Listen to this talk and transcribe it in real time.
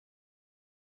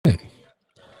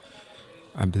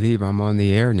I believe I'm on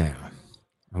the air now.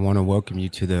 I want to welcome you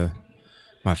to the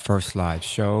my first live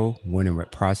show, Winning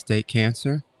with Prostate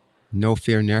Cancer. No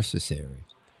fear necessary.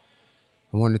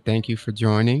 I want to thank you for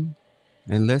joining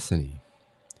and listening.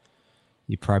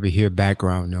 You probably hear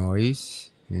background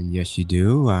noise, and yes, you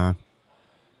do. I'm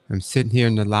sitting here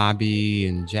in the lobby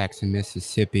in Jackson,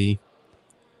 Mississippi,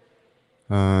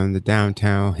 the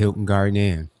downtown Hilton Garden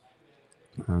Inn.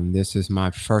 This is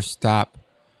my first stop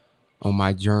on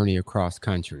my journey across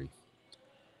country.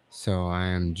 So I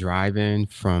am driving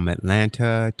from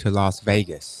Atlanta to Las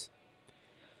Vegas.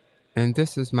 And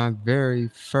this is my very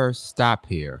first stop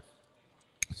here.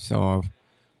 So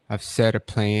I've set a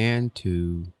plan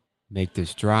to make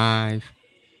this drive,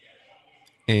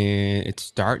 and it's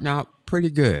starting out pretty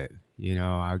good.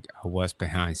 I was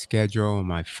behind schedule on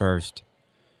my first,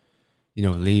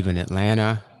 leaving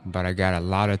Atlanta, but I got a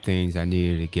lot of things I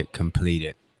needed to get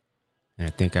completed. And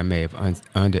I think I may have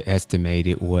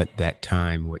underestimated what that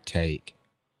time would take.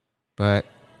 But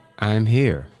I'm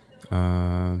here.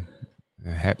 Um,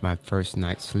 I had my first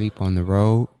night's sleep on the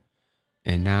road.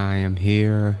 And now I am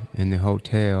here in the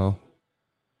hotel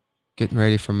getting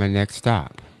ready for my next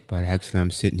stop. But actually,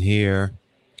 I'm sitting here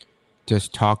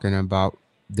just talking about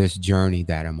this journey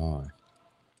that I'm on.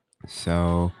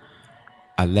 So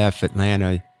I left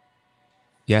Atlanta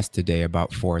yesterday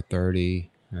about 4:30.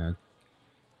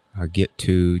 I get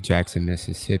to Jackson,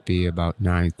 Mississippi about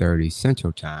 9:30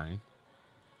 Central Time.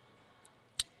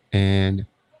 And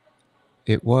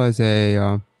it was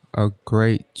a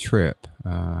great trip.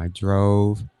 I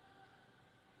drove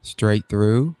straight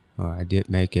through. I did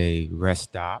make a rest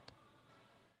stop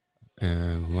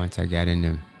once I got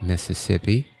into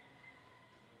Mississippi,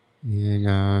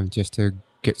 and just to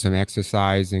get some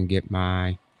exercise and get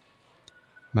my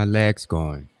legs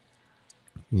going,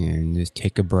 and just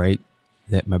take a break,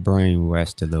 let my brain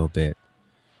rest a little bit,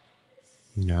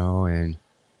 and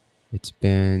it's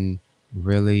been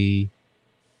really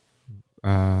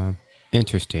uh,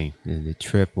 interesting. The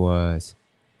trip was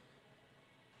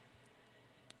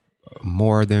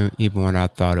more than even what I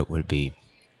thought it would be.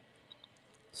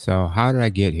 So, how did I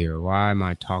get here? Why am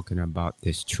I talking about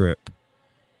this trip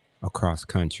across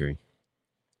country?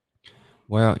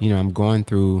 Well, I'm going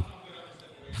through,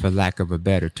 for lack of a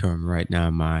better term, right now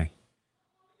my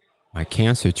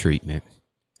cancer treatment,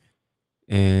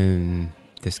 and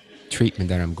this treatment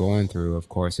that I'm going through, of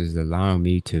course, is allowing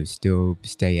me to still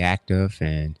stay active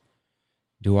and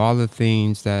do all the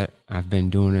things that I've been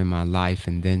doing in my life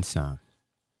and then some.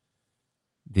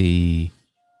 The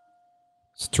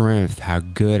strength, how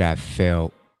good I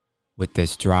felt with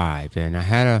this drive, and I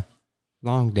had a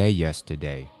long day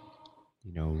yesterday.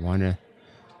 One of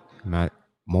my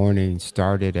mornings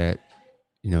started at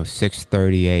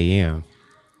 6:30 a.m.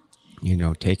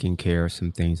 Taking care of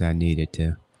some things I needed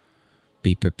to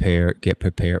be prepared, get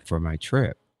prepared for my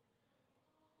trip.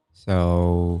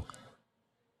 So,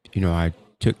 I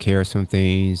took care of some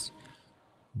things,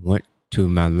 went to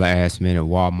my last minute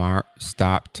Walmart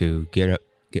stop to get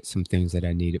some things that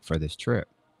I needed for this trip.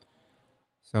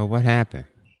 So what happened?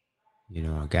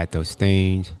 I got those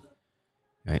things.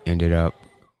 I ended up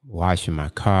washing my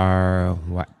car,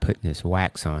 putting this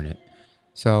wax on it.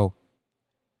 So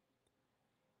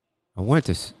I went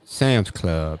to Sam's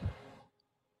Club,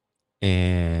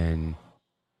 and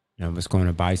I was going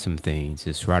to buy some things.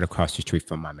 It's right across the street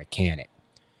from my mechanic.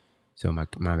 So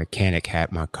my mechanic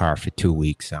had my car for 2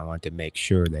 weeks. So I wanted to make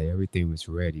sure that everything was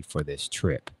ready for this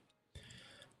trip.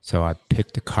 So I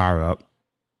picked the car up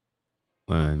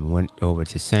and went over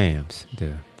to Sam's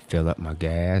to fill up my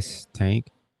gas tank.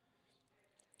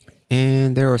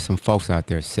 And there were some folks out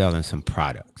there selling some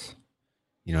products.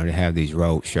 They have these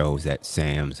road shows at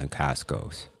Sam's and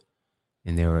Costco's.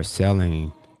 And they were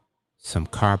selling some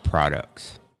car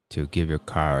products to give your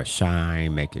car a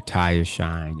shine, make your tires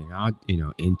shine, and all,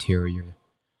 interior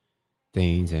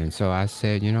things. And so I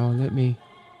said, let me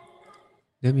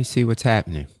see what's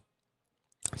happening.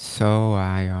 So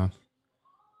I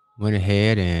went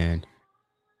ahead and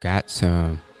got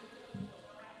some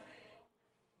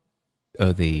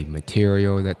of the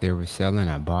material that they were selling.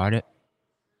 I bought it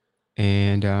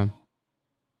and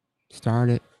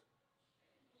started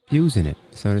using it.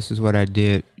 So this is what I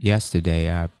did yesterday.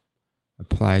 I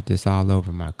applied this all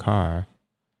over my car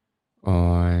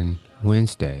on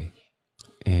Wednesday,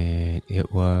 and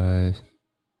it was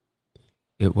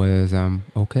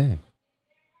okay.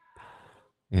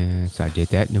 And so I did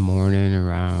that in the morning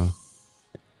around,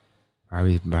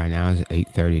 probably by now it's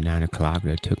 8:30, 9 o'clock.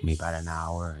 It took me about an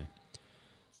hour. And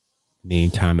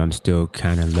meantime, I'm still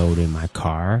kind of loading my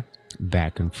car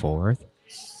back and forth,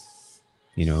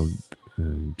 you know,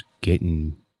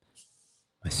 getting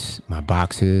my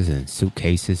boxes and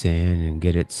suitcases in and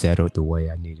get it settled the way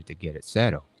I needed to get it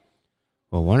settled.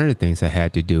 Well, one of the things I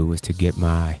had to do was to get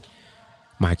my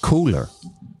cooler.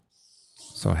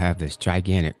 So I have this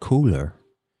gigantic cooler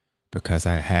because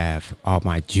I have all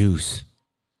my juice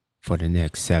for the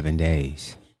next 7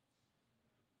 days.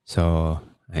 So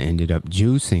I ended up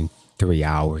juicing 3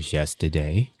 hours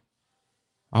yesterday.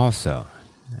 Also,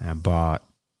 I bought,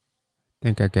 I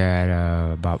think I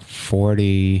got about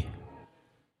 40,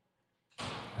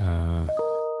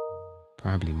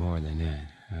 probably more than that.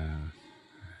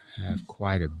 I have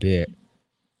quite a bit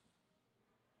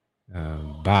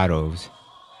bottles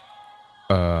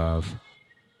of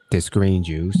this green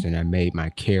juice, and I made my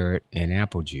carrot and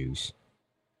apple juice.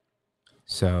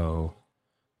 So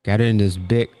got it in this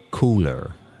big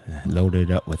cooler, loaded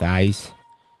it up with ice,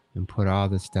 and put all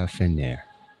the stuff in there.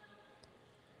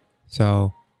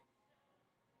 So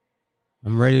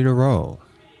I'm ready to roll,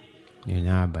 but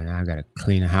now I got to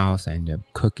clean the house. I end up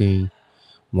cooking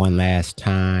one last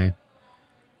time.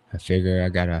 I figure I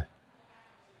got a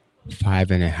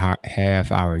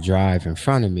 5.5 hour drive in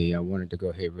front of me. I wanted to go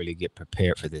ahead and really get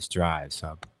prepared for this drive.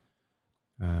 So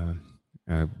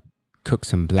I cooked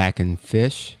some blackened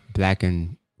fish,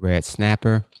 blackened red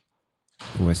snapper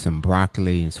with some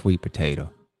broccoli and sweet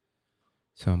potato.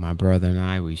 So my brother and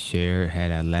I, we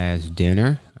had our last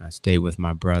dinner. I stayed with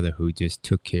my brother who just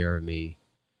took care of me,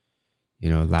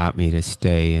 allowed me to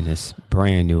stay in this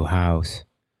brand new house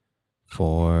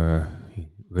for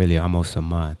really almost a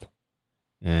month.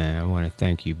 And I want to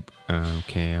thank you,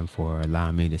 Cam, for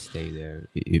allowing me to stay there.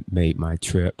 It made my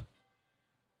trip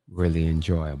really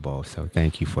enjoyable. So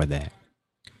thank you for that.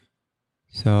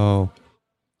 So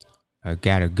I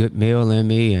got a good meal in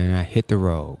me and I hit the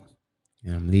road.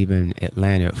 And I'm leaving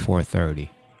Atlanta at 4:30.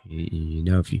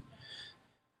 If you've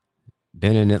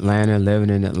been in Atlanta, living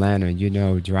in Atlanta,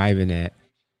 driving at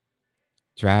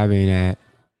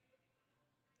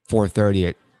 4:30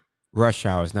 at rush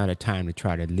hour is not a time to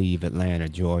try to leave Atlanta,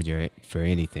 Georgia for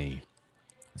anything.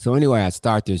 So anyway, I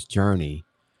start this journey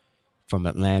from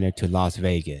Atlanta to Las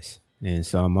Vegas. And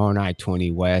so I'm on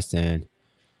I-20 West and,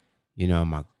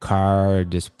 my car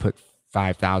just put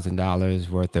 $5,000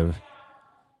 worth of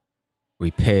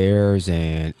repairs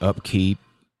and upkeep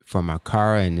for my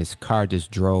car. And this car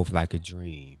just drove like a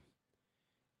dream.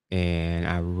 And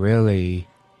I really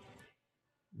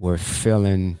were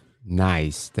feeling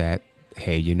nice that,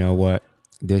 hey, you know what?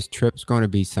 This trip's going to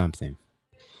be something.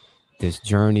 This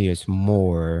journey is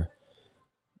more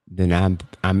than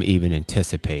I'm even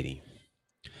anticipating.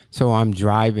 So I'm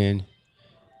driving,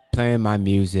 playing my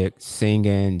music,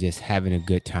 singing, just having a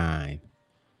good time.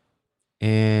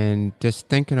 And just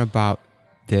thinking about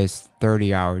this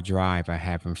 30-hour drive I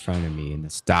have in front of me and the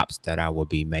stops that I will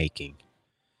be making,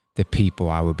 the people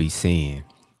I will be seeing.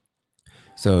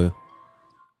 So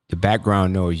the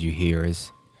background noise you hear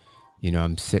is,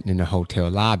 I'm sitting in the hotel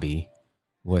lobby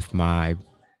with my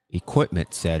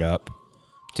equipment set up,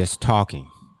 just talking.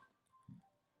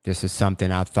 This is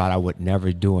something I thought I would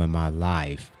never do in my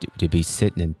life, to be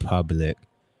sitting in public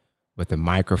with a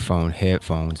microphone,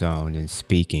 headphones on and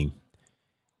speaking.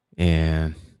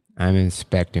 And I'm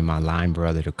expecting my line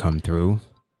brother to come through.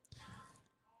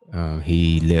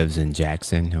 He lives in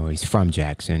Jackson, or he's from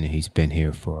Jackson, and he's been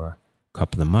here for a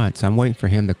couple of months. I'm waiting for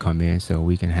him to come in so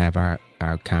we can have our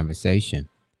conversation.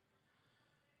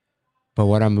 But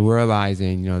what I'm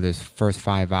realizing, this first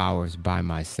 5 hours by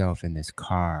myself in this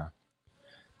car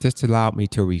just allowed me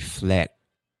to reflect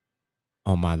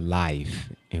on my life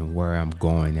and where I'm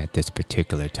going at this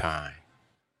particular time,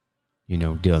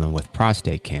 dealing with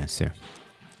prostate cancer.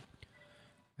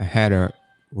 I had a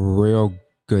real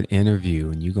good interview,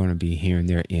 and you're going to be hearing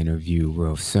their interview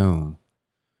real soon,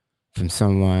 from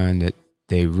someone that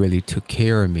they really took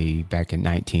care of me back in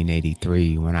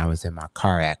 1983 when I was in my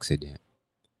car accident.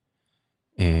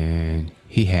 And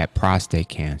he had prostate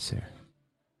cancer.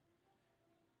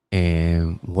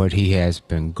 And what he has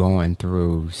been going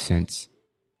through since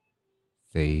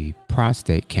the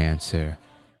prostate cancer,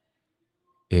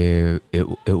 it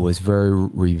was very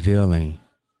revealing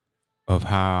of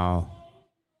how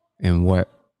and what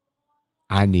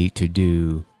I need to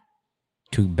do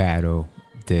to battle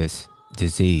this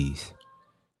disease.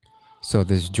 So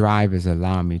this drive is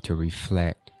allowing me to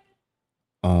reflect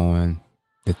on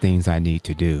the things I need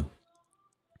to do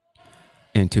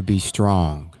and to be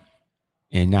strong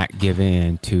and not give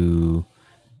in to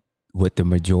what the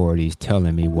majority is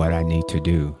telling me what I need to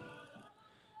do.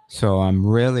 So I'm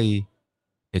really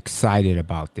excited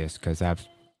about this because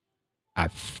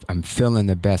I'm feeling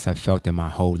the best I've felt in my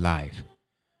whole life.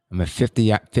 I'm a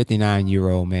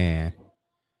 59-year-old man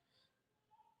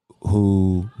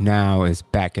who now is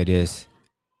back at his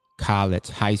college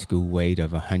high school weight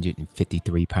of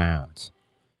 153 pounds.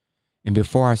 And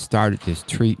before I started this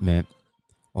treatment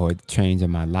or the change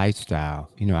in my lifestyle,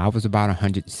 I was about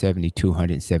 172,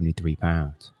 173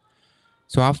 pounds.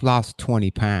 So I've lost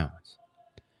 20 pounds.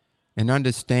 And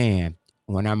understand,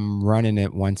 when I'm running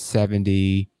at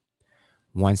 170,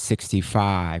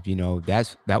 165,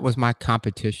 that was my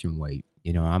competition weight.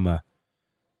 I'm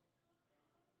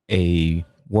a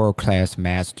world-class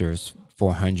masters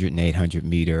 400 and 800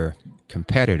 meter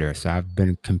competitor. So I've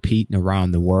been competing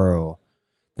around the world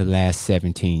the last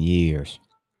 17 years.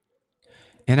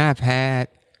 And I've had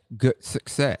good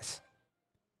success.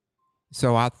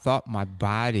 So I thought my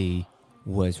body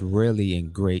was really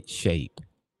in great shape,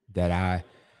 that I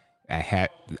had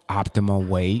optimal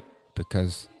weight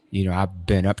because, I've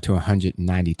been up to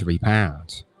 193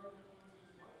 pounds.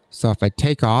 So if I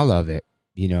take all of it,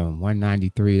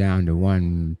 193 down to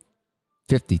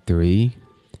 153,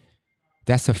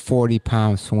 that's a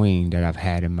 40-pound swing that I've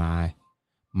had in my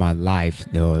life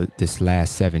this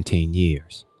last 17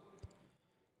 years.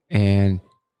 And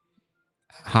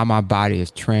how my body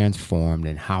is transformed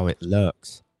and how it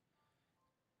looks,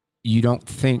 you don't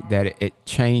think that it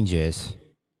changes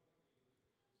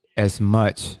as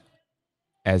much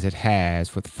as it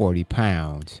has with 40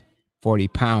 pounds. 40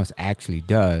 pounds actually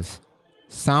does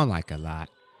sound like a lot,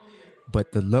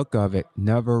 but the look of it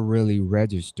never really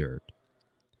registered.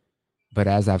 But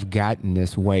as I've gotten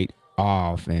this weight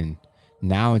off, and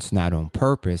now it's not on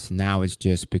purpose, now it's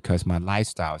just because my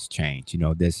lifestyle's changed.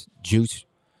 This juice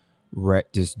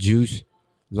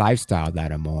lifestyle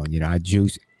that I'm on. I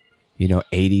juice,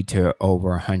 80 to over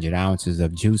 100 ounces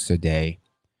of juice a day,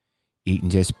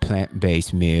 eating just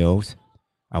plant-based meals.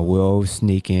 I will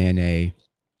sneak in a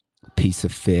piece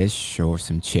of fish or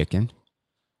some chicken.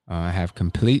 I have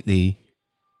completely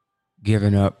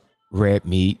given up red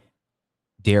meat,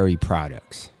 dairy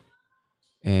products.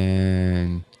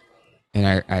 And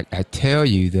I tell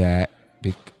you that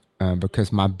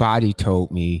because my body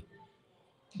told me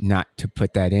not to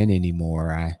put that in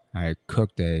anymore. I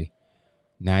cooked a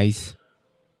nice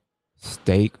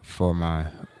steak for my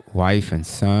wife and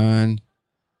son.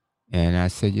 And I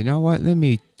said, you know what, let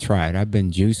me try it. I've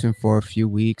been juicing for a few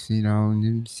weeks,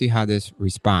 and see how this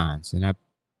responds. And I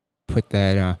put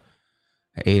that, I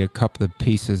ate a couple of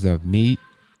pieces of meat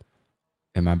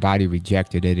and my body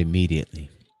rejected it immediately.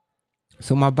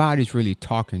 So my body's really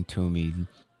talking to me,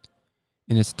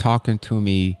 and it's talking to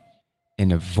me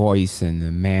in a voice and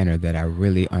a manner that I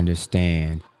really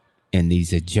understand. And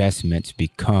these adjustments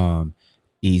become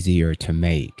easier to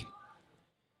make.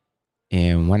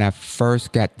 And when I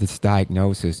first got this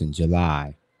diagnosis in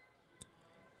July,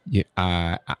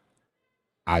 I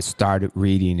started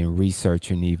reading and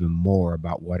researching even more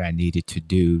about what I needed to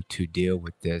do to deal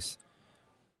with this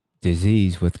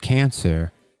disease, with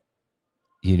cancer,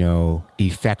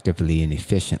 effectively and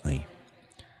efficiently.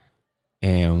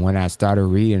 And when I started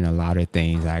reading a lot of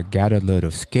things, I got a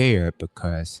little scared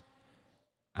because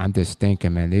I'm just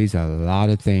thinking, man, these are a lot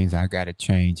of things I got to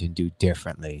change and do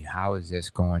differently. How's this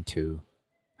going to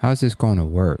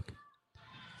work?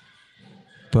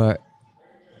 But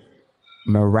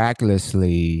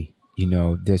miraculously,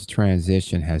 this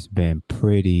transition has been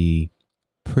pretty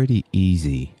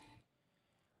easy.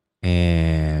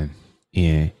 And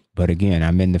yeah, but again,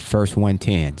 I'm in the first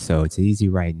 110, so it's easy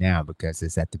right now because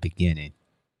it's at the beginning.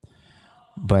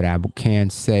 But I can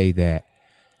say that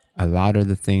a lot of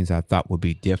the things I thought would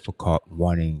be difficult,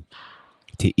 wanting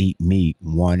to eat meat,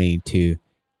 wanting to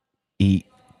eat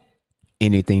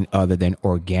anything other than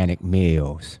organic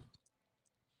meals,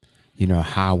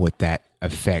 how would that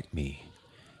affect me?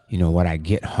 Would I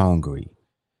get hungry?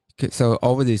 So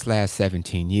over these last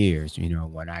 17 years,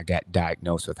 when I got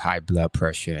diagnosed with high blood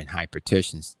pressure and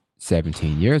hypertension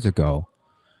 17 years ago,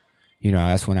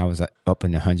 that's when I was up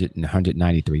in the 100 and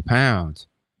 193 pounds.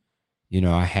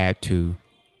 I had to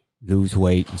lose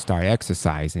weight and start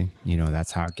exercising.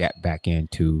 That's how I got back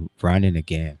into running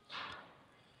again.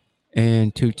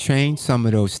 And to change some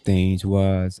of those things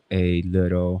was a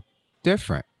little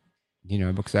different,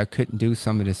 because I couldn't do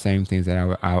some of the same things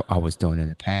that I was doing in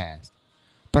the past.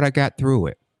 But I got through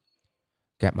it.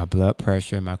 Got my blood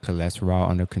pressure, my cholesterol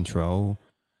under control.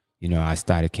 I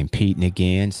started competing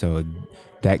again. So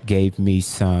that gave me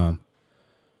some,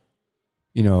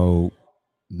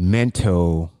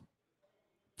 mental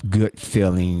good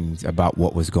feelings about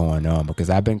what was going on, because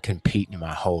I've been competing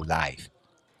my whole life.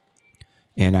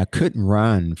 And I couldn't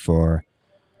run for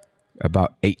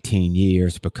about 18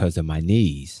 years because of my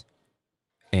knees.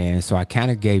 And so I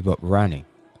kind of gave up running.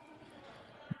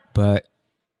 But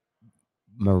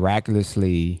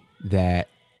miraculously, that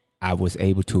I was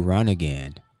able to run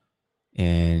again.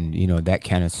 And, that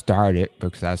kind of started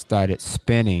because I started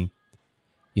spinning.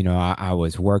 I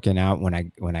was working out when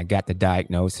I got the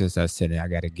diagnosis. I said I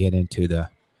got to get into the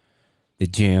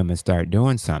gym and start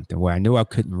doing something. Where I knew I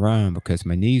couldn't run because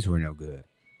my knees were no good.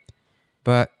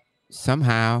 But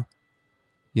somehow,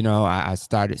 I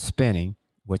started spinning,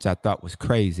 which I thought was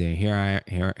crazy. And here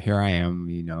I am,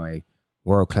 a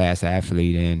world class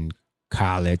athlete in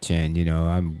college, and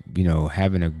I'm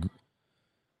having a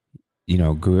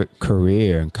good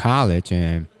career in college,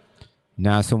 and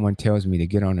now someone tells me to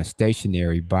get on a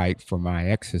stationary bike for my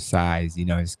exercise.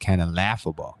 It's kind of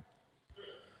laughable.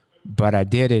 But I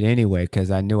did it anyway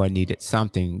because I knew I needed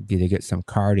something to get some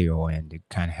cardio in to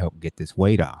kind of help get this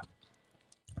weight off.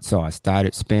 So I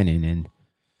started spinning, and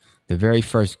the very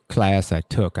first class I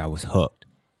took, I was hooked.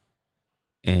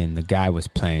 And the guy was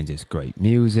playing just great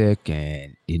music,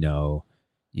 and you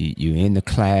in the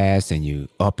class and you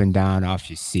up and down off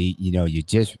your seat. You're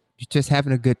just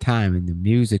having a good time, and the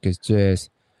music is just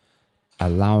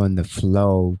allowing the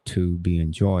flow to be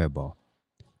enjoyable.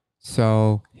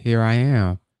 So here I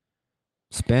am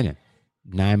spinning.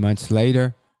 9 months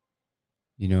later,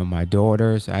 my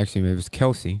daughters, actually it was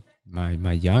Kelsey,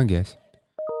 my youngest,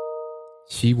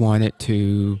 she wanted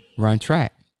to run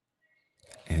track.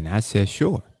 And I said,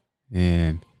 sure.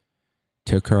 And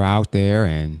took her out there,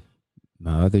 and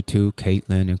my other two,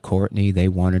 Caitlin and Courtney, they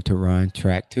wanted to run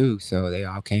track too. So they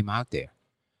all came out there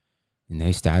and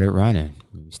they started running.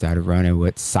 We started running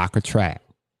with soccer track,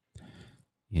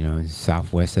 in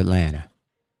Southwest Atlanta,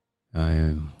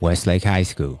 Westlake High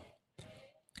School.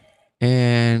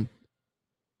 And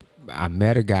I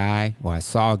met a guy, I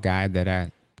saw a guy that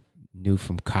I knew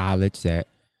from college that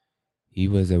he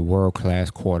was a world-class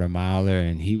quarter miler,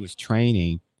 and he was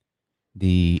training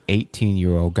the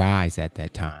 18-year-old guys at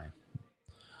that time.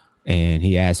 And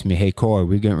he asked me, hey, Corey,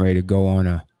 we're getting ready to go on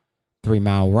a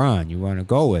 3-mile run. You want to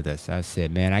go with us? I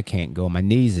said, man, I can't go. My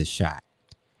knees are shot.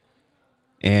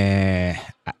 And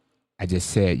I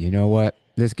just said, you know what?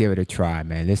 Let's give it a try,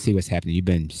 man. Let's see what's happening. You've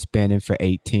been spinning for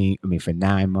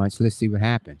 9 months. Let's see what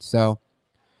happens. So,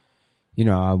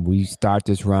 we start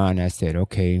this run. I said,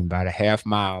 okay, about a half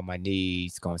mile, my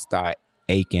knees going to start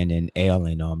aching and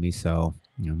ailing on me. So,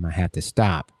 I'm going to have to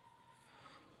stop.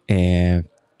 And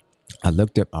I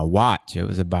looked at my watch. It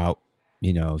was about,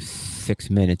 6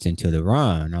 minutes into the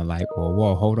run. I'm like, well,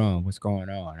 whoa, hold on. What's going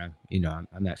on?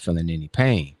 I'm not feeling any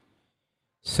pain.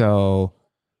 So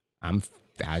I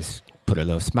put a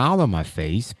little smile on my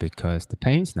face because the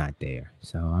pain's not there.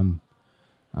 So I'm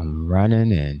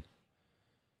running, and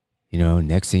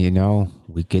next thing you know,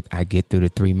 I get through the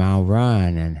 3-mile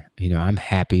run, and I'm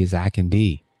happy as I can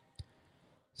be.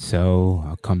 So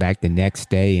I'll come back the next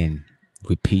day and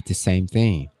repeat the same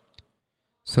thing.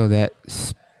 So that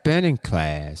spinning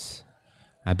class,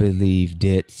 I believe,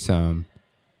 did some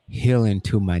healing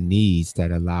to my knees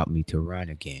that allowed me to run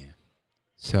again.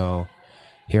 So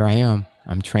here I am.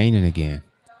 I'm training again.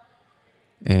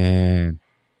 And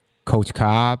Coach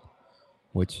Cobb,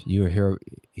 which you'll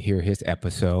hear his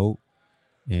episode,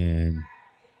 and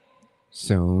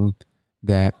soon,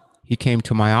 that he came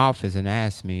to my office and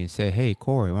asked me and said, hey,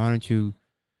 Corey, why don't you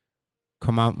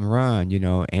come out and run?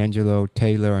 Angelo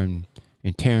Taylor and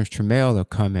Terrence Trammell are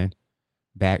coming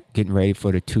back, getting ready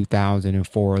for the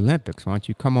 2004 Olympics. Why don't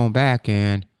you come on back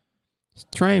and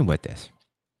train with us?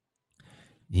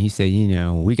 And he said,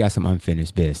 we got some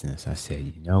unfinished business. I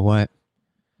said, you know what?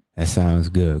 That sounds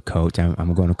good, Coach.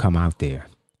 I'm going to come out there.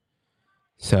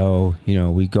 So,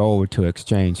 we go over to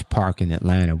Exchange Park in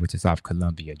Atlanta, which is off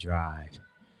Columbia Drive.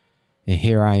 And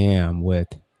here I am with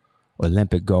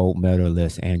Olympic gold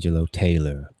medalist Angelo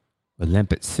Taylor,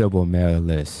 Olympic silver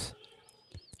medalist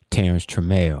Terrence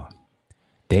Trammell.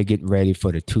 They're getting ready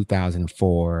for the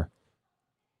 2004,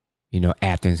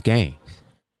 Athens Games.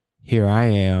 Here I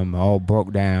am, all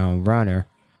broke down runner,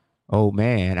 old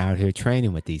man out here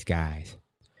training with these guys.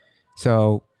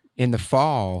 So in the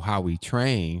fall, how we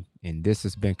train, and this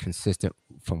has been consistent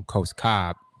from Coach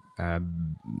Cobb,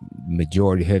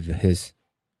 majority of his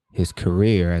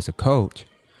career as a coach,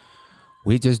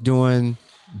 we're just doing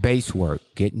base work,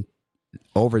 getting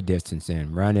over distance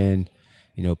in, running,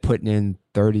 putting in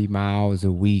 30 miles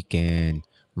a week and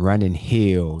running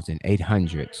hills and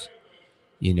 800s,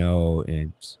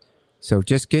 and so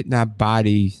just getting our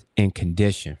bodies in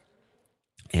condition.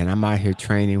 And I'm out here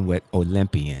training with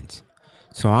Olympians.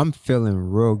 So I'm feeling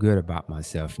real good about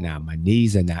myself now. My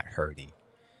knees are not hurting.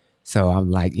 So I'm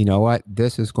like, you know what?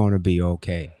 This is going to be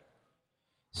okay.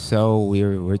 So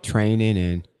we're training,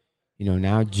 and,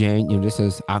 now this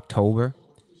is October,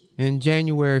 and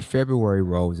February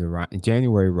rolls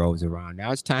around.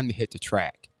 Now it's time to hit the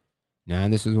track. Now,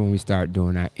 this is when we start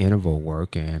doing our interval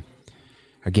work. And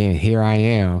again, here I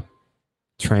am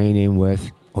training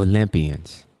with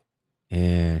Olympians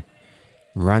and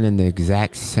running the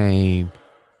exact same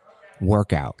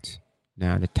workouts.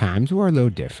 Now, the times were a little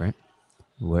different.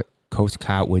 What Coach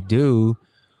Cott would do,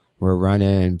 we're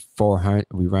running 400,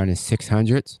 we running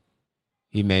 600s.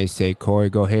 He may say, Corey,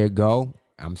 go ahead, go.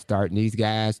 I'm starting these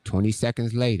guys 20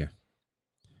 seconds later.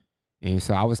 And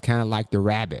so I was kind of like the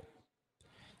rabbit,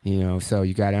 so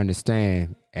you got to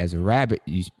understand, as a rabbit,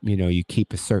 you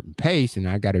keep a certain pace, and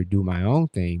I got to do my own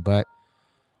thing. But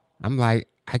I'm like,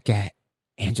 I got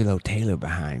Angelo Taylor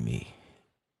behind me.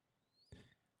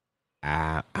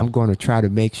 I'm going to try to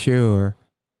make sure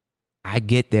I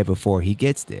get there before he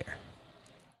gets there.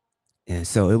 And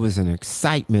so it was an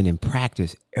excitement in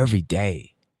practice every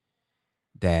day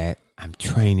that I'm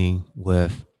training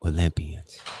with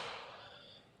Olympians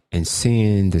and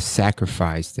seeing the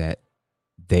sacrifice that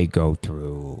they go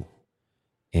through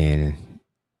and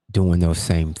doing those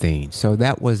same things. So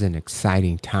that was an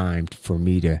exciting time for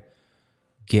me to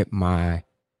get myself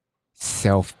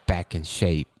back in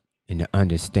shape and to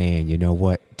understand,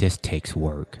 this takes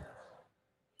work.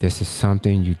 This is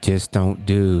something you just don't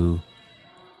do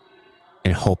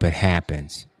and hope it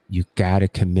happens. You got to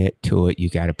commit to it. You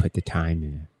got to put the time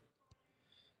in.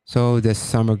 So this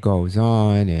summer goes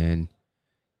on, and,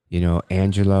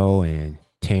 Angelo and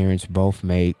Terrence both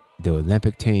made the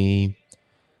Olympic team.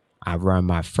 I run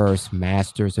my first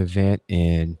Masters event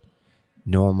in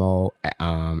Normal,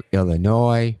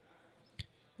 Illinois.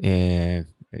 And,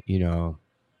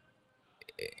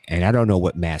 and I don't know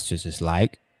what Masters is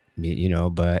like,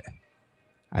 but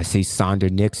I see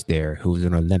Sonder Nix there, who's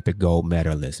an Olympic gold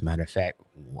medalist. Matter of fact,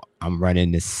 I'm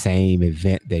running the same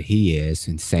event that he is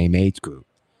in same age group.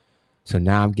 So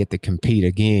now I'm get to compete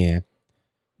again.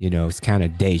 It's kind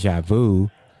of deja vu,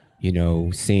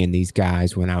 seeing these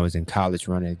guys when I was in college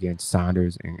running against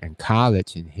Saunders in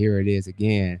college. And here it is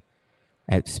again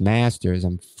at Masters.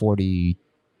 I'm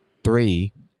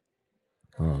 43.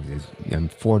 I'm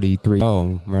 43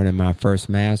 running my first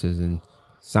Masters, and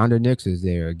Sonder Nix is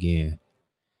there again.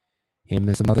 Him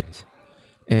and some others.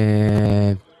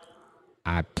 And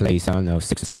I placed, I don't know,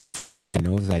 6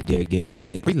 finals. I did get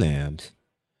prelims.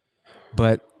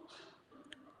 But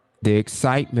the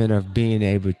excitement of being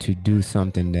able to do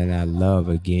something that I love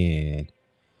again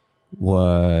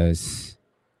was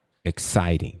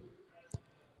exciting.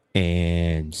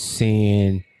 And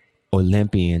seeing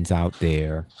Olympians out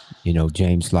there,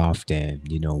 James Lofton,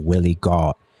 Willie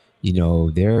Gault,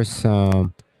 there's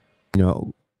some,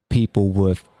 people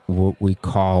with what we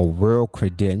call real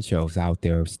credentials out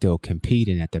there still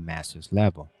competing at the Masters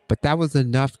level. But that was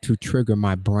enough to trigger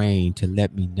my brain to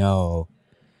let me know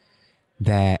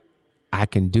that I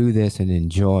can do this and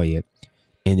enjoy it,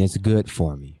 and it's good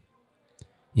for me.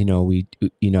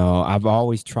 I've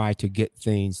always tried to get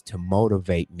things to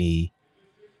motivate me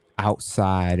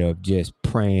outside of just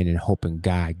praying and hoping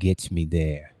God gets me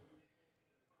there.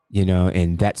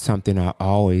 And that's something I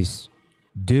always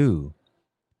do.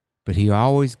 But he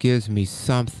always gives me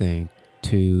something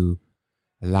to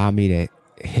allow me to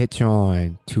hitch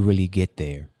on to really get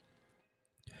there.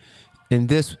 And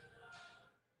this,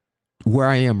 where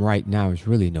I am right now, is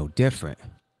really no different,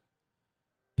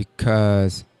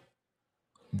 because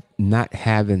not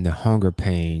having the hunger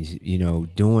pains,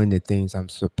 doing the things I'm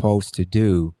supposed to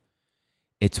do,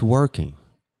 it's working.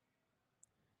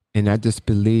 And I just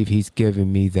believe he's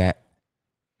given me that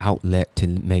outlet to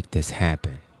make this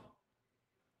happen.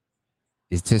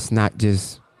 It's just not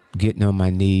just getting on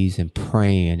my knees and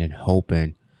praying and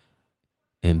hoping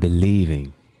and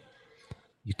believing.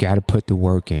 You got to put the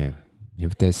work in.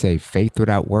 If they say faith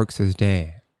without works is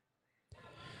dead.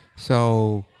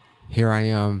 So here I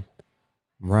am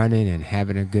running and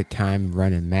having a good time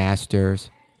running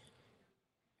Masters.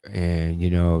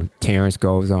 And, Terrence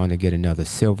goes on to get another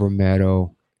silver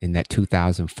medal in that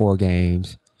 2004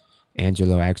 games.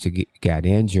 Angelo actually got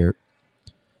injured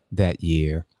that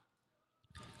year.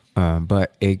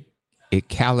 But it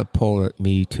catapulted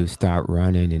me to start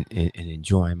running and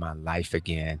enjoying my life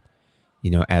again,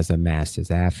 as a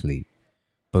Masters athlete.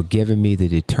 But giving me the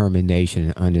determination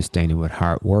and understanding what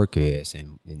hard work is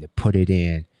and to put it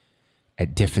in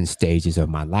at different stages of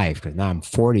my life. Because now I'm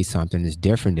 40-something is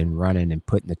different than running and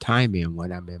putting the time in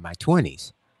when I'm in my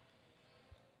 20s,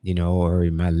 or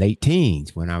in my late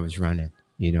teens when I was running,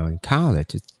 in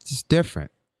college. It's just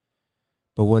different.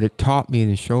 But what it taught me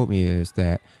and it showed me is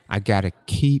that I got to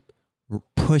keep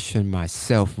pushing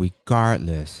myself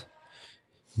regardless.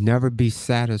 Never be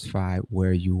satisfied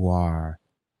where you are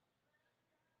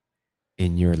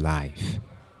in your life.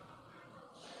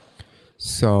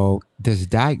 So this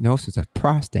diagnosis of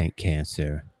prostate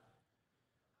cancer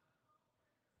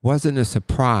wasn't a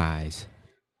surprise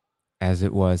as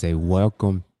it was a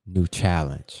welcome new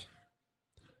challenge.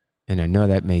 And I know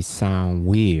that may sound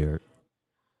weird,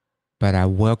 but I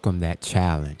welcome that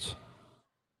challenge.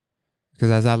 Because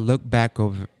as I look back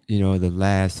over, the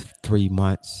last 3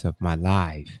 months of my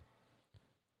life,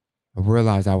 I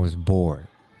realized I was bored.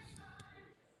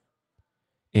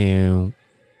 And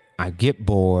I get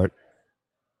bored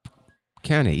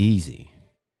kind of easy.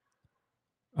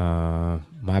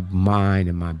 My mind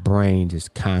and my brain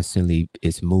just constantly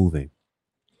is moving.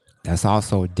 That's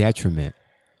also a detriment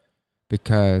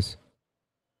because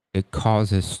it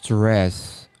causes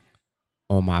stress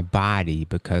on my body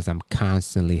because I'm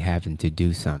constantly having to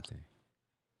do something.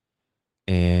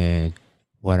 And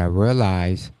what I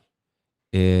realized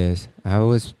is I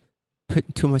was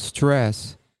putting too much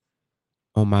stress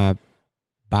on my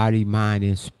body, mind,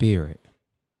 and spirit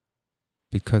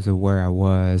because of where I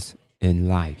was in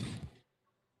life.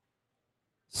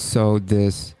 So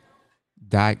this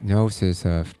diagnosis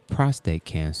of prostate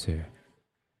cancer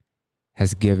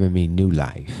has given me new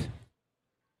life.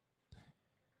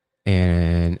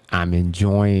 And I'm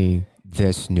enjoying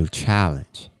this new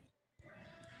challenge.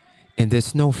 And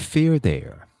there's no fear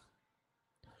there.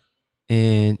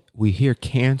 And we hear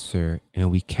cancer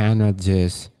and we kind of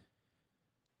just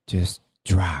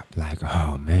drop like,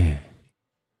 oh man.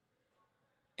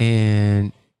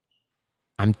 And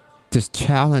this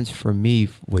challenge for me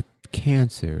with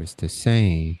cancer is the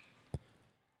same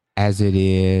as it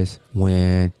is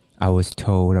when I was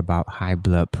told about high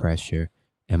blood pressure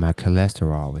and my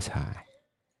cholesterol was high.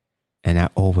 And I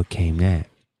overcame that.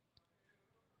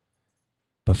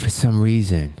 But for some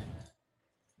reason,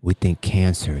 we think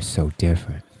cancer is so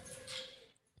different.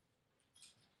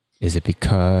 Is it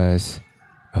because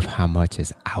of how much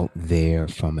is out there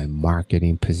from a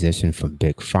marketing position from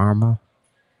Big Pharma?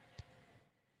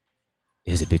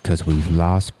 Is it because we've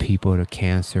lost people to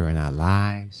cancer in our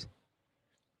lives?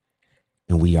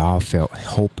 And we all felt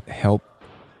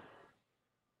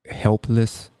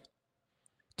helpless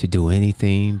to do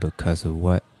anything because of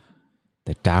what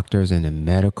the doctors and the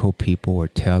medical people were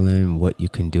telling what you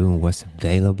can do and what's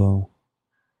available?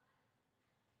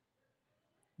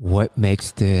 What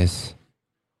makes this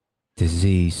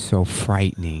disease so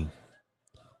frightening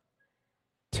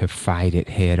to fight it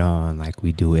head on like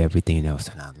we do everything else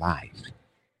in our life?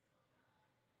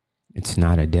 It's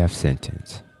not a death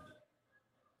sentence.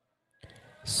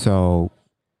 So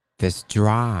this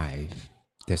drive,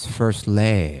 this first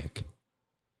leg,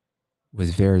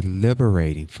 was very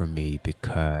liberating for me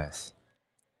because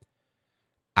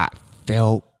I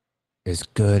felt as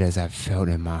good as I've felt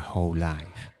in my whole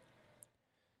life.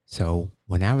 So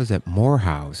when I was at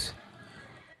Morehouse,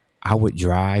 I would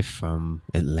drive from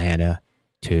Atlanta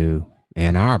to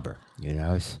Ann Arbor,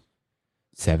 it's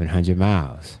 700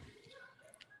 miles,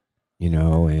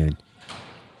 and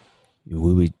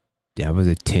that was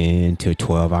a 10 to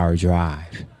 12 hour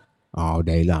drive all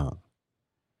day long.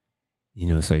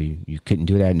 So you couldn't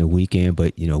do that in the weekend,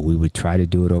 but, we would try to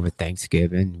do it over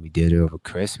Thanksgiving. We did it over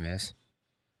Christmas.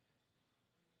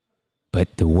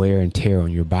 But the wear and tear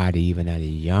on your body, even at a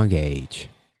young age,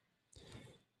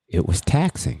 it was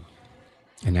taxing.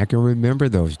 And I can remember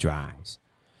those drives.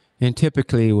 And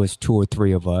typically it was 2 or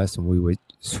 3 of us and we would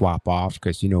swap off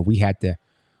because, we had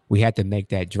to make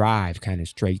that drive kind of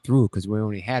straight through because we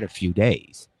only had a few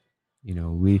days.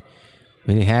 We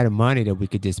didn't have the money that we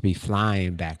could just be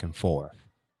flying back and forth,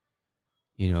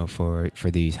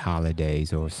 for these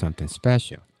holidays or something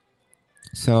special.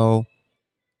 So,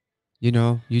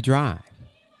 you drive.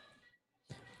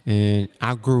 And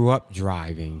I grew up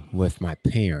driving with my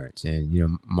parents.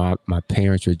 And, my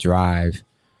parents would drive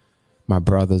my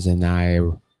brothers and I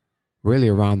really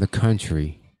around the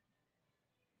country,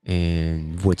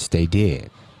 and which they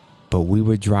did. But we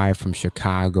would drive from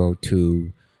Chicago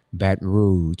to Baton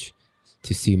Rouge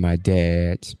to see my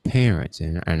dad's parents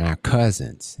and our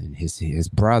cousins and his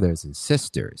brothers and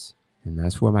sisters. And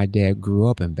that's where my dad grew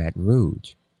up, in Baton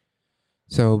Rouge.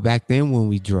 So back then when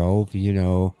we drove,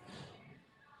 it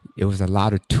was a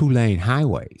lot of 2-lane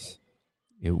highways.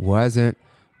 It wasn't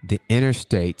the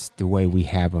interstates the way we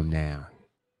have them now.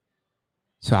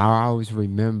 So I always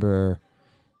remember,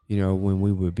 when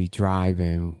we would be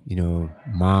driving,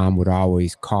 Mom would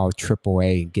always call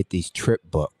AAA and get these trip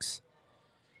books.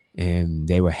 And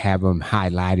they would have them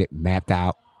highlighted, mapped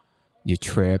out your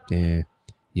trip. And,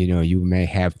 you may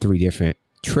have 3 different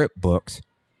trip books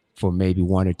for maybe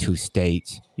 1 or 2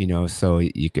 states, so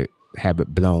you could have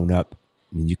it blown up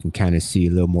and you can kind of see a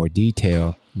little more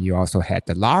detail. You also had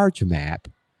the large map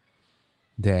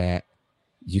that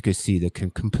you could see the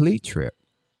complete trip.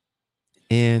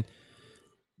 And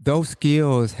those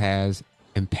skills has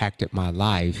impacted my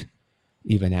life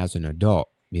even as an adult.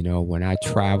 You know, when I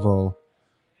travel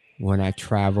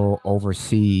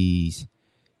overseas,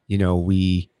 you know,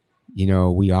 we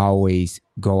always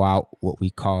go out what we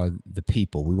call the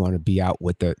people. We want to be out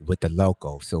with the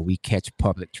locals. So we catch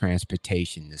public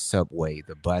transportation, the subway,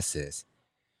 the buses.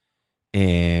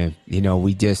 And, you know,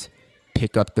 we just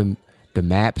pick up the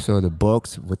maps or the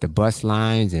books with the bus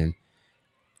lines, and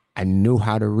I knew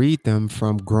how to read them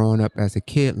from growing up as a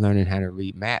kid, learning how to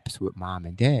read maps with mom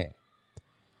and dad.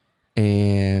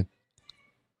 And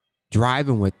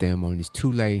driving with them on these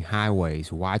 2-lane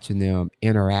highways, watching them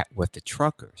interact with the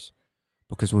truckers.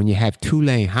 Because when you have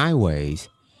 2-lane highways,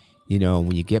 you know,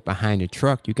 when you get behind the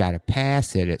truck, you got to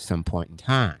pass it at some point in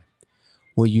time.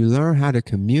 Well, you learn how to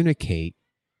communicate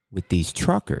with these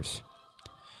truckers.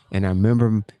 And I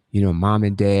remember, you know, mom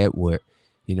and dad would,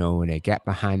 you know, when they got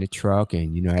behind the truck,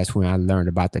 and, you know, that's when I learned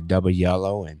about the double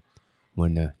yellow. And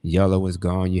when the yellow was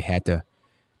gone, you had the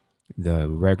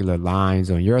regular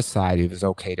lines on your side. It was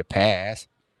okay to pass,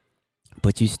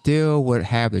 but you still would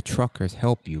have the truckers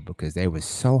help you because they were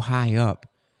so high up,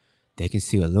 they can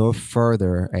see a little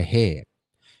further ahead.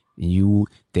 And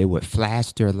they would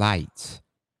flash their lights,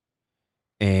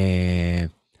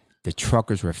 and the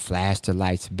truckers would flash the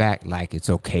lights back like it's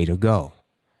okay to go.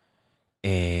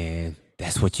 And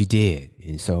that's what you did.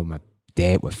 And so my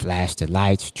dad would flash the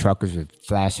lights. Truckers would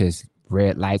flash his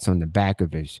red lights on the back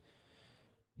of his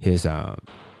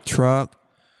truck.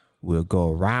 We'll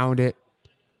go around it,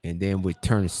 and then we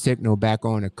turn the signal back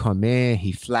on to come in.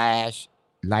 He flash,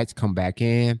 lights come back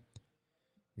in,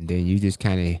 and then you just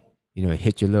kind of, you know,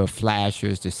 hit your little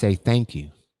flashers to say thank you.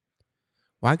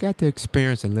 Well, I got to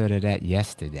experience a little of that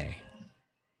yesterday,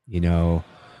 you know,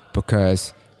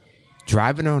 because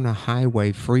driving on a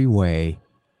highway, freeway,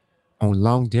 on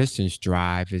long distance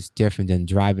drive is different than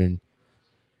driving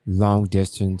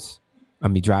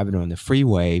driving on the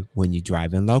freeway when you're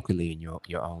driving locally in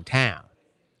your own town.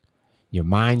 Your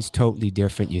mind's totally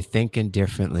different. You're thinking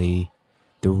differently.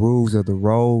 The rules of the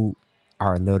road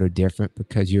are a little different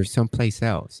because you're someplace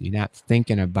else. You're not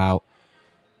thinking about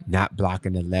not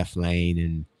blocking the left lane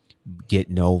and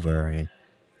getting over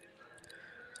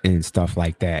and stuff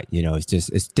like that. You know,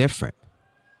 it's different.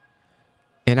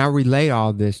 And I relate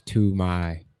all this to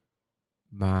my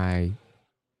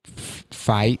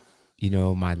fight, you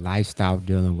know, my lifestyle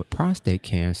dealing with prostate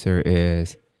cancer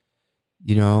is,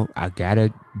 you know, I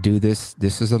gotta do this.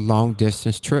 This is a long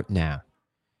distance trip now.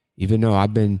 Even though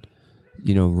I've been,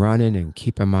 you know, running and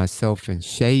keeping myself in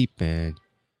shape,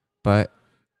 but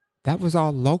that was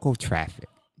all local traffic.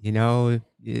 You know,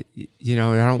 you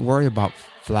know, I don't worry about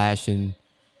flashing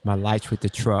my lights with the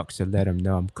trucks to let them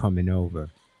know I'm coming over.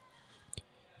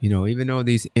 You know, even though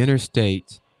these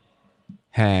interstates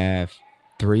have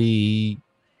 3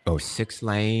 or 6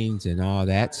 lanes and all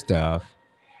that stuff,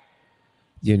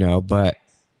 you know, but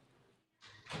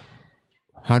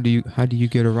how do you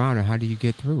get around it? How do you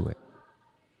get through it?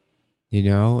 You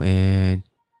know, and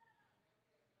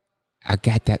I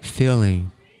got that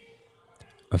feeling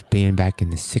of being back in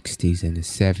the 60s and the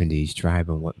 70s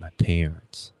driving with my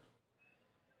parents.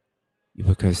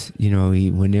 Because, you know,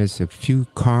 when there's a few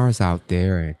cars out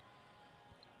there and,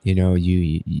 you know,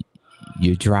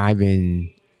 you're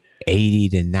driving 80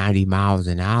 to 90 miles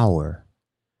an hour,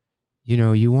 you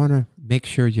know, you want to make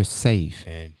sure you're safe.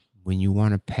 And when you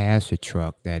want to pass a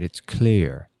truck, that it's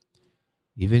clear,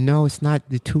 even though it's not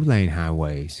the 2-lane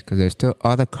highways, because there's still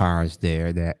other cars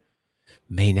there that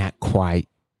may not quite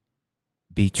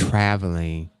be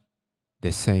traveling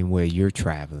the same way you're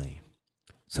traveling.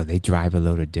 So they drive a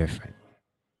little different.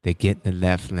 They get in the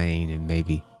left lane and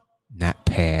maybe not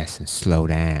pass and slow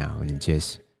down and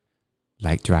just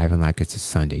like driving like it's a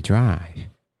Sunday drive.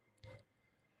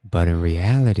 But in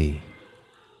reality,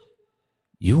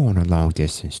 you on a long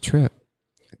distance trip.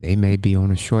 They may be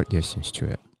on a short distance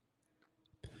trip.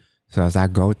 So as I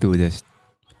go through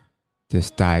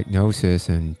this diagnosis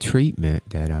and treatment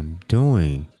that I'm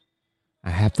doing, I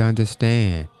have to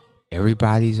understand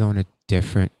everybody's on a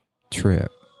different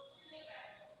trip.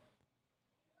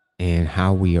 And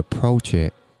how we approach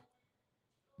it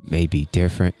may be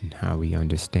different, and how we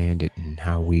understand it and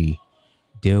how we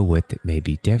deal with it may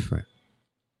be different.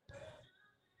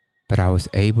 But I was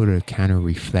able to kind of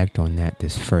reflect on that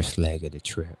this first leg of the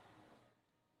trip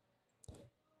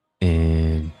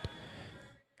and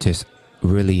just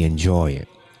really enjoy it.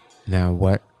 Now,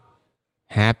 what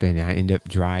happened, I ended up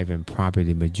driving probably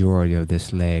the majority of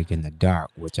this leg in the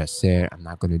dark, which I said I'm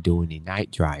not going to do any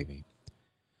night driving.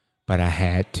 But I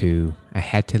had to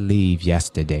leave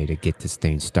yesterday to get this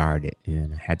thing started,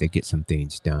 and I had to get some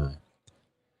things done.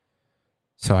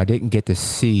 So I didn't get to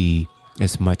see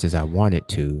as much as I wanted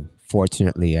to.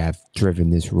 Fortunately, I've driven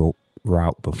this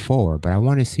route before, but I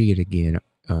want to see it again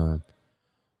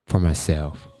for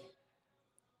myself.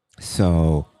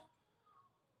 So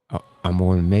I'm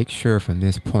going to make sure from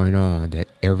this point on that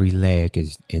every leg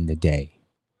is in the day.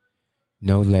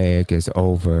 No leg is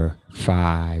over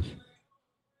 5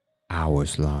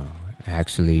 hours long.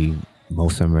 Actually,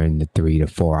 most of them are in the 3 to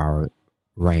 4 hour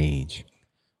range.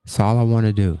 That's all I want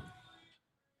to do.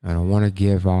 I don't want to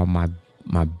give all my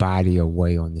body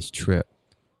away on this trip.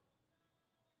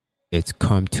 It's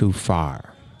come too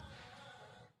far.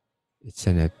 It's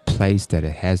in a place that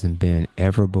it hasn't been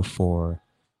ever before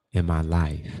in my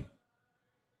life.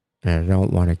 And I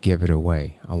don't want to give it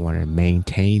away. I want to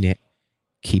maintain it,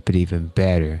 keep it even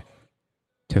better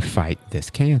to fight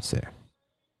this cancer.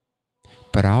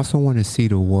 But I also want to see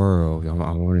the world. I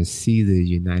want to see the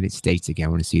United States again. I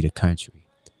want to see the country.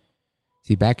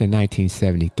 See, back in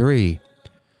 1973,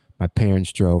 my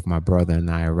parents drove my brother and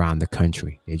I around the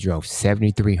country. They drove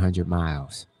 7,300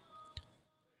 miles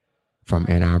from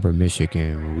Ann Arbor,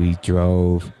 Michigan. We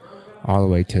drove all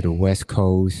the way to the West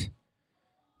Coast,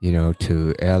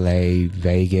 to LA,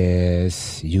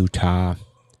 Vegas, Utah.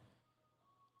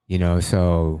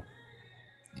 So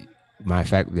matter of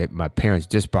fact, that my parents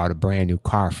just bought a brand new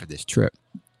car for this trip.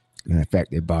 Matter of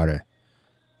fact, they bought it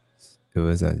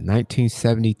was a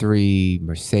 1973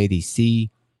 Mercedes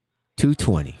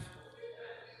C220.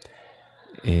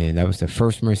 And that was the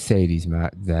first Mercedes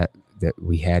that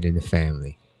we had in the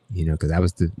family, because that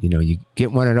was you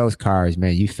get one of those cars,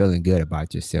 man, you feeling good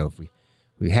about yourself.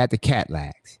 We had the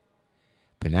Cadillacs,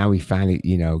 but now we finally,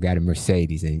 got a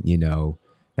Mercedes, and,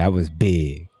 that was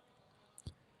big.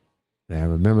 And I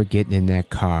remember getting in that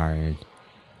car,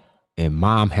 and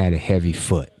Mom had a heavy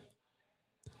foot.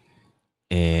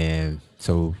 And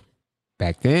so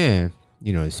back then,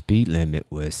 the speed limit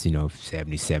was,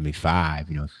 70, 75,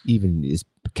 even it's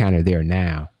kind of there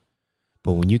now.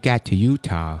 But when you got to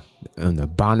Utah on the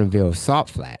Bonneville Salt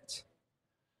Flats,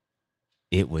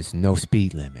 it was no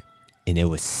speed limit. And it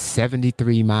was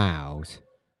 73 miles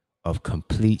of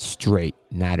complete straight,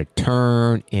 not a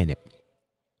turn in it.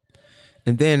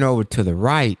 And then over to the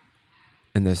right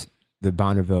in the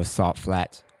Bonneville Salt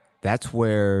Flats, that's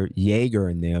where Jaeger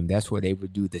and them, that's where they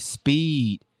would do the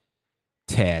speed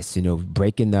tests,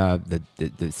 breaking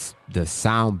the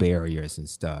sound barriers and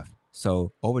stuff.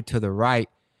 So over to the right,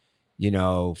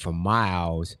 for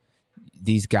miles,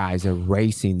 these guys are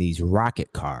racing these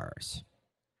rocket cars.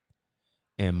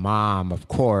 And Mom, of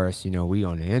course, we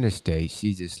on the interstate,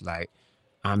 she's just like,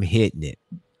 I'm hitting it.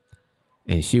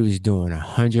 And she was doing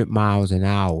 100 miles an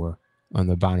hour on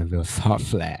the Bonneville Salt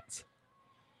Flats.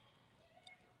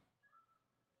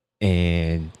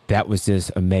 And that was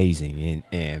just amazing.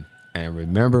 And I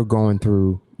remember going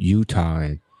through Utah,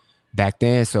 and back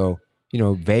then, so,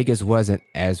 Vegas wasn't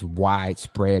as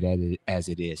widespread as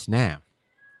it is now.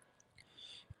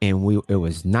 And it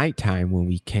was nighttime when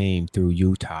we came through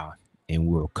Utah, and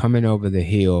we were coming over the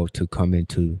hill to come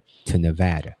into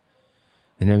Nevada.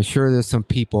 And I'm sure there's some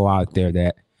people out there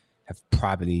that have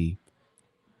probably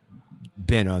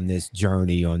been on this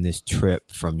journey, on this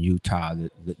trip from Utah to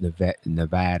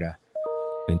Nevada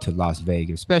into Las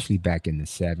Vegas, especially back in the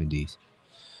 70s.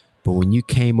 But when you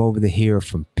came over the hill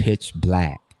from pitch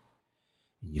black,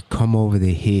 and you come over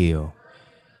the hill,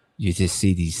 you just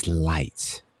see these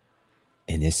lights.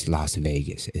 And it's Las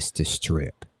Vegas. It's the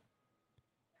Strip.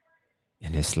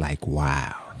 And it's like,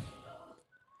 wow.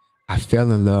 I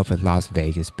fell in love with Las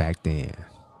Vegas back then.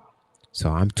 So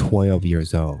I'm 12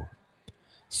 years old.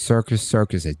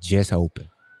 Circus had just opened.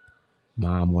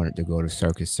 Mom wanted to go to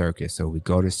Circus. So we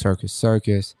go to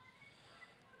Circus.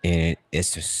 And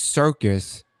it's a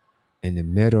circus in the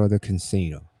middle of the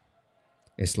casino.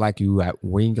 It's like you at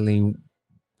Wingling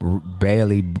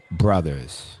Bailey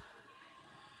Brothers.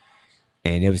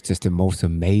 And it was just the most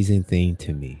amazing thing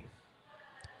to me.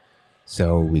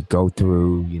 So we go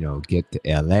through, get to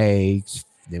LA,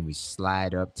 then we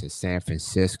slide up to San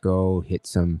Francisco, hit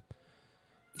some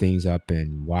things up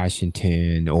in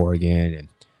Washington, Oregon, and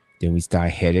then we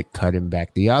start cutting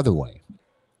back the other way.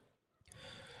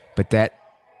 But that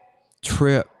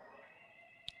trip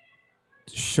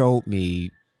showed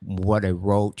me what a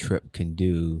road trip can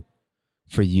do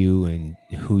for you and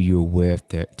who you're with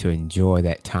to enjoy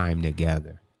that time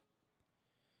together.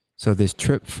 So this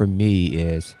trip for me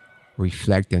is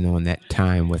reflecting on that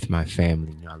time with my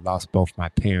family. I lost both my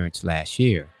parents last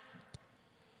year.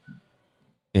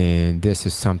 And this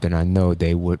is something I know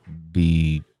they would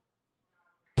be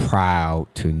proud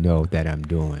to know that I'm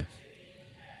doing.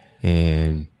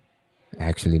 And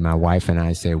actually, my wife and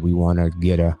I said we want to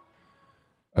get a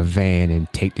van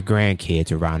and take the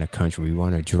grandkids around the country. We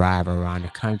want to drive around the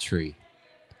country.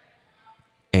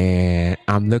 And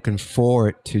I'm looking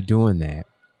forward to doing that.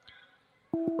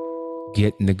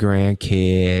 Getting the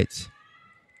grandkids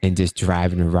and just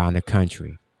driving around the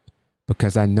country.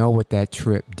 Because I know what that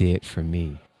trip did for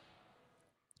me.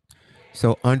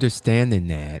 So understanding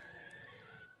that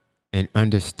and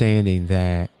understanding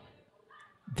that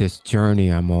this journey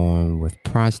I'm on with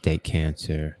prostate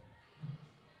cancer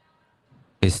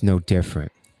is no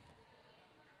different.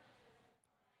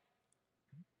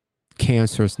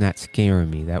 Cancer is not scaring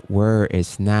me. That word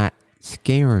is not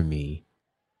scaring me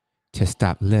to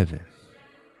stop living.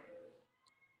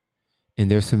 And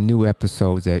there's some new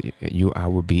episodes that I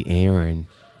will be airing,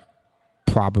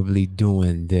 probably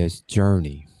doing this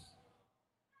journey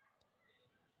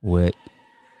with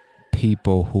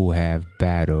people who have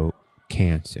battled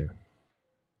cancer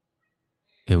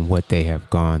and what they have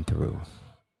gone through.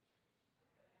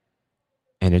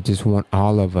 And I just want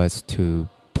all of us to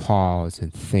pause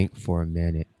and think for a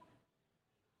minute.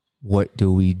 What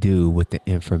do we do with the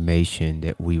information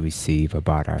that we receive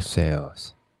about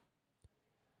ourselves?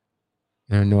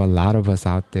 And I know a lot of us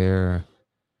out there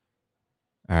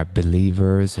are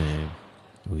believers and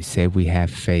we say we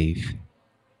have faith.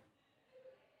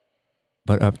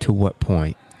 But up to what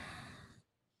point?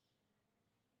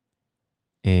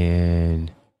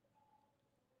 And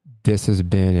this has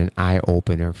been an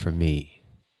eye-opener for me.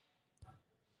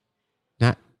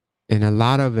 And a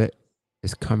lot of it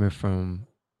is coming from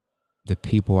the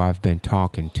people I've been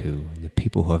talking to, the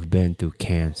people who have been through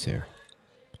cancer,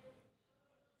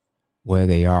 where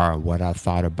they are, what I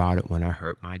thought about it when I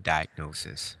heard my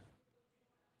diagnosis.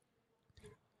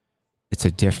 It's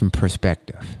a different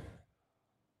perspective.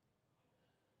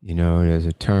 You know, there's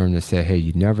a term that said, hey,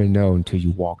 you never know until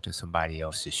you walk in somebody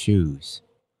else's shoes.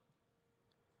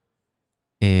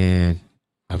 And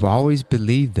I've always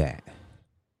believed that.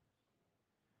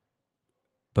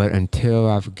 But until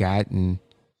I've gotten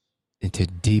into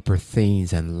deeper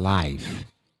things in life,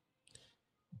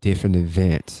 different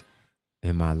events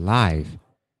in my life,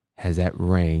 has that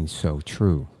reigned so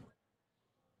true.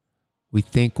 We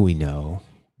think we know,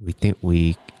 we think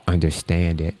we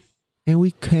understand it, and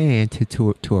we can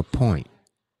to a point.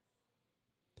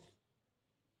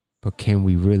 But can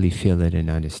we really feel it and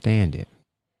understand it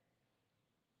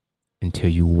until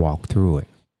you walk through it?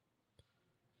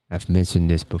 I've mentioned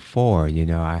this before, you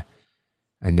know, I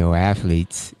know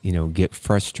athletes, you know, get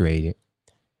frustrated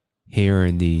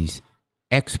hearing these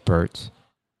experts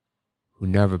who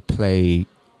never played,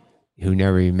 who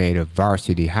never even made a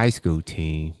varsity high school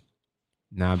team,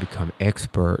 now become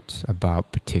experts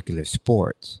about particular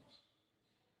sports.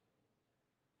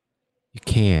 You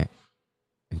can't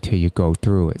until you go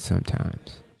through it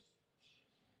sometimes.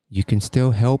 You can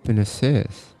still help and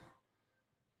assist,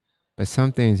 but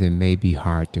some things it may be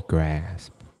hard to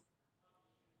grasp.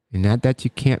 And not that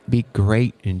you can't be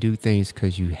great and do things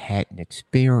because you hadn't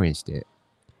experienced it.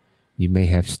 You may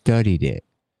have studied it,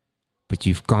 but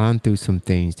you've gone through some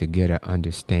things to get an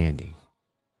understanding.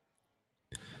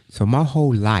 So my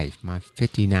whole life, my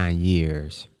 59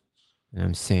 years, and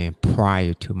I'm saying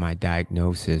prior to my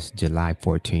diagnosis, July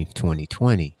 14th,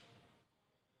 2020,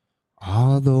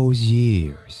 all those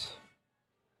years,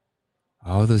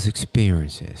 all those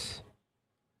experiences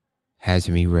has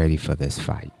me ready for this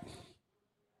fight.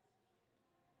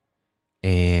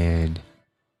 And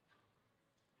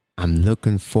I'm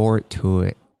looking forward to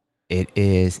it. It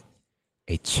is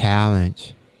a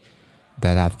challenge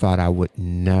that I thought I would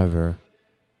never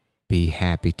be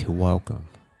happy to welcome.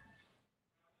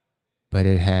 But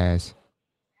it has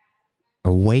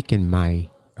awakened me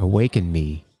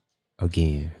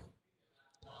again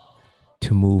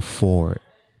to move forward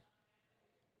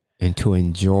and to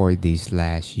enjoy these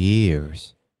last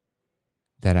years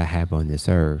that I have on this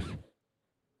earth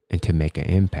and to make an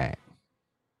impact.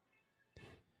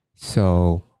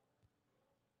 So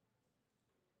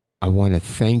I want to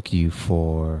thank you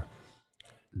for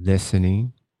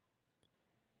listening.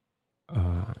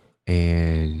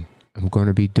 And I'm going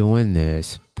to be doing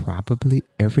this probably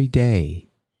every day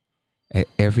at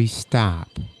every stop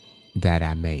that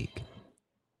I make.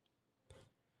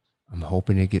 I'm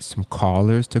hoping to get some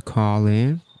callers to call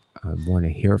in. I want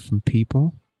to hear from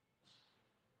people.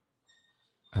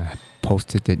 I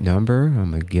posted the number.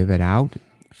 I'm going to give it out.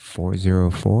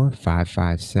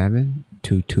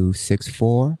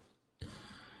 404-557-2264.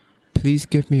 Please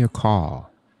give me a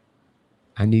call.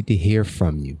 I need to hear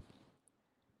from you.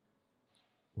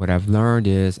 What I've learned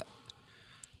is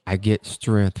I get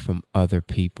strength from other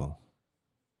people,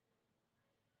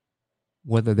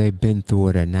 whether they've been through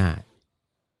it or not.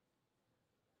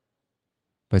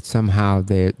 But somehow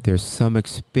there's some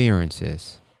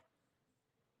experiences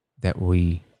that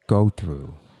we go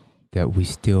through that we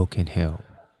still can help.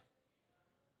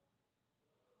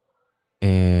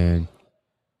 And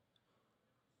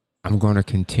I'm going to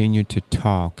continue to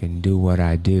talk and do what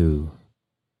I do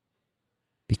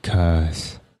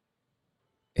because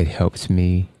it helps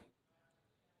me,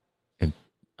 and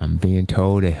I'm being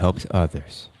told it helps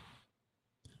others.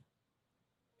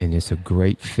 And it's a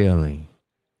great feeling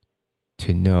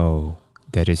to know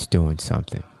that it's doing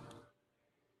something.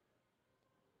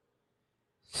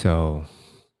 So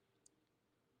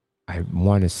I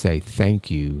want to say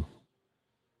thank you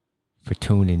for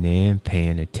tuning in,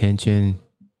 paying attention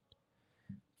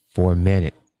for a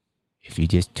minute. If you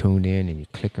just tuned in and you're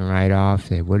clicking right off,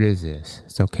 say, what is this?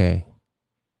 It's okay.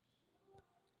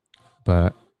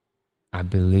 But I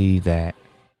believe that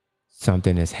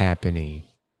something is happening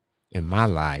in my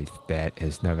life that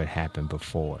has never happened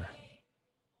before.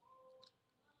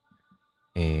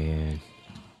 And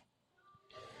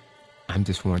I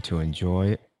just want to enjoy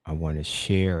it. I want to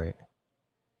share it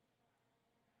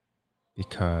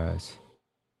because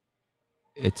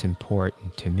it's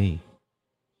important to me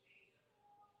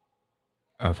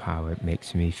of how it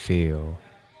makes me feel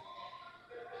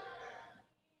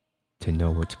to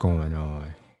know what's going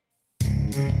on.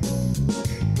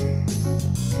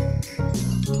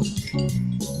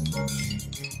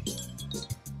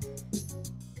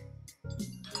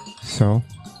 So,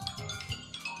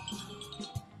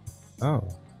 oh,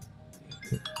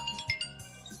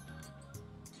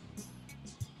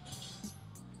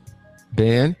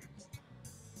 Ben,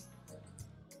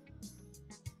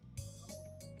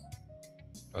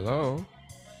 hello.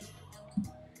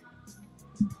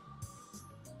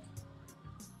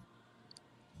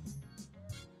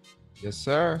 Yes,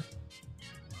 sir.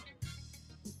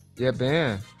 Yeah,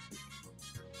 Ben.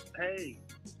 Hey,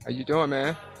 How you doing,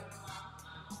 man?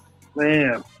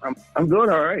 man, I'm doing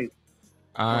all right.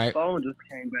 All My right. phone just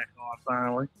came back on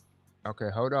finally. Okay,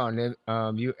 hold on. Then,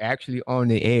 you actually on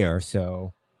the air,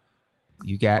 so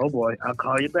you got. Oh boy, I'll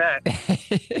call you back.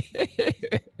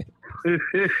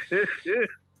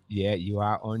 Yeah, you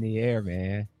are on the air,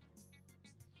 man.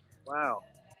 Wow.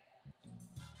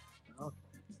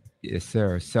 Yes,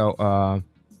 sir. So, are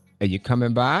you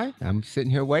coming by? I'm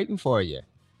sitting here waiting for you.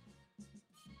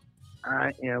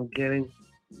 I am getting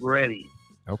ready.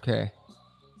 Okay.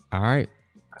 All right.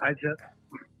 I just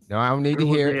No, I don't need to it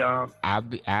was hear it. a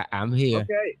I'm here.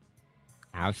 okay.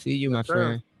 I'll see you, Yes, my sir.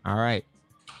 friend. All right.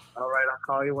 All right, I'll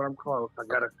call you when I'm close. I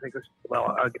gotta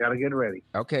I gotta get ready.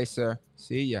 Okay, sir.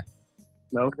 See ya.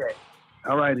 Okay.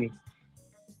 All righty.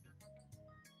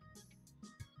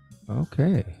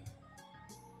 Okay.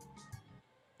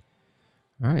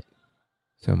 All right.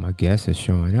 So my guest is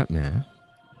showing up now.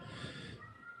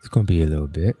 It's gonna be a little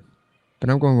bit, but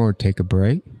I'm gonna go take a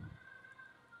break,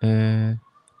 and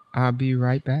I'll be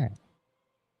right back.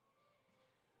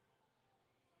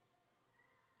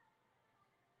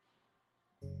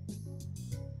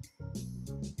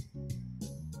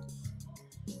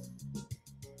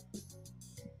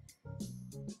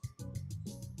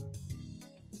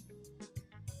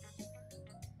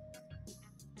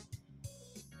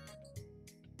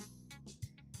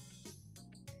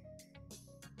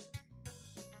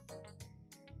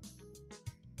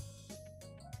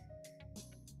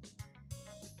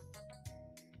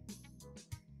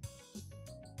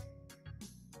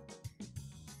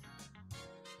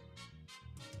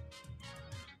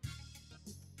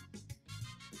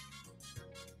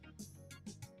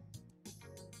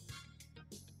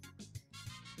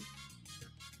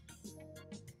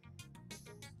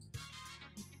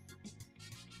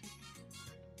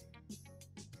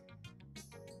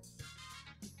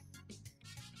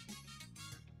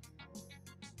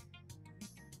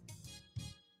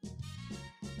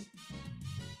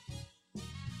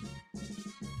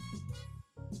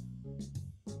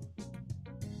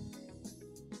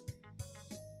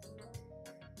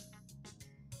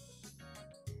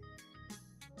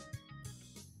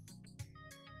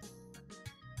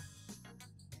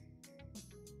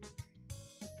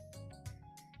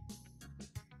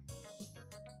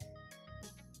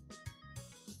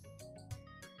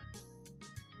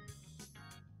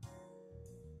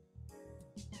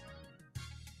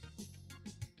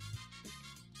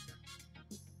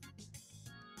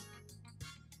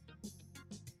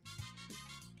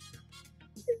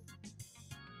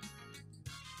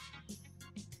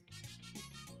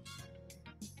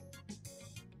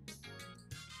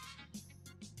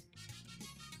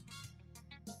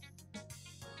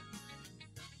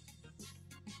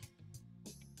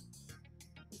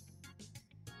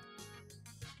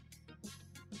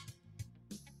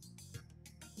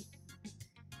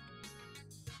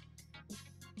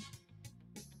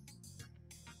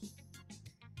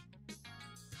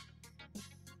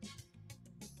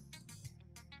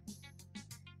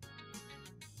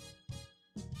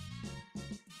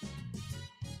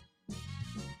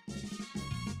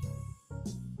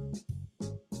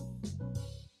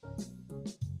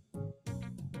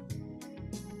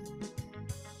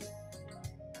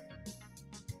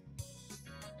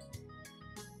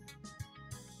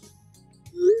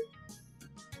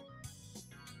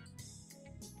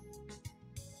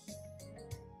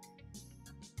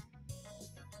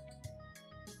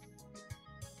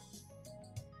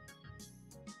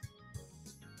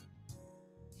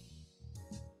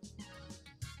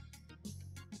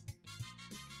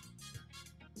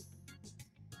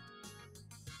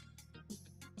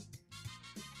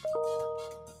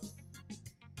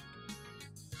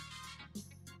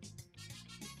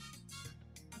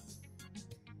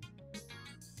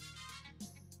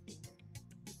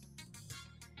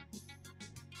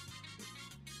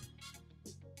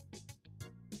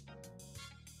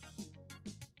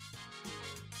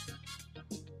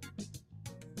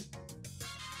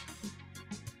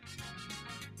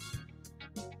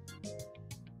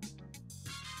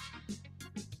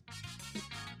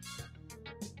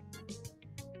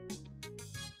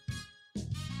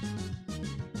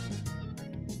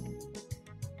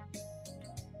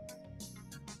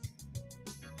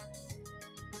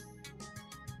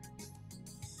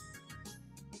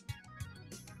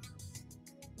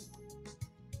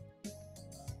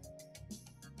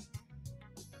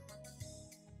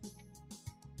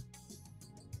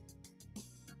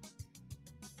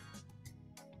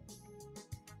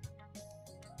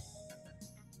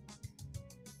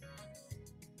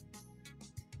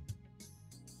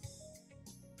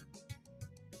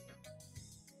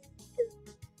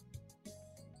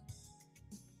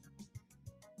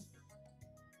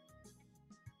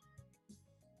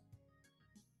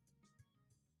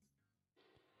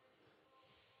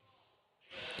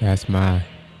 That's my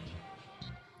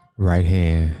right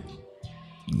hand,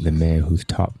 the man who's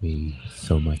taught me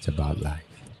so much about life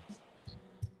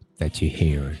that you're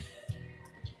hearing.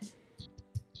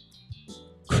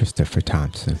 Christopher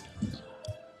Thompson,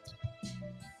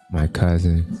 my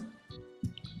cousin,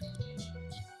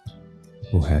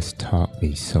 who has taught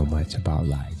me so much about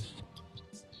life.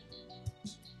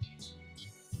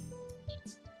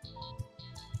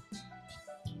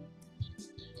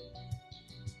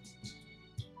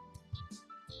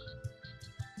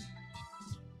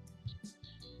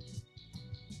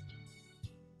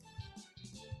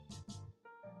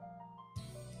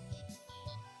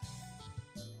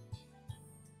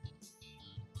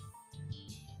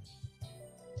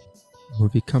 We'll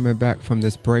be coming back from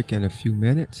this break in a few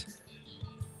minutes.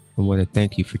 I want to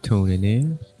thank you for tuning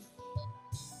in.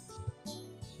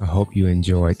 I hope you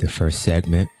enjoyed the first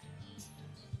segment.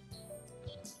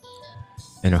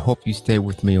 And I hope you stay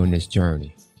with me on this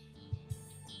journey.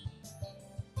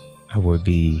 I will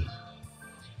be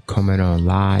coming on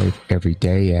live every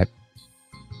day at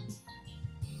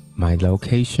my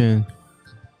location,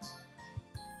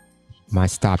 my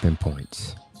stopping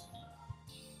points.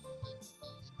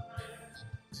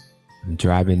 I'm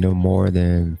driving no more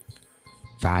than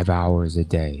 5 hours a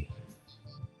day,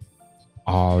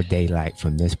 all daylight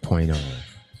from this point on.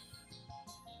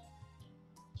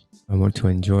 I want to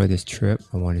enjoy this trip.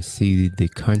 I want to see the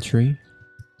country.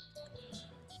 I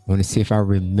want to see if I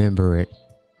remember it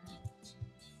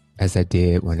as I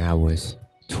did when I was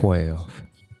 12,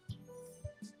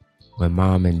 when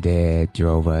mom and dad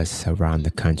drove us around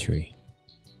the country.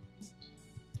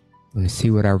 I want to see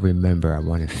what I remember. I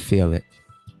want to feel it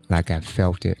like I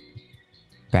felt it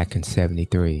back in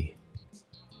 73.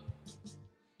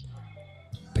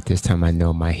 But this time I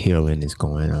know my healing is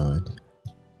going on.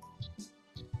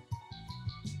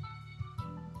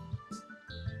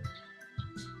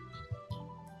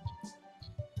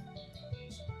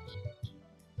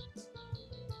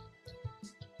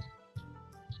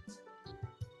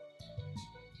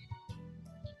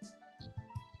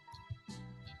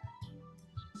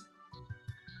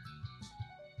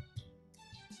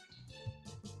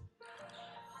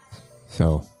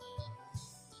 So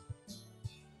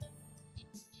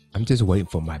I'm just waiting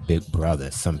for my big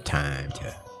brother sometime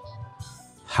to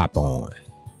hop on.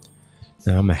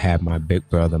 Now I'm going to have my big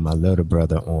brother, my little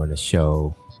brother on the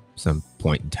show some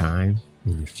point in time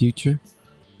in the future.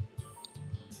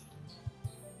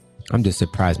 I'm just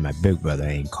surprised my big brother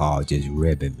ain't called just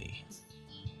ribbing me.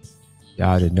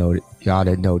 Y'all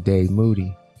that know Dave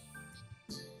Moody,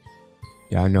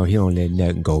 y'all know he don't let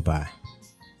nothing go by.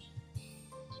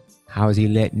 How is he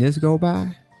letting this go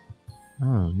by? I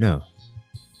don't know.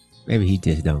 Maybe he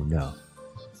just don't know.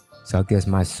 So I guess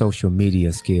my social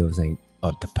media skills ain't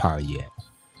up to par yet.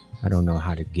 I don't know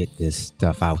how to get this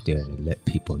stuff out there to let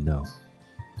people know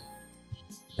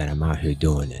that I'm out here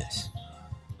doing this.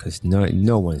 Because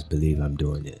no one's believe I'm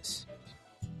doing this.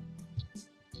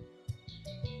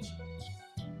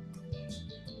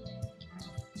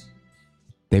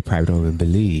 They probably don't even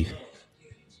believe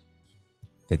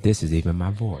that this is even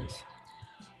my voice.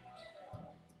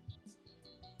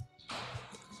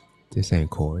 This ain't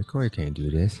Corey. Corey can't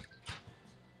do this.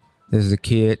 This is a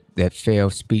kid that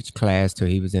failed speech class till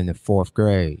he was in the 4th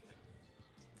grade.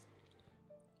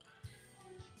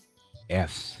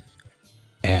 F.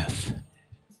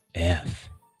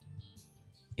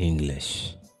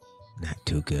 English. Not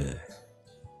too good.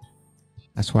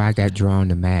 That's why I got drawn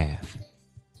to math.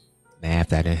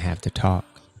 Math, I didn't have to talk.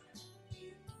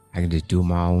 I can just do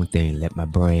my own thing, let my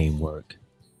brain work.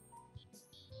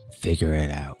 Figure it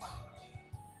out.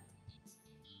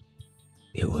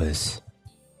 It was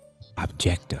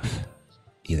objective.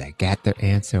 Either I got the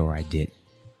answer or I didn't.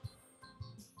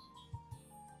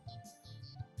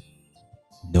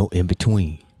 No in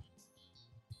between.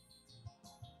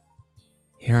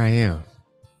 Here I am,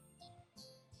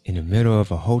 in the middle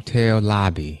of a hotel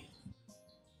lobby,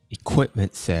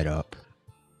 equipment set up,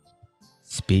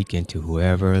 speaking to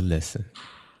whoever will listen.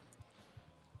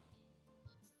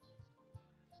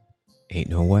 Ain't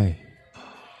no way.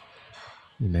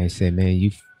 You may say, man,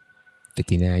 you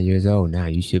 59 years old now,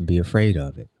 you shouldn't be afraid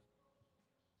of it.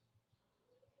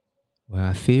 Well,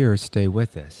 our fears stay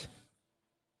with us.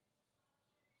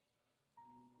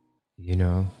 You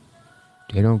know,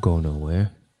 they don't go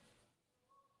nowhere.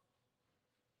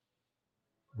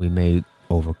 We may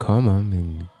overcome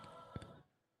them,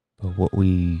 but what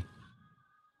we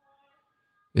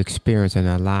experience in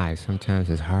our lives sometimes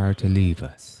is hard to leave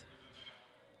us.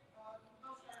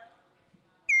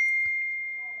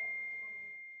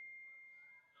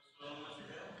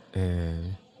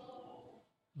 And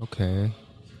okay,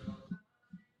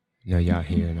 y'all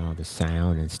hearing all the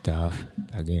sound and stuff.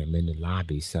 Again, I'm in the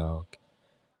lobby, so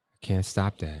I can't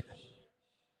stop that.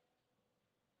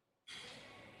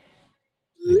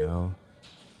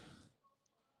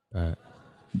 But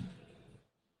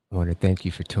I want to thank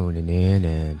you for tuning in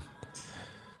and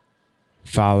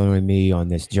following me on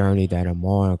this journey that I'm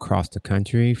on across the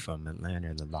country from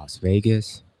Atlanta to Las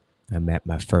Vegas. I'm at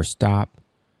my first stop,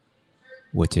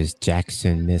 which is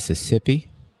Jackson, Mississippi.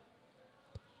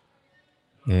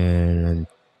 And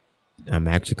I'm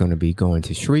actually going to be going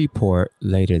to Shreveport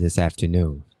later this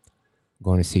afternoon. I'm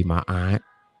going to see my aunt.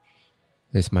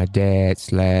 It's my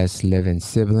dad's last living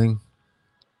sibling.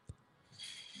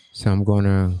 So I'm going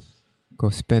to go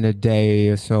spend a day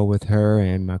or so with her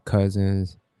and my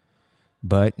cousins,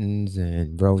 Buttons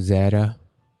and Rosetta.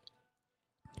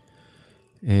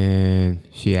 And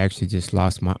she actually just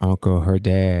lost my uncle. Her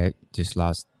dad just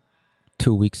lost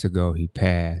 2 weeks ago. He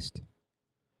passed.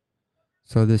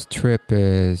 So this trip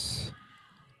is,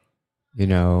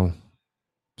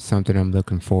 something I'm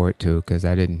looking forward to because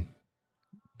I didn't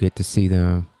get to see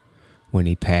them when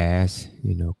he passed.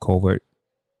 COVID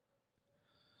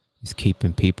is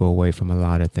keeping people away from a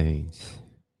lot of things,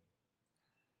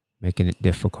 making it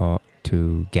difficult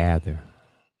to gather.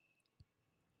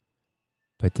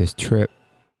 But this trip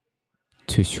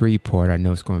to Shreveport, I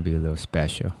know it's going to be a little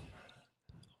special.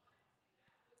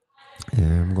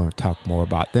 And I'm going to talk more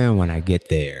about them when I get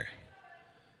there.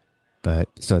 But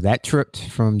so that trip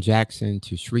from Jackson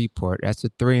to Shreveport, that's a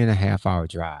 3.5 hour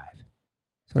drive.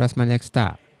 So that's my next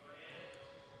stop.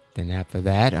 Then after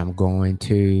that, I'm going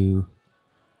to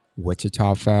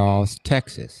Wichita Falls,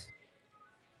 Texas.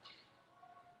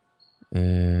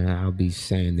 And I'll be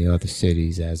saying the other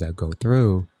cities as I go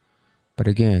through. But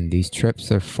again, these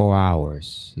trips are 4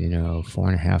 hours,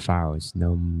 4.5 hours,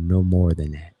 no more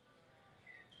than that.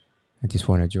 I just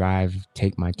want to drive,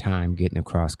 take my time getting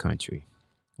across country.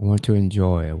 I want to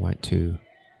enjoy. I want to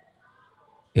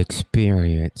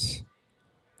experience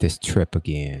this trip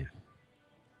again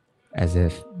as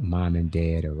if mom and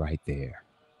dad are right there.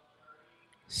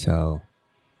 So,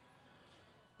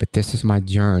 but this is my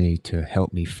journey to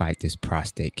help me fight this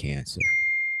prostate cancer.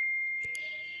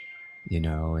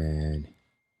 And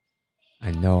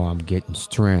I know I'm getting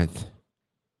strength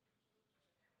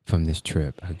from this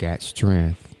trip. I got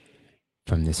strength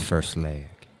from this first leg.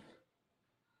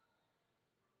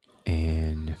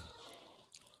 And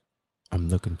I'm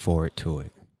looking forward to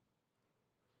it.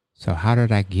 So how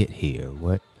did I get here?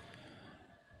 What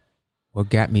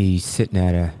got me sitting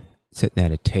at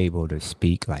a table to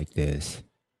speak like this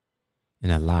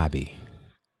in a lobby?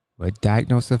 What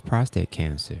diagnosis of prostate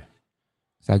cancer?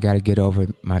 So I got to get over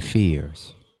my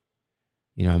fears.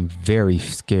 I'm very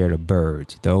scared of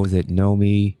birds. Those that know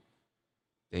me,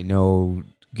 they know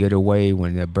get away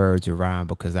when the birds are around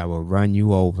because I will run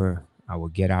you over. I will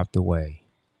get out the way.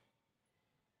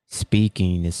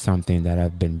 Speaking is something that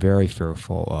I've been very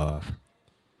fearful of.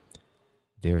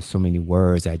 There are so many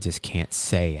words I just can't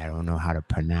say. I don't know how to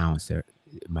pronounce it.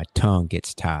 My tongue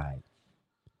gets tied.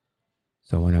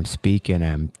 So when I'm speaking,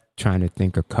 I'm trying to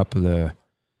think a couple of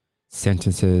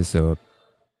sentences or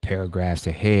paragraphs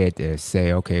ahead to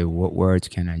say, okay, what words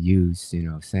can I use,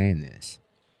 saying this?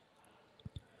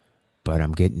 But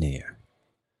I'm getting there.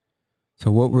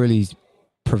 So what really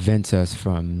prevents us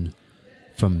from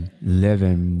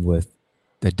living with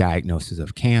the diagnosis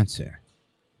of cancer?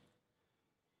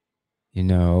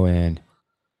 And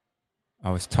I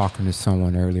was talking to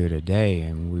someone earlier today,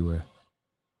 and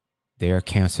they're a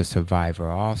cancer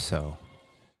survivor also.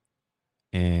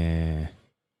 And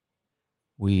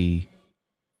we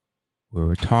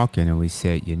were talking and we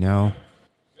said,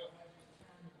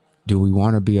 do we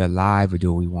want to be alive or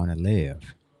do we want to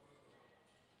live?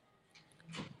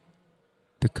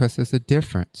 Because there's a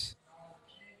difference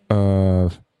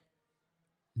of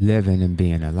living and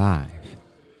being alive.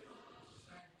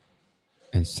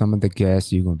 And some of the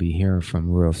guests you're going to be hearing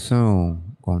from real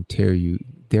soon going to tell you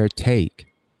their take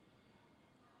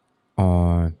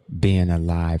on being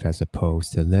alive as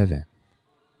opposed to living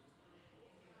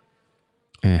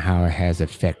and how it has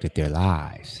affected their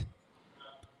lives.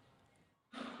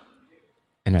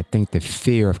 And I think the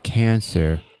fear of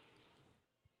cancer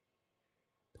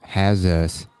has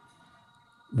us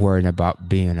worrying about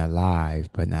being alive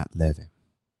but not living.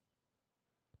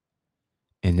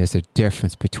 And there's a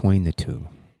difference between the two.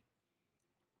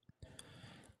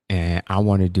 And I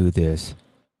want to do this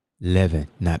living,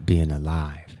 not being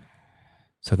alive.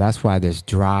 So that's why this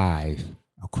drive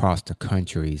across the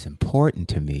country is important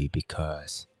to me,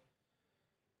 because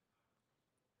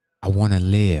I want to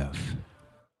live.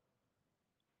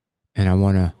 And I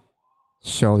want to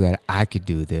show that I could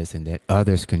do this and that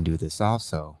others can do this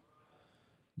also.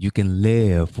 you can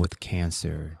live with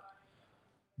cancer.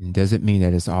 It doesn't mean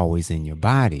that it's always in your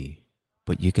body,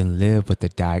 but you can live with the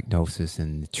diagnosis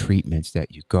and the treatments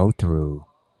that you go through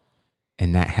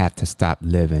and not have to stop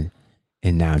living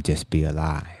and now just be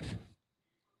alive.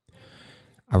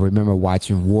 I remember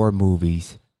watching war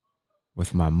movies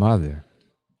with my mother.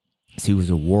 She was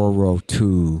a World War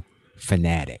II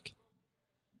fanatic.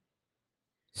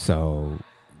 So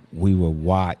we would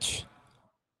watch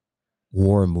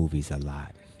war movies a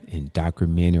lot and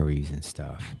documentaries and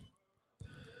stuff.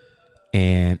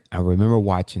 And I remember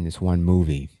watching this one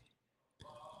movie,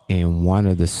 and one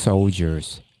of the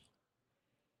soldiers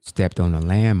stepped on a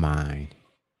landmine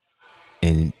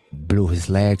and blew his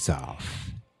legs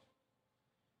off.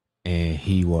 And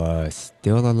he was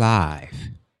still alive.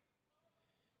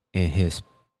 And his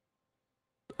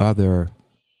other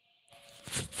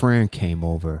friend came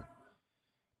over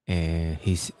and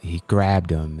he grabbed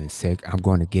him and said, "I'm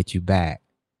going to get you back."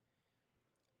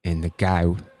 And the guy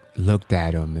looked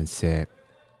at him and said,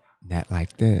 "Not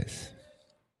like this."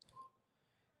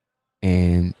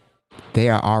 And they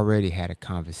already had a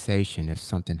conversation if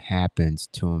something happens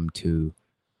to them to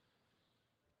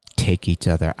take each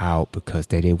other out because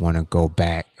they didn't want to go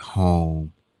back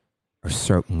home a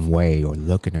certain way or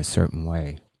look in a certain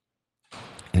way.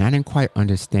 And I didn't quite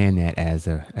understand that as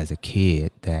a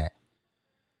kid, that,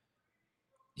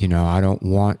 I don't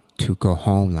want to go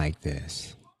home like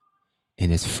this.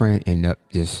 And his friend ended up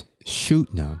just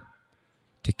shooting him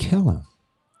to kill him.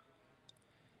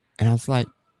 And I was like,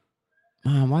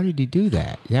 "Mom, why did he do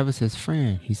that?" That was his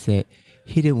friend. He said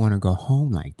he didn't want to go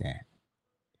home like that.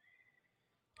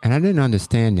 And I didn't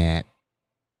understand that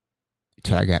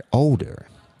until I got older.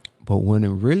 But when it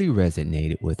really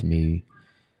resonated with me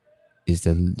is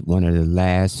one of the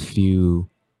last few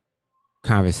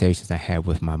conversations I had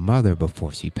with my mother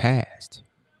before she passed.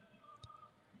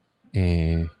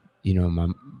 And, my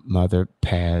mother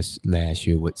passed last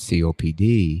year with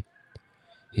COPD,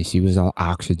 and she was on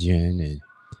oxygen,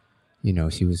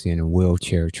 and, she was in a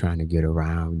wheelchair trying to get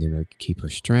around, keep her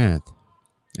strength.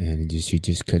 And she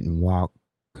just couldn't walk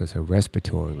because her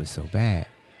respiratory was so bad.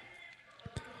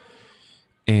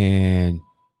 And,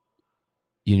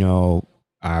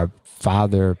 our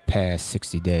father passed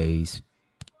 60 days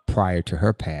prior to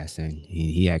her passing.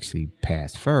 He actually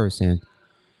passed first. And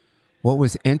what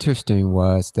was interesting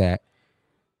was that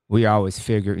we always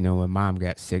figured, when Mom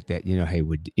got sick that,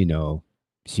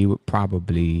 she would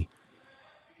probably,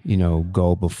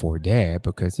 go before Dad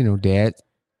because, Dad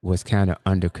was kind of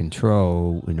under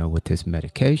control, with his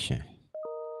medication.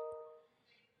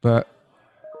 But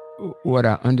what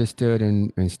I understood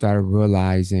and started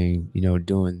realizing,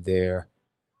 during their,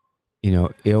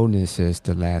 illnesses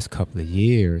the last couple of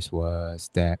years was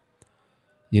that,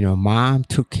 Mom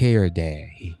took care of Dad.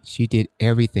 She did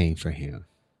everything for him.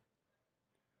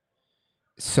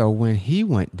 So when he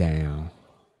went down,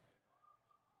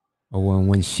 or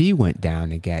when she went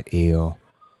down and got ill,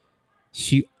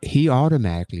 he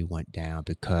automatically went down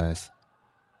because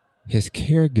his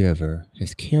caregiver,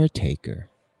 his caretaker,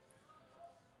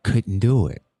 couldn't do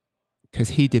it because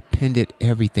he depended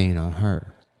everything on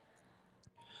her.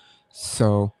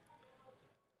 So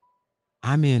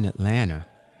I'm in Atlanta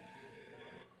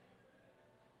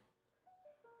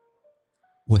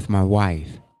with my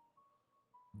wife,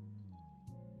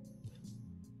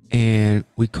 and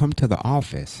we come to the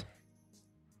office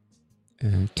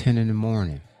at 10 in the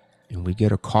morning, and we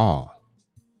get a call.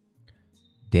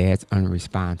 Dad's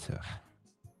unresponsive.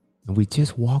 And we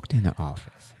just walked in the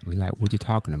office. We're like, "What you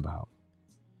talking about?"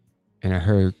 And I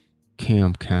heard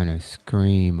Kim kind of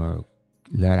scream or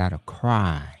let out a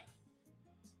cry.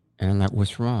 And I'm like,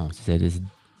 "What's wrong?" She said,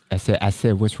 I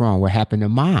said, "What's wrong? What happened to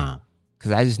Mom?"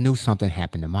 Because I just knew something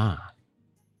happened to Mom.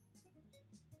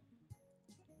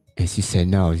 And she said,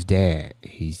 "No, it's Dad.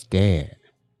 He's dead."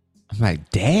 I'm like,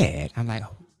 "Dad?" I'm like,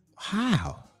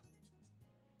 "How?"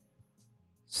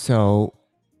 So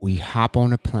we hop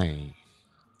on a plane,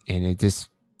 and it just,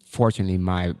 fortunately,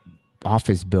 my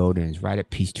office building is right at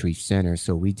Peachtree Center.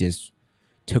 So we just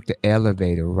took the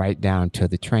elevator right down to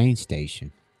the train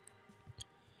station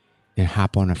and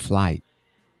hop on a flight.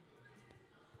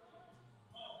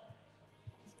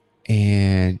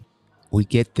 And we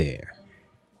get there,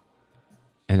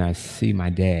 and I see my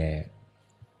dad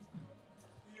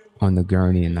on the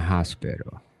gurney in the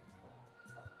hospital.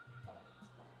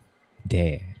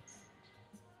 Dead.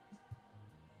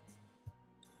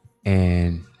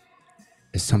 And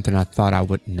it's something I thought I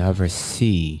would never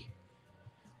see,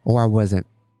 or I wasn't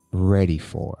ready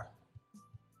for.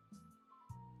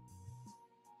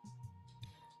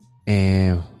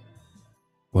 And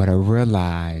what I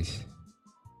realized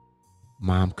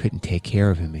Mom couldn't take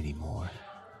care of him anymore.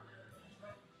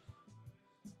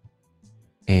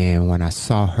 And when I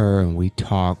saw her and we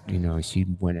talked, she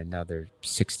went another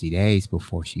 60 days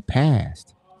before she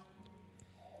passed.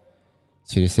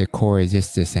 She just said, Corey,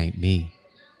 this ain't me.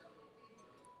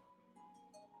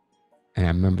 And I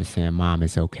remember saying, Mom,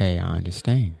 it's okay. I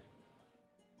understand.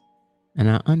 And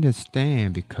I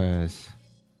understand because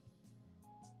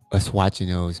us watching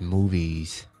those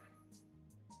movies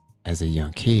as a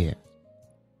young kid,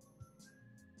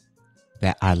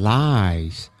 that our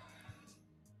lives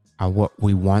are what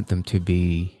we want them to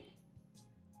be.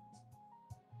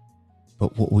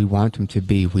 But what we want them to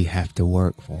be, we have to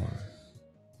work for.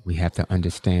 We have to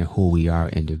understand who we are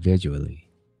individually.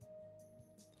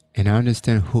 And I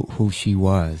understand who she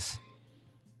was.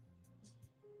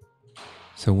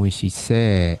 So when she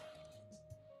said,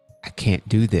 I can't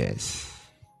do this,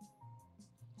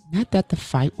 not that the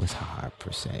fight was hard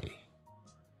per se,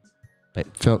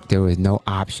 but felt there was no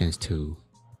options to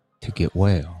get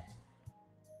well.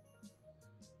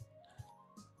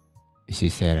 And she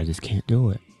said, I just can't do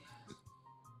it.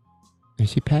 And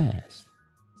she passed.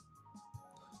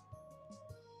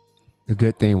 The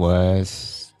good thing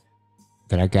was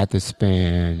that I got to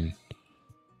spend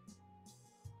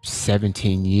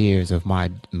 17 years of my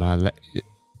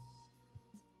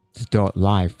adult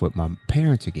life with my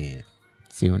parents again.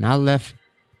 See, when I left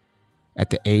at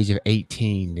the age of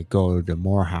 18 to go to the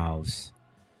Morehouse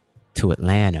to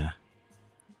Atlanta,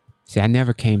 see, I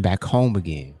never came back home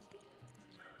again.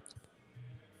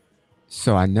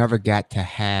 So I never got to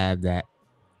have that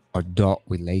adult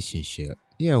relationship.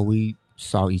 Yeah, we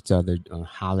saw each other on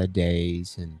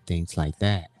holidays and things like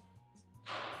that.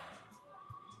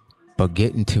 But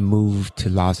getting to move to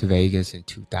Las Vegas in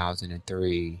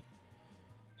 2003,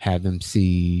 have them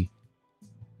see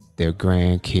their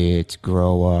grandkids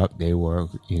grow up. They were,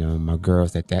 my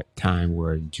girls at that time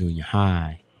were in junior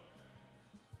high.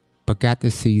 But got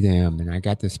to see them, and I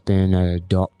got to spend an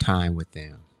adult time with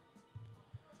them.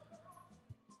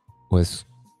 Was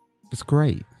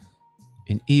great.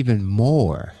 And even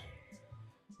more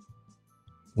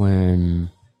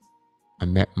when I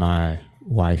met my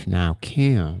wife now,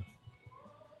 Kim,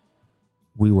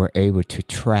 we were able to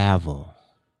travel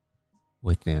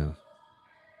with them.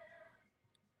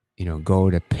 Go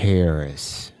to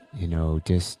Paris,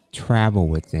 just travel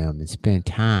with them and spend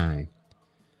time.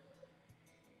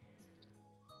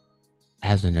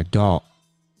 As an adult,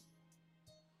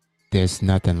 there's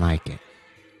nothing like it.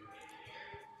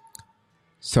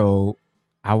 So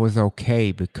I was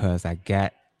okay because I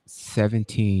got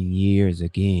 17 years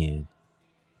again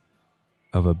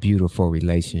of a beautiful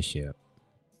relationship.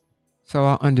 So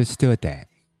I understood that.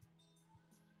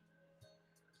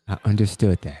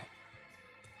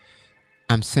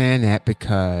 I'm saying that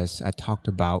because I talked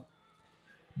about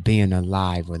being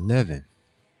alive or living.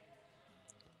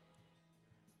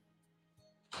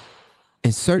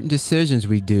 In certain decisions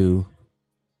we do,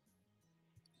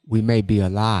 we may be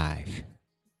alive,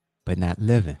 but not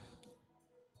living.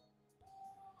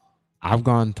 I've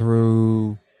gone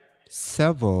through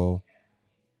several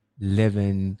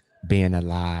living, being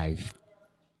alive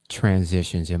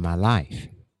transitions in my life.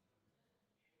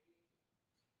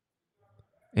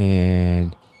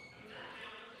 And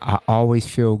I always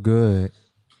feel good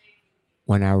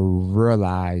when I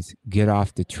realize get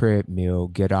off the treadmill,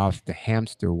 get off the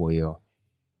hamster wheel,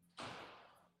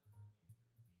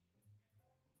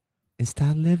 and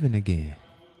start living again.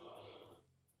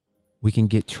 We can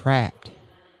get trapped.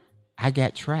 I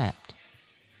got trapped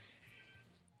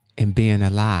in being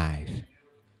alive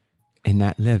and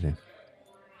not living.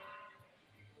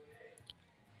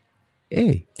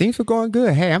 Hey, things were going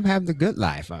good. Hey, I'm having a good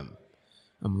life. I'm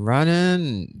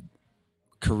running.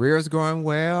 Career's going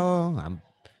well. I'm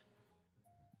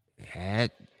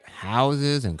had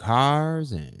houses and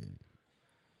cars and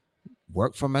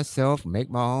work for myself, make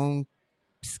my own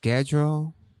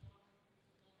schedule.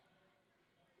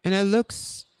 And it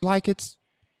looks like it's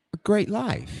a great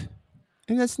life.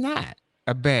 And it's not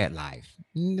a bad life.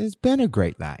 It's been a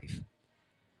great life.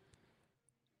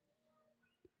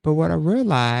 But what I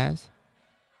realized,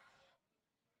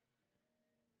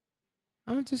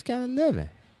 I'm just kind of living.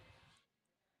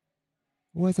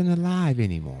 Wasn't alive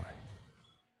anymore.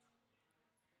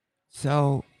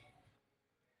 So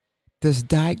this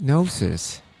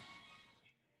diagnosis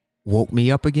woke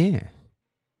me up again.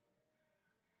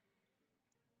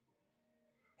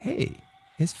 Hey,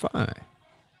 it's fun.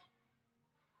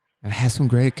 I've had some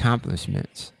great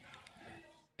accomplishments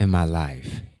in my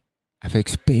life. I've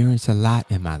experienced a lot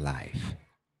in my life.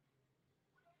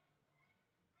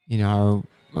 I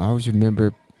always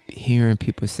remember hearing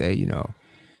people say,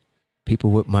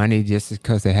 People with money, just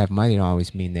because they have money, don't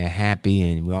always mean they're happy.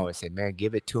 And we always say, "Man,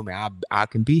 give it to me. I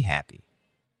can be happy."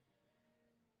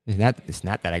 It's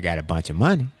not that I got a bunch of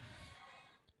money,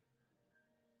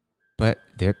 but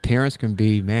their parents can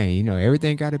be, man.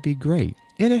 Everything got to be great,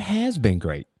 and it has been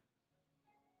great.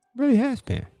 It really has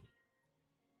been.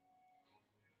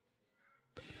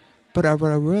 But I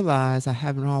realize I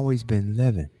haven't always been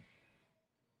living.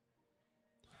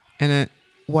 And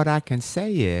what I can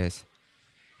say is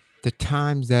the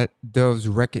times that those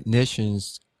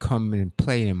recognitions come and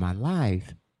play in my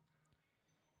life,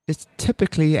 it's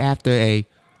typically after a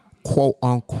quote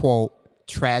unquote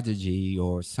tragedy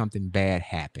or something bad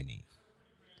happening.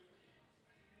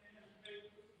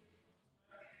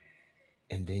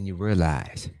 And then you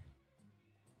realize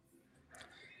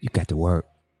you got to work.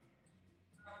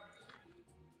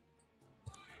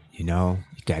 You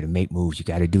got to make moves. You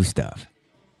got to do stuff.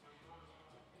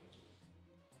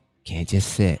 Can't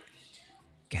just sit.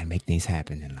 Got to make things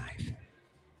happen in life.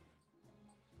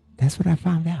 That's what I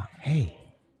found out. Hey,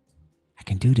 I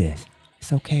can do this.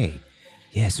 It's okay.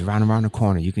 Yes, around the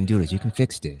corner. You can do this. You can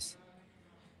fix this.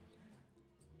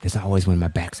 There's always when my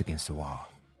back's against the wall.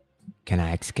 Can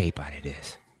I escape out of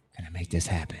this? Can I make this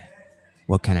happen?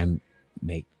 What can I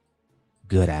make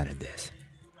good out of this?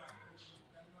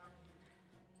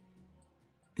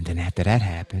 And then after that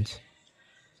happens,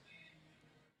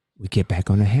 we get back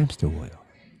on the hamster wheel.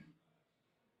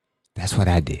 That's what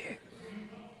I did.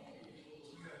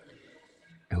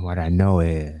 And what I know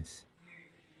is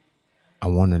I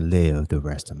want to live the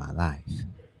rest of my life.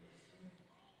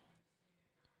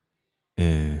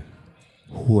 And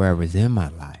whoever's in my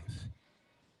life,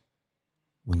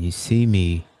 when you see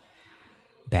me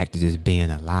back to just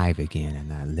being alive again and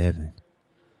not living,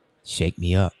 shake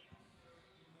me up.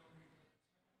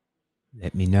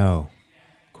 Let me know,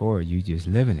 Corey, you just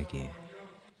living again.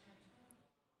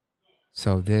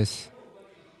 So this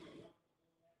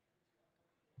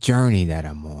journey that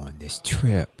I'm on, this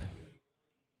trip,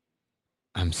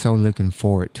 I'm so looking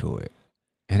forward to it.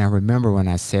 And I remember when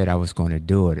I said I was going to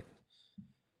do it,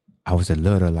 I was a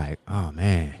little like, oh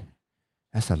man,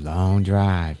 that's a long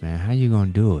drive, man. How you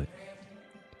going to do it?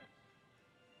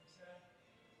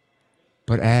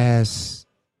 But as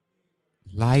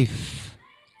life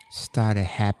started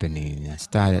happening, I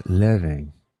started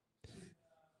living,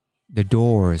 the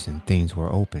doors and things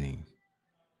were opening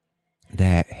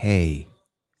that, hey,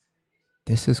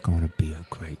 this is going to be a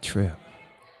great trip.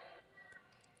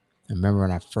 I remember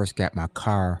when I first got my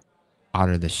car out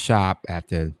of the shop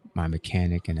after my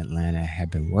mechanic in Atlanta had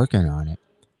been working on it.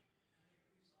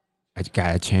 I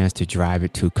got a chance to drive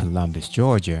it to Columbus,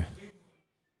 Georgia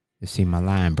to see my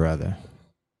line brother.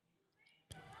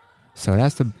 So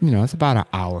that's it's about an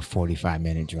hour,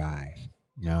 45-minute drive.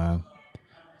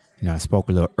 I spoke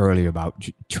a little earlier about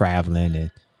traveling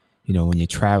and, when you're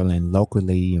traveling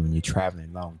locally and when you're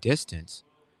traveling long distance,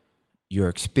 your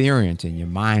experience and your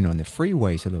mind on the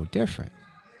freeway is a little different.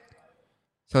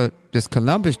 So this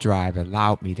Columbus drive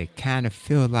allowed me to kind of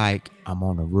feel like I'm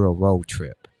on a real road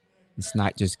trip. It's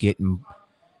not just getting,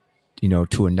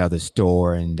 to another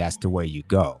store and that's the way you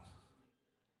go.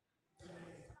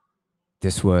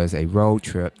 This was a road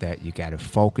trip that you got to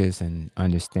focus and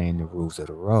understand the rules of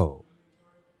the road.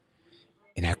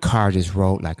 And that car just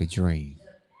rode like a dream.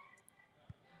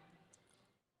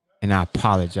 And I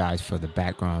apologize for the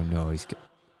background noise,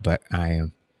 but I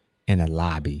am in a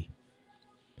lobby.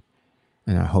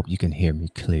 And I hope you can hear me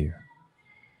clear.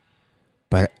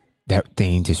 But that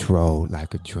thing just rode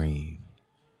like a dream.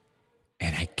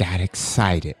 And I got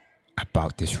excited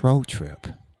about this road trip.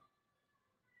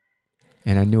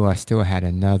 And I knew I still had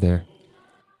another,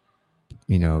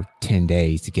 10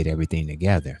 days to get everything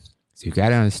together. So you got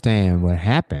to understand what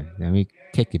happened. Let me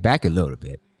take you back a little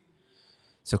bit.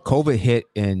 So COVID hit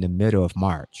in the middle of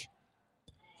March.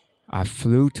 I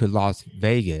flew to Las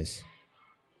Vegas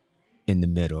in the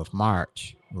middle of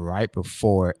March, right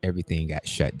before everything got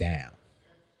shut down.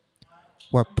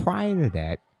 Well, prior to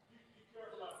that,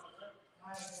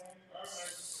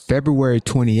 February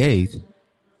 28th,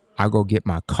 I go get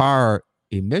my car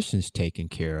emissions taken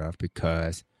care of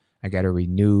because I got to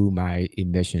renew my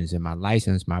emissions and my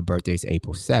license. My birthday is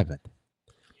April 7th.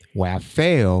 Well, I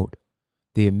failed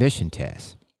the emission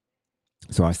test.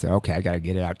 So I said, okay, I got to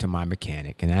get it out to my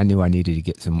mechanic. And I knew I needed to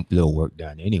get some little work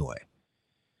done anyway.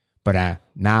 But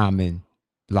now I'm in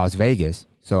Las Vegas.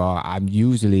 So I'm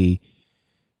usually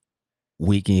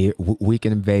week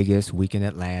in Vegas, week in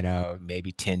Atlanta,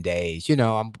 maybe 10 days.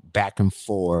 I'm back and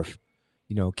forth,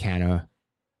 kind of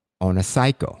on a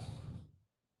cycle.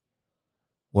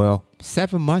 Well,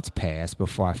 7 months passed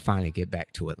before I finally get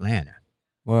back to Atlanta.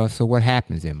 Well, so what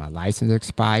happens then? My license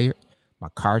expired. My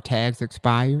car tags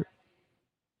expired.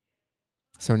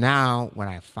 So now when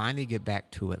I finally get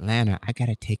back to Atlanta, I got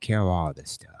to take care of all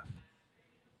this stuff.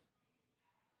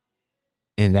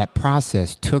 And that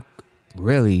process took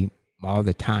really all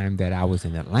the time that I was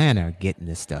in Atlanta getting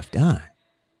this stuff done.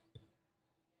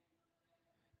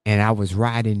 And I was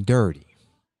riding dirty.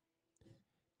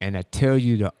 And I tell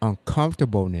you the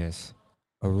uncomfortableness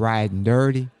of riding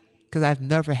dirty, because I've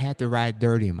never had to ride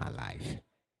dirty in my life.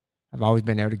 I've always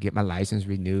been able to get my license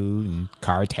renewed and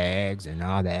car tags and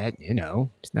all that.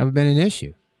 It's never been an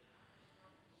issue.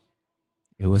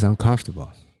 It was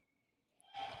uncomfortable.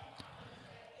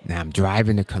 Now I'm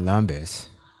driving to Columbus.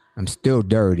 I'm still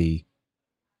dirty.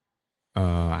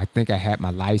 I think I had my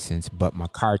license, but my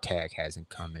car tag hasn't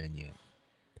come in yet.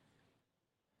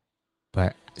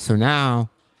 But so now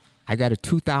I got a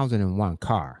 2001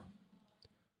 car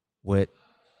with,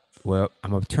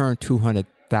 I'm going to turn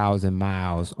 200,000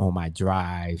 miles on my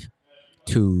drive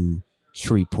to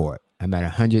Shreveport. I'm at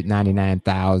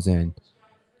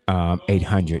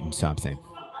 199,800 and something.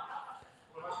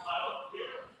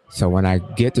 So when I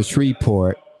get to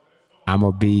Shreveport, I'm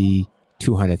going to be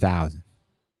 200,000.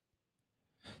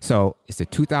 So it's a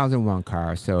 2001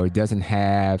 car, so it doesn't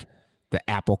have the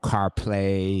Apple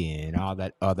CarPlay and all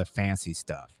that other fancy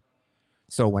stuff.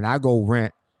 So when I go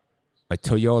rent a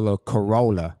Toyota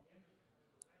Corolla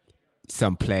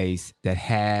someplace that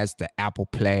has the Apple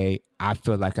Play, I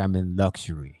feel like I'm in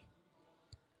luxury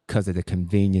because of the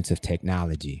convenience of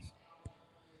technology.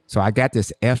 So I got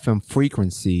this FM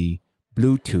frequency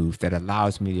Bluetooth that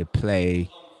allows me to play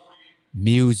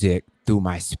music through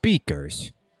my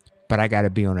speakers, but I got to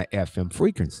be on an FM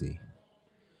frequency.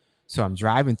 So I'm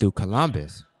driving through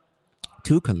Columbus,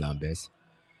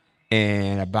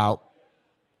 and about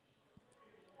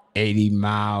 80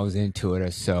 miles into it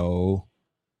or so,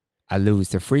 I lose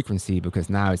the frequency because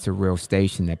now it's a real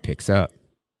station that picks up.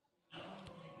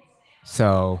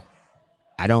 So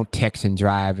I don't text and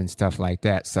drive and stuff like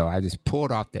that. So I just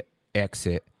pulled off the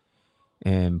exit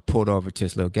and pulled over to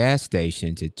this little gas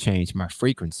station to change my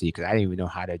frequency because I didn't even know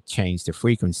how to change the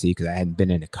frequency because I hadn't been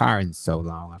in the car in so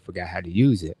long. I forgot how to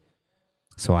use it.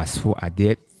 So I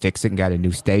did fix it and got a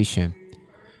new station.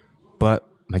 But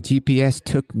my GPS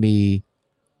took me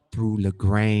through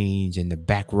LaGrange and the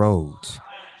back roads.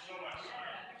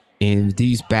 And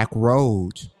these back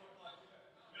roads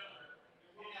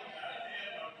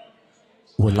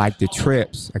were like the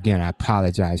trips. Again, I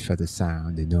apologize for the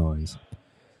sound, the noise.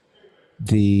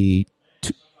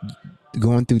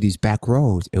 Going through these back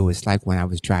roads, it was like when I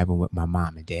was driving with my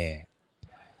mom and dad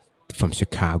from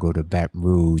Chicago to Baton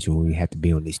Rouge, when we had to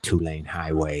be on these 2-lane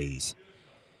highways.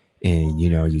 And,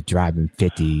 you're driving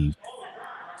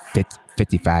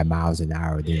 55 miles an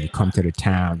hour. Then you come to the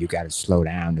town, you got to slow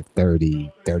down to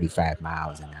 30, 35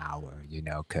 miles an hour,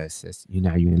 because, you're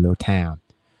in a little town.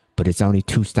 But it's only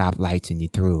 2 stoplights and you're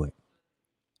through it.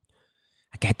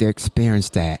 I got to experience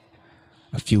that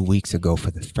a few weeks ago for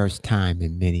the first time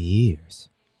in many years.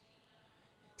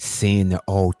 Seeing the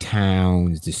old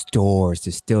towns, the stores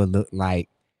that still look like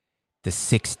the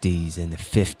 60s and the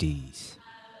 50s.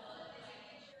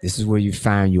 This is where you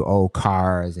find your old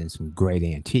cars and some great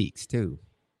antiques too.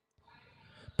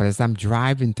 But as I'm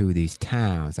driving through these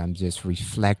towns, I'm just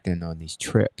reflecting on these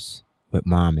trips with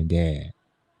mom and dad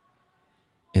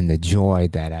and the joy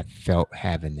that I felt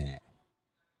having that.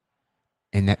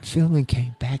 And that feeling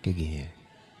came back again,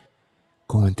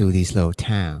 going through these little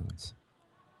towns.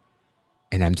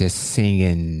 And I'm just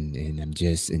singing and I'm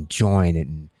just enjoying it.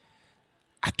 And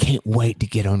I can't wait to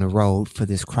get on the road for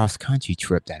this cross-country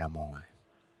trip that I'm on.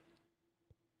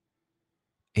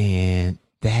 And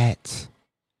that's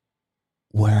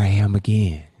where I am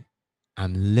again.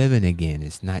 I'm living again.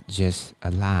 It's not just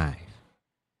alive.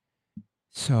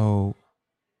 So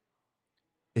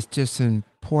it's just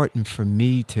important for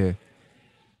me to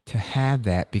have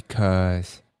that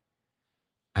because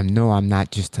I know I'm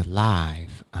not just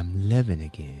alive, I'm living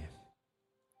again.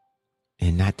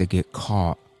 And not to get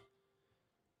caught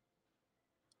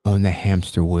on the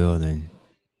hamster wheel and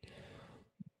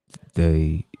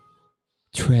the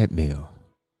treadmill.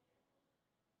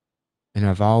 And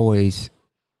I've always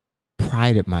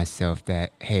prided myself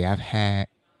that, hey,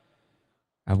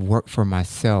 I've worked for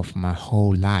myself my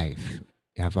whole life.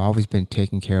 I've always been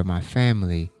taking care of my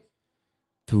family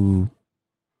through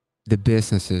the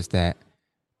businesses that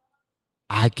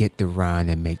I get to run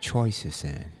and make choices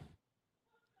in.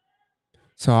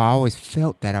 So I always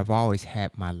felt that I've always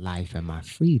had my life and my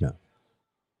freedom.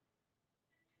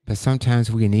 But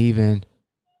sometimes we can even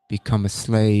become a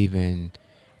slave and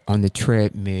on the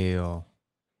treadmill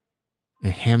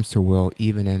and hamster wheel,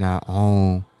 even in our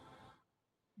own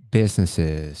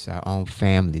businesses, our own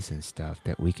families and stuff,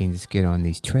 that we can just get on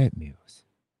these treadmills.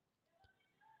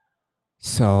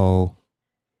 So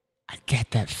I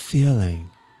get that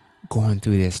feeling going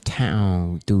through this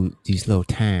town, through these little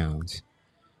towns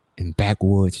in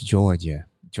backwoods Georgia,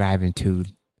 driving to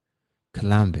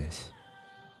Columbus.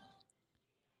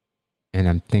 And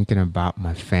I'm thinking about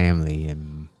my family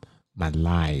and my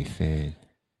life and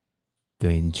the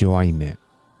enjoyment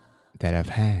that I've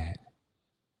had.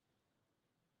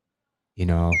 You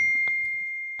know,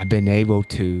 I've been able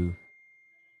to,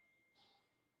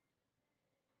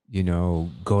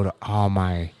 go to all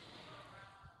my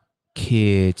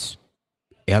kids'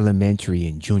 elementary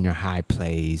and junior high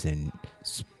plays and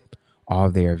all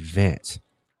their events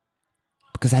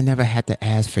because I never had to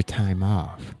ask for time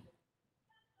off.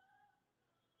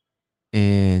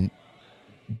 And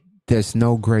there's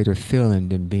no greater feeling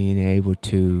than being able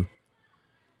to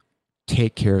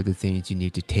take care of the things you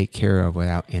need to take care of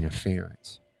without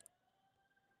interference.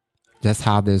 That's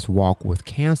how this walk with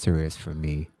cancer is for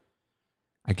me.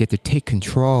 I get to take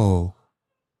control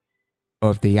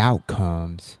of the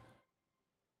outcomes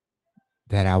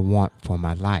that I want for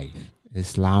my life.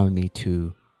 It's allowing me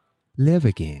to live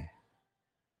again.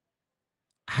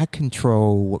 I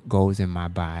control what goes in my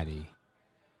body.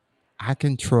 I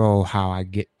control how I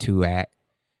get to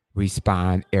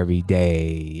respond every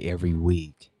day, every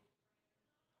week.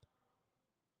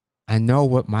 I know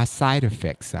what my side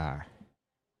effects are.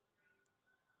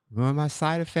 You know what my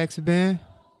side effects have been?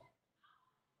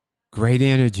 Great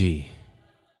energy.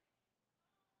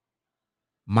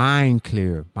 Mind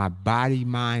clear. My body,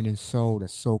 mind, and soul are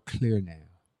so clear now.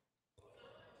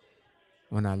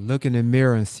 When I look in the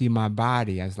mirror and see my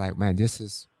body, I was like, man, this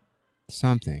is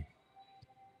something.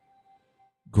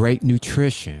 Great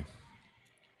nutrition.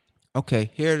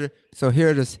 Okay, here's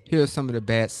some of the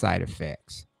bad side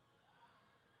effects.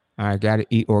 I got to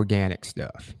eat organic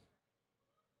stuff.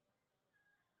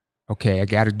 Okay, I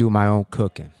got to do my own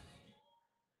cooking.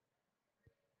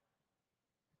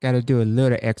 Got to do a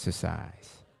little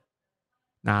exercise.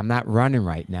 Now, I'm not running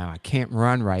right now. I can't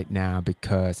run right now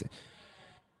because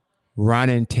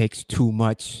running takes too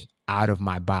much out of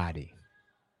my body.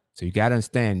 So you got to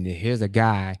understand that here's a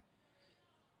guy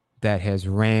that has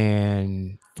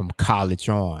ran from college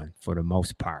on for the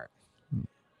most part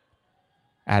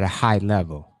at a high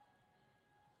level.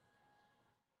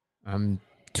 I'm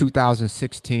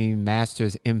 2016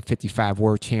 Masters M55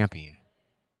 World Champion.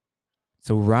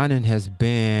 So running has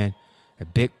been a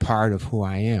big part of who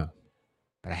I am,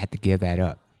 but I had to give that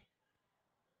up.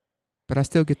 But I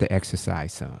still get to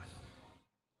exercise some.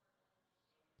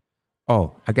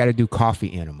 Oh, I got to do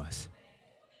coffee enemas.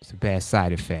 It's a bad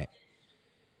side effect.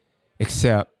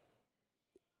 Except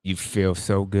you feel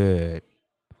so good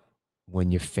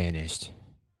when you're finished.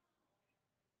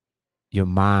 Your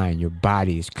mind, your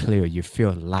body is clear. You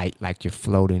feel light, like you're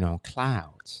floating on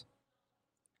clouds.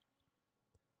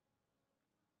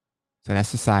 So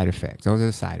that's the side effects. Those are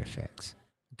the side effects.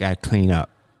 Got to clean up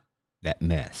that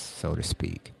mess, so to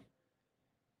speak.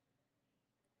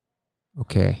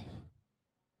 Okay.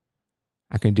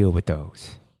 I can deal with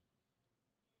those.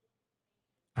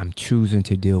 I'm choosing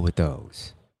to deal with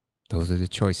those. Those are the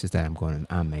choices that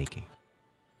I'm making.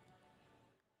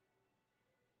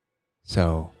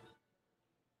 So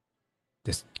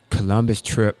this Columbus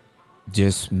trip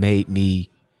just made me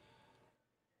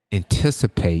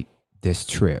anticipate this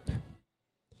trip.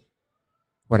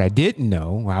 What I didn't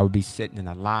know, I would be sitting in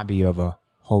the lobby of a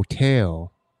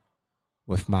hotel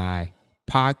with my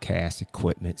podcast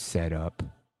equipment set up,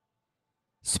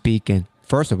 speaking,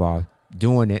 first of all,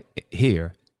 doing it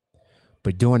here,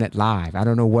 but doing it live. I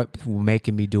don't know what was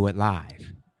making me do it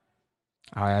live.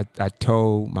 I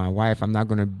told my wife I'm not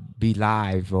going to be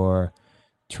live or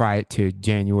try it to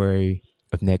January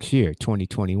of next year,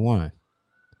 2021.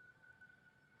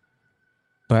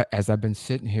 But as I've been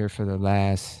sitting here for the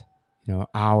last,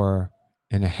 hour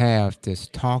and a half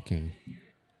just talking,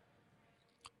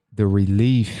 the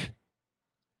relief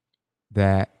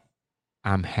that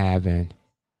I'm having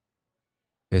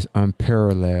is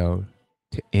unparalleled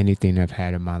to anything I've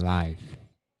had in my life.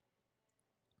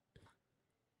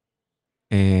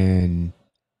 And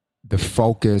the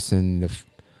focus and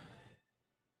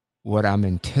what I'm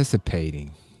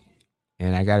anticipating,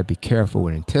 and I got to be careful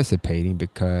with anticipating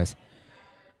because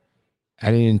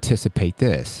I didn't anticipate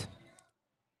this,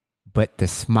 but the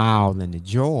smile and the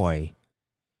joy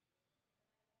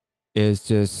is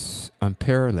just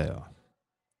unparalleled.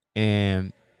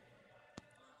 And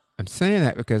I'm saying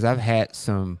that because I've had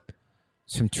some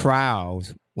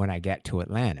trials when I got to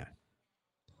Atlanta.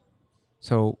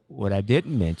 So what I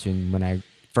didn't mention when I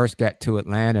first got to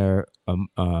Atlanta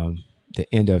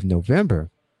the end of November,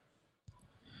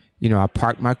 I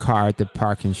parked my car at the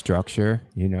parking structure.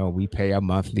 We pay a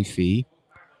monthly fee.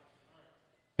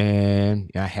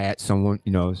 And I had someone,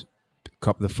 a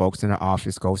couple of folks in the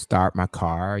office go start my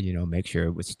car, make sure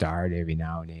it would start every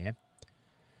now and then.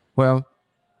 Well,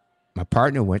 my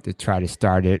partner went to try to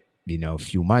start it, a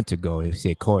few months ago. He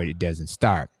said, Corey, it doesn't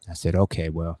start. I said, okay,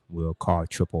 well, we'll call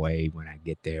AAA when I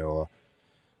get there, or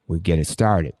we'll get it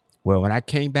started. Well, when I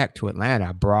came back to Atlanta,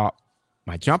 I brought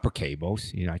my jumper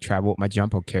cables. I traveled with my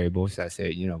jumper cables. I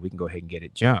said, we can go ahead and get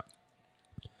it jumped.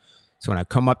 So when I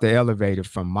come up the elevator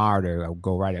from MARTA, I'll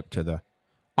go right up to the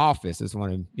office. I just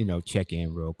want to, check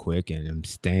in real quick. And I'm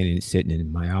sitting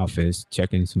in my office,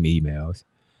 checking some emails.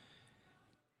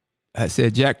 I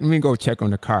said, Jack, let me go check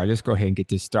on the car. Let's go ahead and get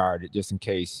this started just in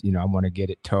case, I want to get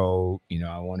it towed.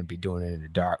 I want to be doing it in the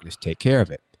dark. Let's take care of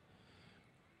it.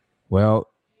 Well,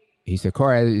 he said,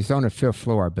 Corey, it's on the 5th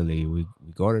floor, I believe. We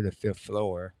go to the 5th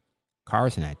floor.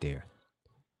 Car's not there.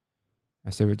 I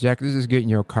said, well, Jack, let's just get in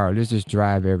your car. Let's just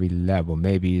drive every level.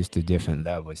 Maybe it's the different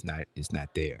level. It's not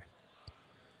there.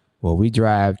 Well, we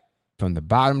drive from the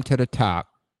bottom to the top.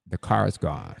 The car is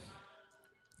gone.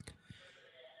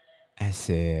 I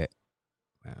said,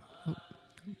 well,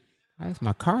 why's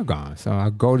my car gone? So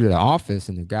I go to the office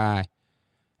and the guy,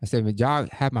 I said, did y'all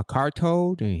have my car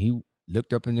towed? And he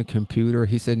looked up in the computer.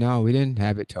 He said, no, we didn't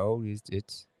have it towed.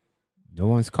 It's no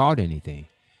one's called anything.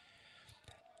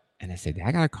 And I said,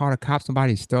 I got to call the cops.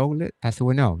 Somebody stole it. I said,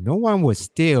 well, no one would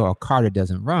steal a car that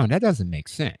doesn't run. That doesn't make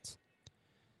sense.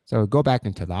 So I go back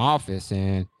into the office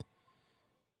and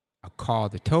I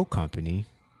called the tow company.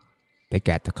 They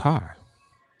got the car.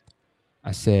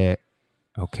 I said,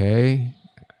 okay,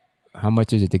 how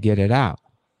much is it to get it out?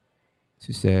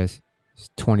 She says, it's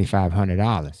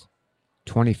 $2,500,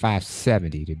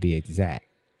 $2,570 to be exact.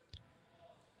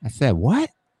 I said, what?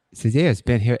 She says, yeah, it's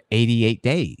been here 88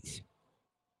 days.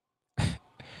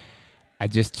 I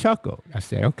just chuckled. I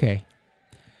said, okay.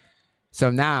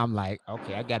 So now I'm like,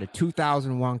 okay, I got a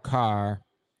 2001 car,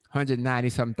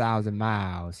 190-something thousand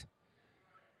miles.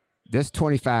 This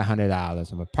 $2,500. I'm going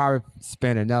to probably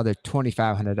spend another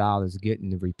 $2,500 getting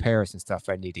the repairs and stuff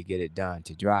I need to get it done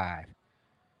to drive.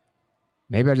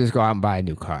 Maybe I'll just go out and buy a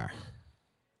new car.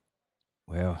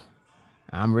 Well,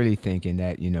 I'm really thinking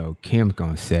that, Kim's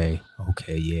going to say,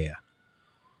 okay, yeah,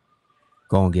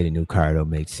 go and get a new car. It'll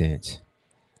make sense.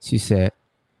 She said,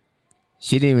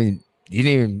 she didn't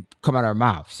even come out of her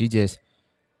mouth. She just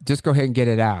go ahead and get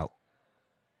it out.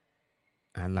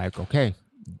 I'm like, okay.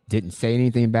 Didn't say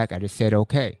anything back. I just said,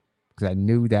 okay, because I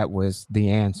knew that was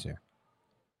the answer.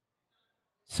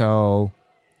 So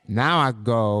now I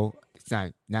go,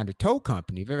 now the tow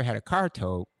company, if you ever had a car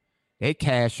towed, they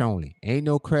cash only. Ain't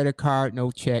no credit card,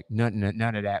 no check, none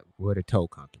of that with a tow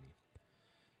company.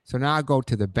 So now I go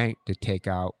to the bank to take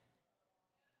out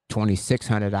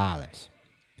 $2,600.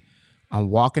 I'm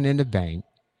walking in the bank,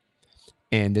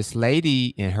 and this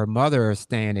lady and her mother are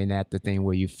standing at the thing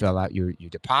where you fill out your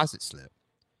deposit slip.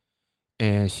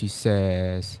 And she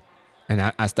says,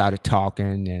 and I started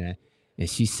talking, and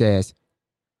she says,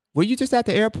 were you just at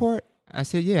the airport? I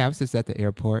said, yeah, I was just at the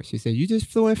airport. She said, you just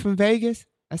flew in from Vegas?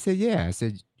 I said, yeah. I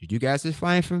said, did you guys just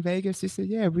fly in from Vegas? She said,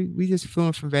 yeah, we just flew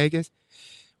in from Vegas.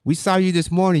 We saw you this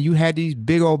morning. You had these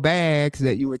big old bags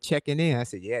that you were checking in. I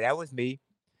said, yeah, that was me.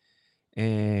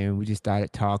 And we just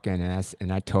started talking,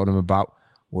 and I told him about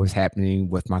what was happening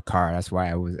with my car. That's why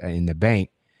I was in the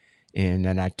bank. And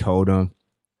then I told him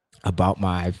about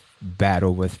my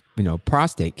battle with,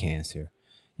 prostate cancer.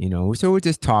 So we're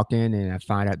just talking, and I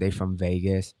find out they're from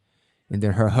Vegas. And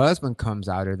then her husband comes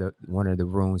out of one of the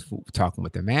rooms talking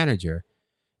with the manager,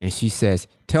 and she says,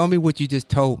 tell me what you just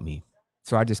told me.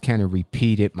 So I just kind of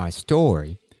repeated my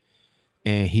story.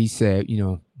 And he said,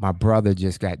 my brother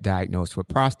just got diagnosed with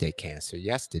prostate cancer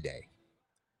yesterday.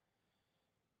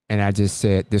 And I just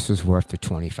said, this was worth the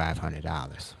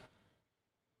 $2,500.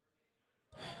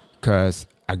 Because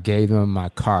I gave him my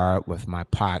card with my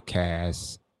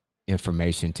podcast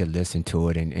information to listen to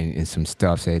it and some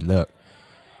stuff. Say, look,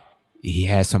 he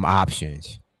has some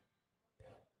options.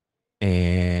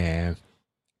 And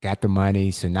got the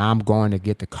money. So now I'm going to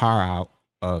get the car out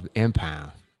of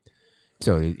impound.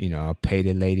 So, I paid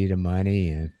the lady the money,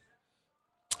 and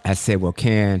I said, well,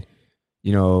 can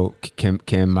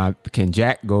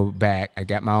Jack go back? I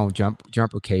got my own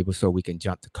jumper cable so we can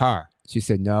jump the car. She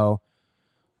said, no,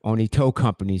 only tow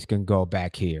companies can go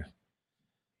back here.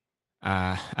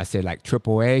 I said, like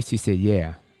AAA? She said,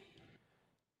 yeah.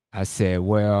 I said,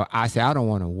 I don't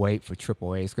want to wait for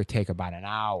AAA. It's going to take about an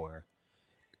hour.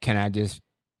 Can I just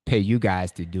pay you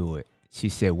guys to do it? She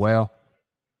said, well,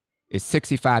 It's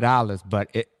 $65, but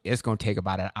it's going to take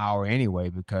about an hour anyway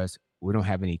because we don't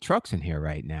have any trucks in here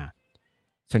right now.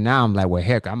 So now I'm like, well,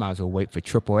 heck, I might as well wait for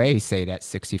AAA, say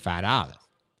that's $65.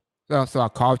 So I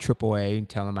call AAA and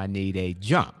tell them I need a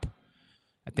jump.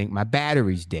 I think my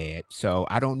battery's dead, so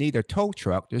I don't need a tow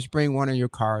truck. Just bring one of your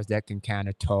cars that can kind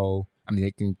of tow. I mean,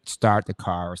 they can start the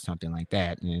car or something like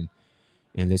that, and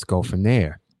let's go from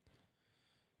there.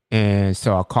 And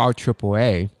so I called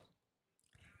AAA,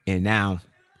 and now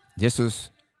this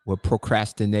is where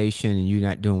procrastination and you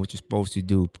not doing what you're supposed to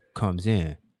do comes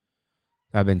in.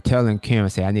 I've been telling Kim, I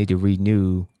say, I need to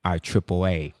renew our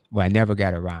AAA. Well, I never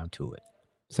got around to it.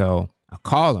 So I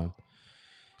call them.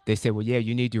 They said, well, yeah,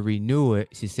 you need to renew it.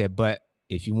 She said, but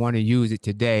if you want to use it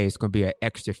today, it's going to be an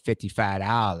extra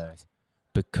 $55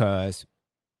 because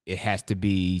it has to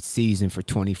be seasoned for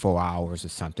 24 hours or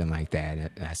something like that.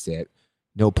 And I said,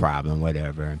 no problem,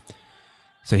 whatever.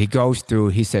 So he goes through,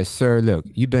 he says, sir, look,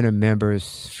 you've been a member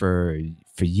for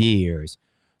years.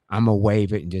 I'm going to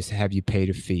waive it and just have you pay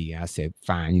the fee. I said,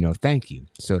 fine, thank you.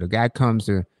 So the guy comes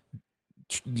to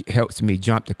helps me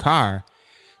jump the car.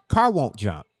 Car won't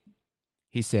jump.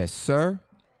 He says, sir,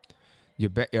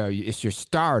 it's your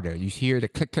starter. You hear the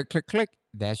click, click, click, click.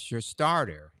 That's your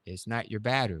starter. It's not your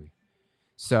battery.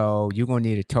 So you're going to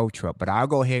need a tow truck, but I'll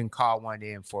go ahead and call one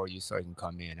in for you so you can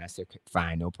come in. I said,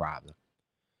 fine, no problem.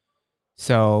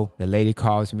 So the lady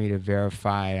calls me to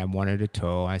verify I wanted a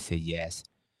tow. I said, yes.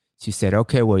 She said,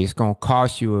 okay, well, it's going to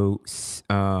cost you,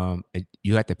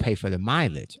 you have to pay for the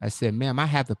mileage. I said, ma'am, I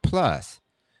have the plus.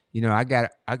 I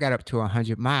got up to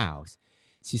 100 miles.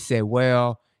 She said,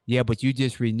 well, yeah, but you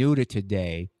just renewed it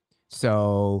today.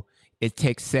 So it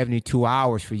takes 72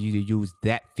 hours for you to use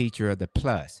that feature of the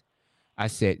plus. I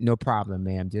said, no problem,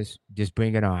 ma'am. Just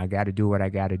bring it on. I got to do what I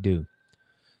got to do.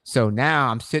 So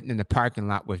now I'm sitting in the parking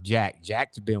lot with Jack.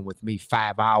 Jack's been with me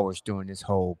 5 hours during this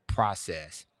whole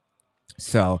process.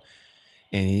 So,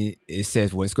 and it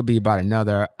says, well, it's going to be about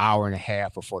another hour and a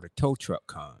half before the tow truck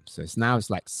comes. So it's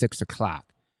like 6 o'clock.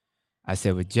 I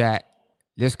said, well, Jack,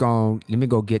 let me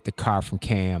go get the car from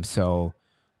Cam. So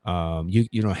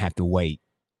you don't have to wait.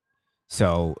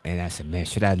 So, and I said, man,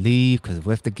 should I leave? Because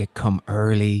we have to come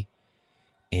early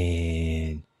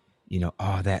and,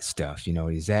 all that stuff,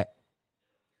 is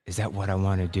that what I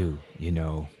want to do?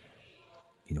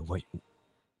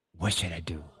 What should I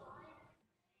do?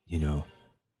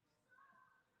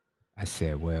 I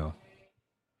said, well,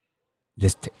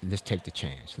 let's take the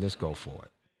chance. Let's go for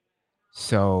it.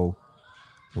 So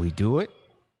we do it.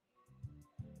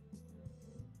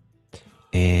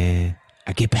 And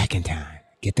I get back in time,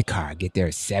 get the car, get there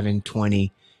at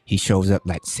 7:20. He shows up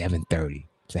like 7:30.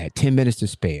 So I had 10 minutes to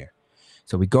spare.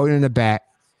 So we go in the back,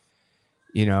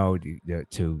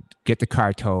 to get the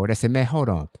car towed. I said, man, hold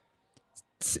on.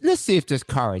 Let's see if this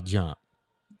car will jump.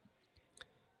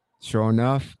 Sure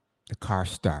enough, the car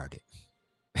started.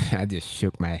 I just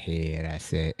shook my head. I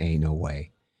said, ain't no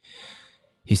way.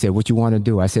 He said, what you want to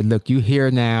do? I said, look, you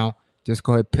here now. Just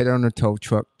go ahead, put it on the tow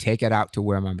truck, take it out to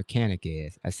where my mechanic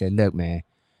is. I said, look, man,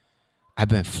 I've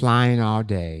been flying all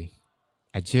day.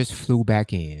 I just flew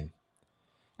back in.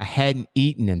 I hadn't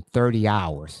eaten in 30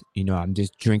 hours. I'm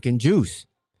just drinking juice.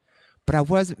 But I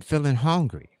wasn't feeling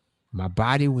hungry. My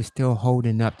body was still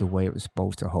holding up the way it was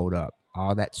supposed to hold up.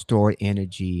 All that stored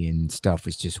energy and stuff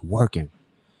was just working.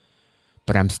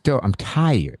 But I'm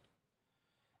tired.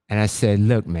 And I said,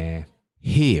 look, man,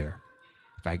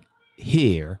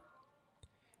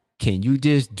 can you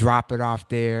just drop it off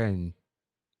there and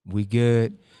we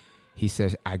good? He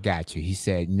says, I got you. He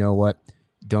said, you know what?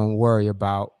 Don't worry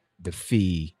about the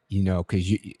fee, because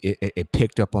it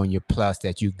picked up on your plus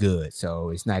that you good. So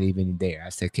it's not even there. I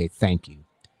said, okay, thank you.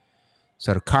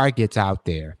 So the car gets out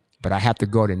there, but I have to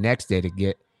go the next day to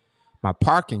get my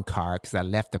parking card because I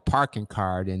left the parking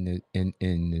card in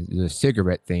the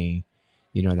cigarette thing,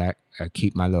 that I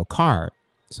keep my little card.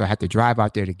 So I had to drive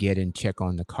out there to get it and check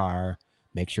on the car,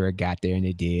 make sure it got there, and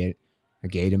it did. I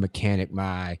gave the mechanic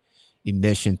my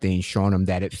emission thing, showing them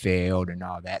that it failed and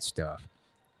all that stuff.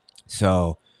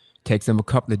 So takes them a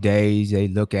couple of days. They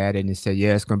look at it and say,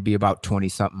 yeah, it's going to be about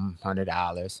 $20-something,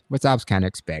 $100, which I was kind of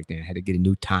expecting. I had to get a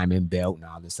new timing belt and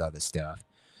all this other stuff.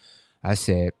 I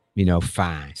said,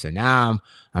 fine. So now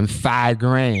I'm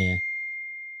 $5,000.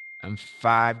 I'm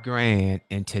 $5,000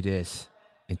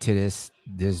 into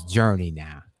this journey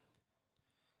now.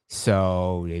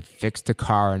 So they fixed the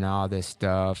car and all this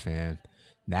stuff. And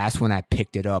that's when I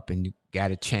picked it up and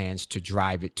got a chance to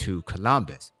drive it to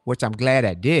Columbus, which I'm glad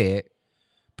I did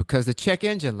because the check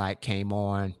engine light came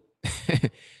on.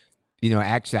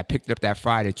 Actually, I picked it up that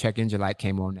Friday. Check engine light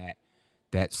came on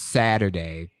that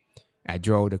Saturday. I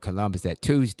drove to Columbus that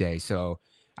Tuesday. So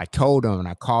I told him and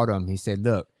I called him. He said,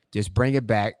 look, just bring it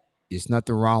back. There's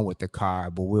nothing wrong with the car,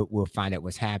 but we'll find out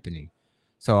what's happening.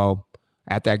 So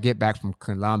after I get back from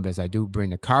Columbus, I do bring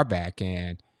the car back,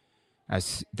 and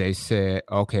they said,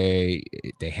 okay,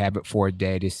 they have it for a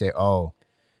day. They said, oh,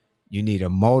 you need a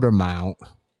motor mount.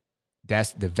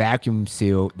 That's the vacuum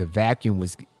seal. The vacuum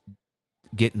was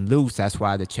getting loose. That's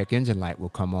why the check engine light will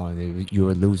come on. You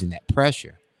were losing that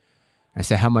pressure. I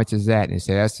said, how much is that? And they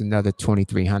said, that's another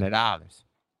 $2,300.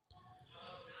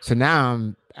 So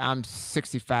now I'm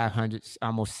 $6,500,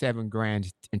 almost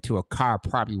 $7,000 into a car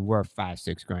probably worth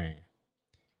 $5-6 grand.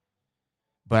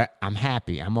 But I'm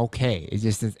happy. I'm okay. It's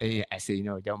just, I said,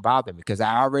 it don't bother me because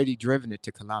I already driven it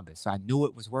to Columbus. So I knew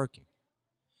it was working.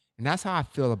 And that's how I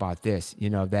feel about this,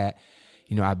 that,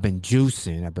 I've been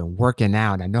juicing, I've been working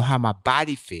out. I know how my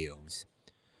body feels.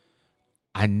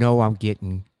 I know I'm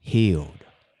getting healed.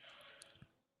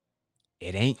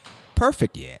 It ain't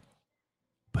perfect yet,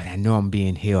 but I know I'm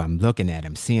being healed. I'm looking at it.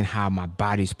 I'm seeing how my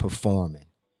body's performing.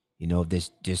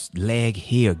 This leg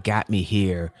here got me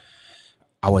here.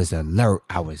 I was alert.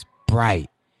 I was bright.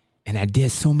 And I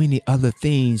did so many other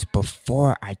things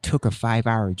before I took a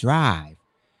 5-hour drive.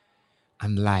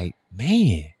 I'm like,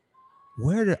 man,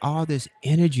 where did all this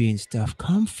energy and stuff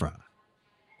come from?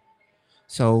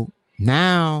 So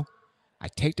now I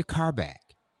take the car back.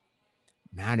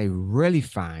 Now they really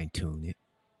fine tune it.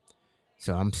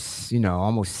 So I'm,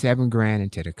 almost $7,000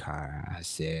 into the car. I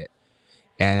said,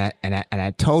 and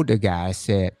I told the guy, I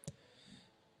said,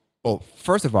 well,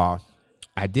 first of all,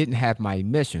 I didn't have my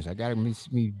emissions. I got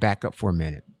to back up for a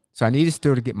minute. So I needed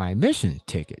still to get my emission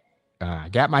ticket. I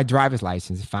got my driver's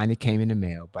license. It finally came in the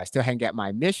mail, but I still hadn't got my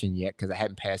emission yet because I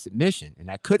hadn't passed admission, and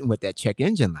I couldn't with that check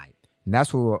engine light. And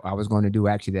that's what I was going to do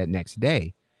actually that next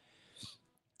day.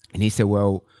 And he said,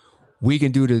 well, we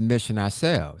can do the admission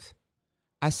ourselves.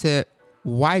 I said,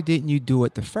 why didn't you do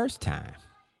it the first time?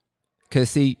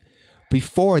 Because see,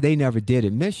 before they never did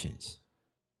admissions.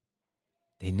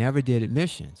 They never did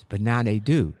admissions, but now they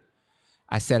do.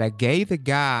 I said, I gave the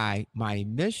guy my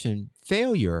admission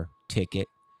failure ticket.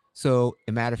 So,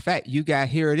 as a matter of fact, you got,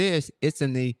 here it is. It's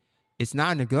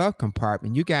not in the glove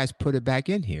compartment. You guys put it back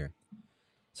in here.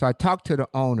 So I talked to the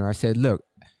owner. I said, look,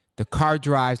 the car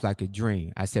drives like a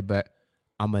dream. I said, but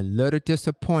I'm a little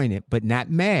disappointed, but not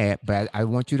mad. But I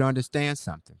want you to understand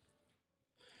something.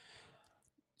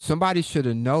 Somebody should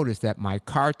have noticed that my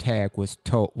car tag was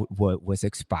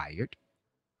expired.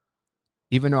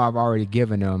 Even though I've already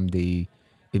given them the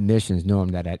admissions,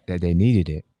 knowing that they needed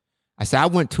it. I said, I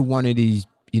went to one of these,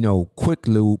 quick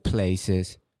lube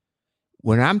places.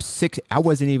 When I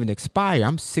wasn't even expired.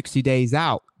 I'm 60 days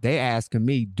out. They asking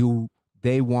me, do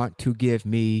they want to give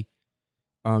me,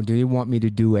 do they want me to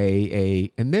do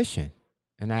a admission?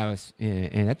 And I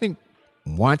think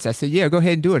once I said, yeah, go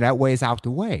ahead and do it. That way it's out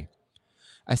the way.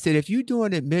 I said, if you're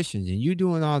doing admissions and you're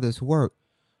doing all this work,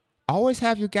 always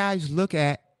have your guys look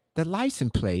at the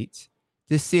license plates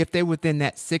to see if they're within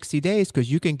that 60 days,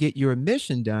 because you can get your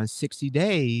admission done 60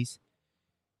 days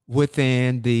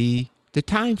within the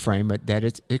time frame that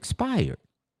it's expired.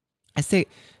 I say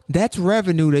that's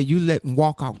revenue that you let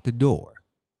walk out the door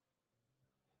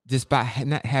just by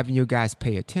not having your guys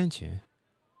pay attention.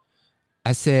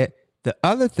 I said the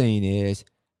other thing is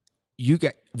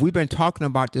we've been talking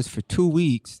about this for 2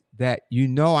 weeks, that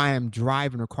I am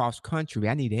driving across country.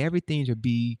 I need everything to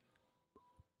be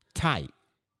tight.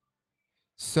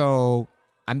 So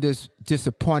I'm just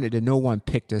disappointed that no one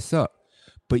picked us up.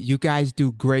 But you guys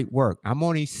do great work. I'm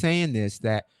only saying this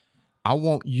that I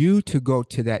want you to go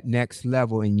to that next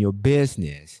level in your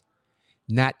business,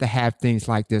 not to have things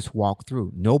like this walk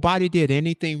through. Nobody did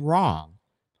anything wrong,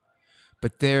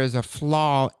 but there is a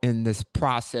flaw in this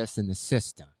process in the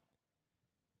system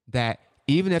that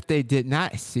even if they did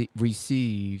not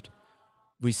receive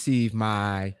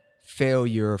my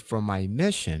failure from my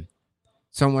admission,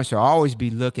 someone should always be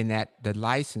looking at the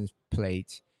license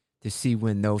plates to see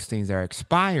when those things are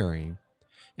expiring.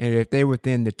 And if they're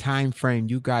within the time frame,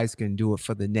 you guys can do it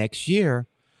for the next year,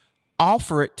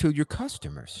 offer it to your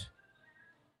customers.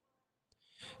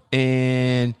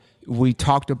 And we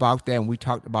talked about that, and we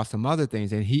talked about some other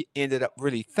things, and he ended up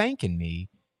really thanking me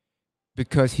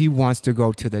because he wants to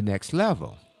go to the next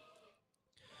level.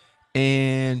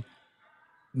 And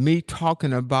me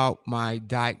talking about my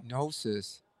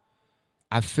diagnosis,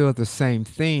 I feel the same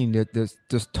thing, that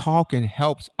this talking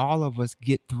helps all of us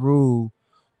get through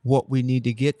what we need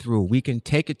to get through. We can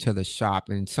take it to the shop,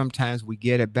 and sometimes we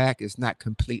get it back. It's not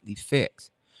completely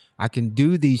fixed. I can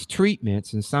do these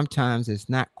treatments, and sometimes it's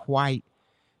not quite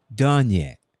done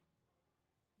yet.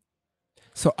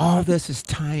 So all this is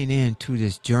tying into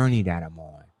this journey that I'm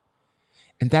on.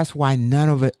 And that's why none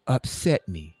of it upset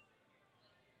me,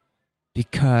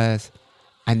 because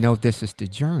I know this is the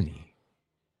journey.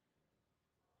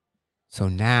 So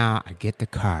now I get the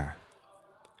car.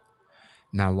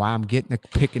 Now, while I'm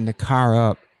picking the car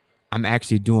up, I'm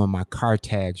actually doing my car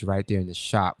tags right there in the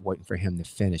shop, waiting for him to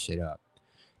finish it up.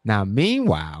 Now,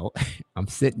 meanwhile, I'm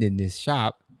sitting in this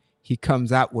shop. He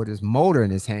comes out with his motor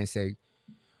in his hand and say,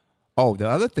 oh, the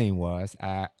other thing was,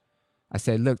 I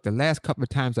said, look, the last couple of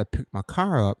times I picked my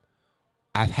car up,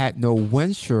 I've had no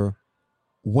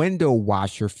window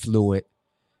washer fluid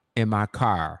in my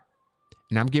car.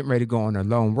 And I'm getting ready to go on a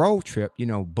long road trip. You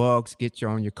know, bugs get you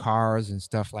on your cars and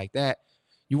stuff like that.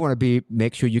 You want to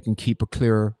make sure you can keep a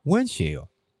clear windshield.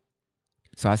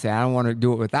 So I said, I don't want to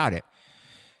do it without it.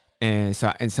 And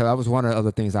so that was one of the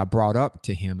other things I brought up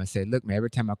to him. I said, look, man, every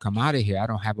time I come out of here, I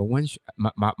don't have a windshield.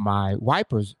 My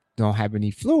wipers don't have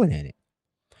any fluid in it.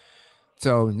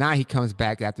 So now he comes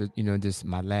back after, this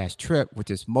my last trip with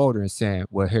this motor and saying,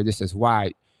 well, here, this is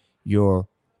why your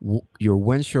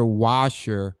windshield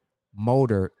washer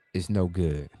motor is no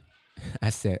good. I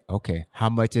said, okay, how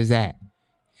much is that?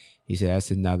 He said,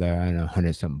 that's another, I don't know,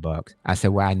 $100-something. I said,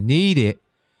 well, I need it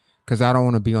because I don't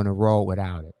want to be on the road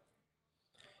without it.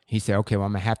 He said, okay, well,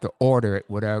 I'm going to have to order it.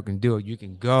 Whatever I can do, you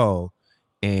can go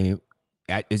and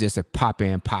it's just a pop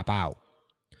in, pop out.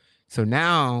 So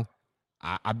now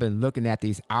I've been looking at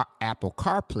these Apple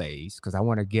CarPlays because I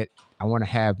want to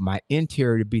have my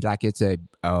interior to be like it's a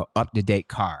up-to-date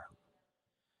car.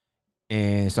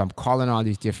 And so I'm calling all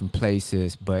these different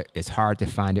places, but it's hard to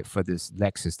find it for this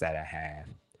Lexus that I have.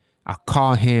 I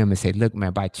call him and say, look,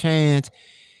 man, by chance,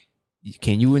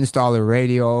 can you install a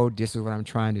radio? This is what I'm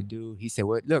trying to do. He said,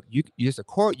 well, look, there's a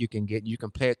cord you can get. You can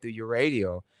play it through your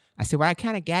radio. I said, well, I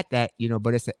kind of got that,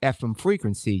 but it's an FM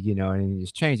frequency, and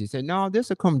it's changed. He said, no, this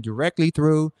will come directly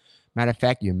through. Matter of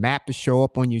fact, your map will show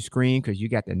up on your screen because you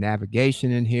got the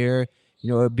navigation in here.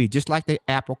 It'll be just like the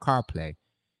Apple CarPlay.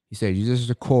 He said, this is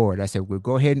the cord. I said, well,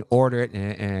 go ahead and order it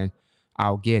and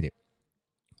I'll get it.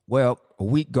 Well, a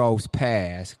week goes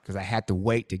past because I had to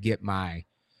wait to get my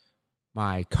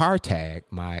car tag,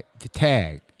 the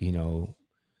tag,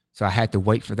 So I had to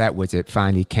wait for that, which it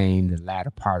finally came the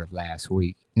latter part of last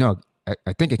week. No,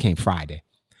 I think it came Friday.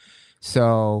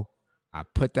 So I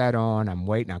put that on. I'm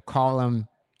waiting. I call him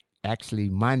actually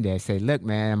Monday. I say, look,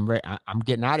 man, I'm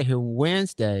getting out of here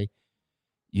Wednesday.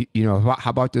 How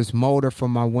about this motor for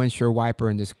my windshield wiper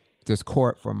and this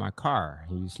cord for my car?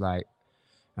 He's like,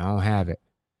 I don't have it.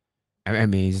 I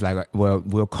mean, he's like, well,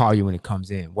 we'll call you when it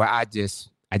comes in. Well, I just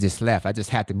left. I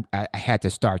had to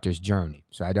start this journey.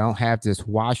 So I don't have this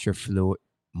washer fluid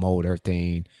motor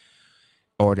thing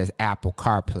or this Apple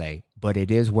CarPlay, but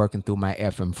it is working through my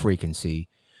FM frequency.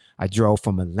 I drove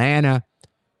from Atlanta.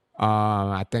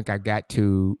 I think I got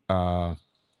to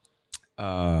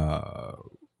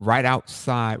right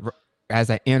outside. As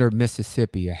I entered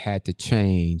Mississippi, I had to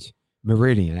change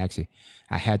Meridian. Actually,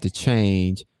 I had to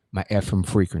change my FM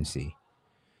frequency.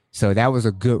 So that was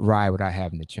a good ride without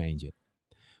having to change it.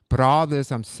 But all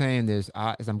this I'm saying is,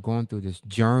 as I'm going through this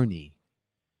journey,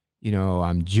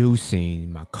 I'm juicing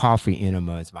my coffee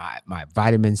enemas, my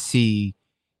vitamin C,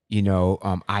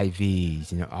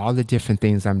 IVs, all the different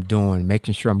things I'm doing,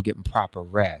 making sure I'm getting proper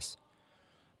rest.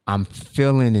 I'm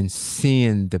feeling and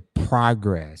seeing the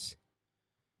progress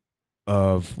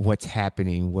of what's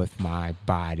happening with my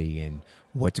body and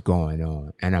what's going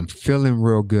on. And I'm feeling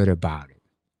real good about it.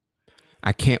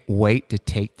 I can't wait to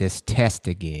take this test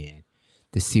again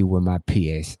to see where my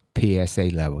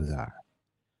PSA levels are,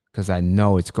 because I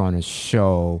know it's going to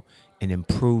show an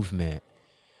improvement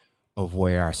of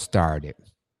where I started.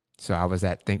 So I was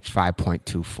at, I think,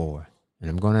 5.24, and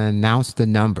I'm going to announce the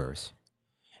numbers.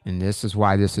 And this is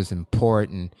why this is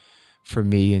important for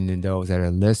me and those that are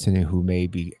listening who may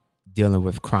be dealing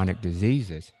with chronic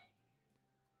diseases.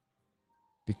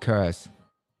 Because,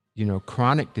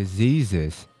 chronic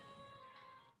diseases,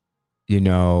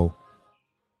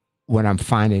 what I'm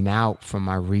finding out from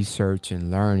my research and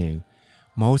learning,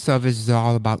 most of it is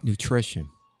all about nutrition.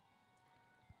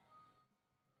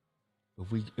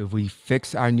 If we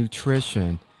fix our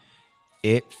nutrition,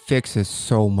 it fixes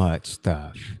so much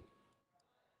stuff.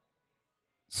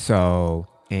 So,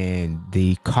 and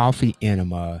the coffee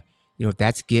enema,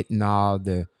 that's getting all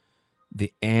the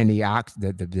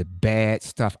antioxidant, the bad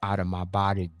stuff out of my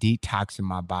body, detoxing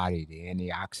my body, the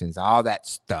antioxidants, all that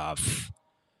stuff,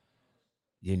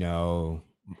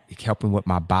 helping with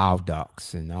my bile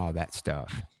ducts and all that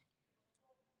stuff.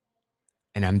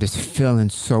 And I'm just feeling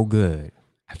so good.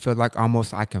 I feel like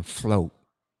almost I can float.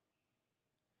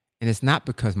 And it's not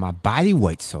because my body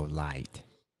weight's so light.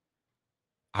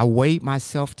 I weighed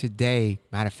myself today.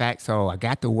 Matter of fact, so I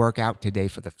got to work out today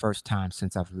for the first time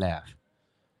since I've left.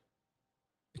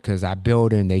 Because our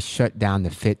building, they shut down the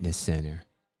fitness center.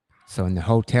 So in the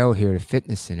hotel here, the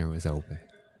fitness center was open.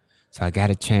 So I got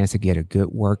a chance to get a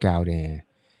good workout in.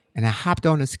 And I hopped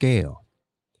on the scale.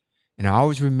 And I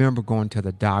always remember going to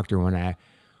the doctor when I,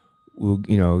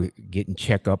 getting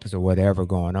checkups or whatever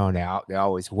going on. They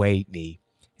always weighed me.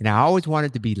 And I always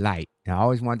wanted to be light. And I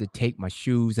always wanted to take my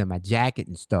shoes and my jacket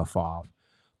and stuff off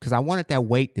because I wanted that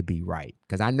weight to be right.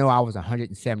 Because I know I was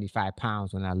 175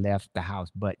 pounds when I left the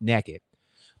house butt naked.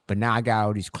 But now I got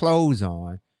all these clothes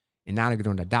on. And now I get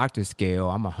on the doctor's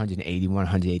scale, I'm 181,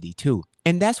 182.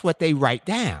 And that's what they write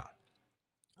down.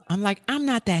 I'm like, I'm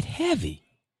not that heavy.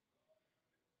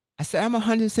 I said, I'm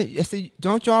 100. I said,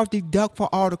 don't y'all deduct for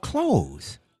all the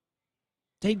clothes?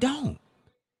 They don't.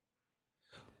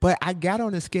 But I got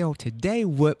on the scale today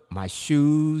with my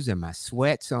shoes and my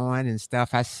sweats on and stuff.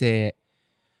 I said,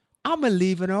 I'm going to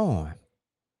leave it on.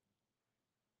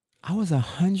 I was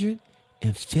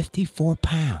 154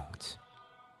 pounds.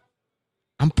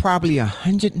 I'm probably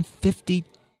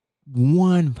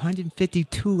 151,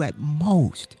 152 at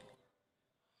most.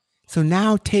 So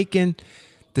now taking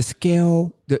the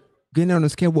scale, getting on the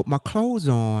scale with my clothes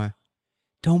on,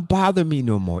 don't bother me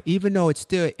no more, even though it's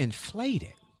still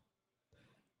inflated.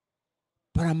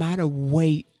 But I'm out of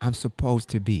weight I'm supposed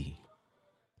to be.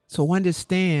 So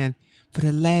understand, for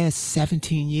the last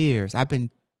 17 years,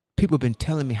 people have been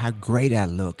telling me how great I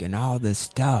look and all this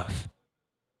stuff.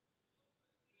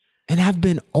 And I've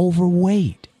been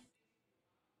overweight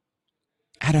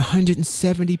at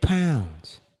 170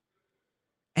 pounds.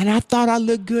 And I thought I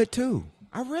looked good too.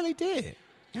 I really did.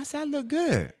 I said I look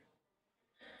good.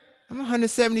 I'm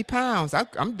 170 pounds.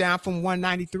 I'm down from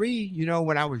 193,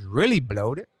 when I was really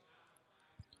bloated.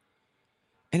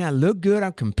 And I look good.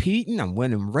 I'm competing. I'm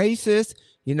winning races.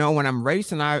 When I'm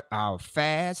racing, I'll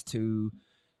fast to,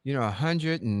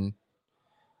 100 and,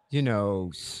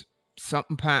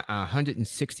 something pound,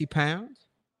 160 pounds.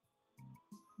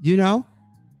 I'll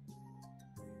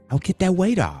get that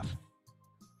weight off.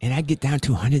 And I get down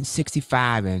to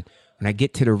 165. And when I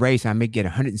get to the race, I may get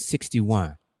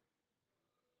 161.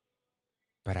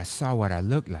 But I saw what I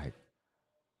looked like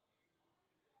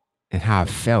and how I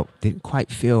felt. Didn't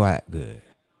quite feel that good.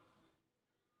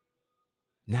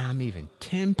 Now I'm even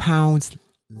 10 pounds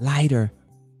lighter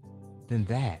than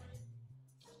that.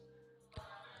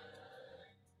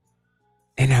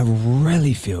 And I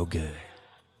really feel good.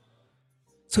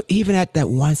 So even at that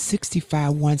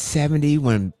 165, 170,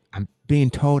 when I'm being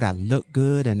told I look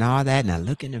good and all that, and I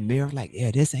look in the mirror like,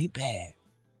 yeah, this ain't bad.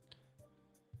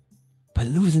 But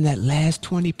losing that last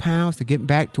 20 pounds to get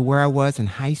back to where I was in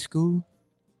high school,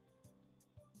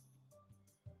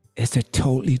 it's a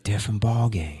totally different ball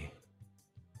game.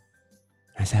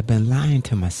 As I've been lying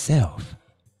to myself,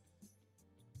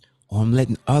 or I'm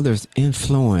letting others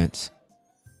influence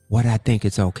what I think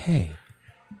is okay.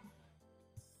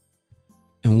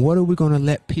 And what are we going to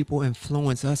let people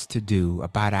influence us to do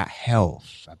about our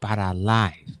health, about our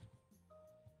life?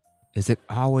 Is it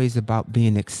always about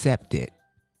being accepted?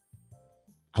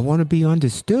 I want to be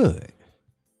understood.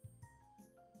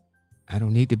 I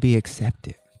don't need to be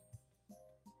accepted.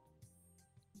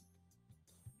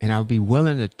 And I'll be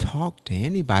willing to talk to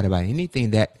anybody about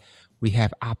anything that we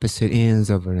have opposite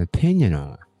ends of an opinion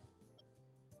on.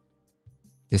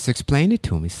 Just explain it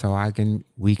to me so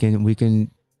we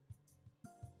can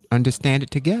understand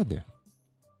it together.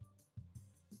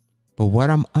 But what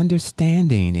I'm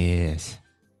understanding is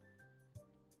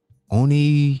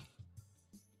only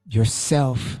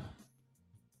yourself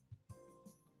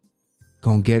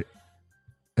gonna get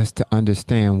us to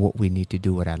understand what we need to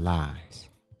do with our lives.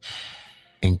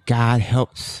 And God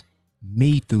helps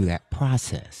me through that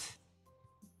process.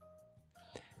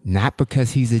 Not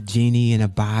because he's a genie in a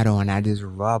bottle and I just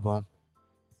rub him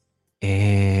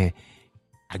and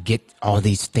I get all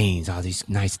these things, all these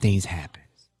nice things happen.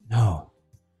 No,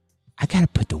 I got to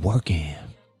put the work in.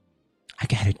 I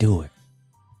got to do it.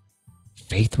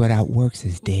 Faith without works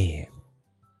is dead.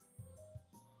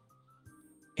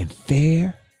 And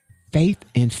faith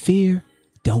and fear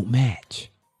don't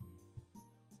match.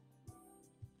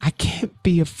 I can't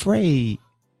be afraid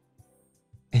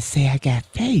and say I got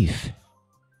faith.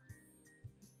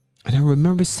 And I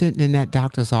remember sitting in that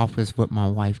doctor's office with my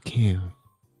wife, Kim.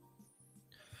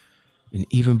 And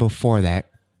even before that,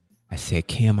 I said,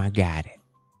 Kim, I got it.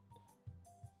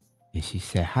 And she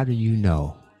said, how do you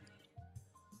know?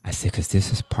 I said, because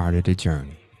this is part of the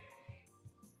journey.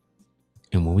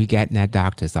 And when we got in that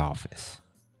doctor's office,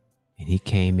 and he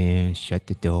came in, shut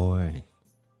the door, and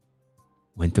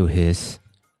went through his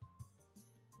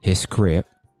script,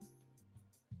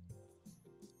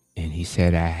 And he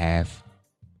said, I have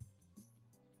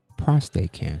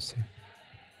prostate cancer.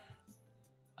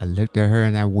 I looked at her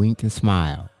and I winked and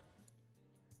smiled.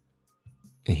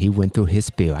 And he went through his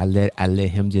spiel. I let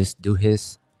him just do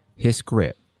his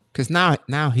script. Because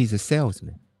now he's a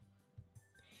salesman.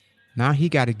 Now he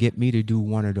got to get me to do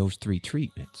one of those 3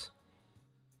 treatments.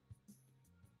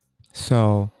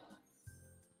 So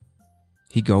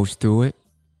he goes through it.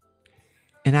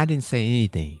 And I didn't say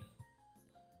anything.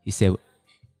 He said,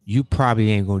 you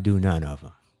probably ain't going to do none of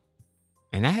them.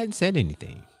 And I hadn't said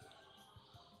anything.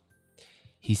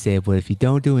 He said, well, if you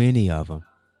don't do any of them,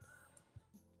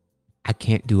 I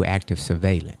can't do active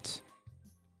surveillance,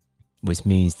 which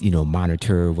means,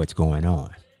 monitor what's going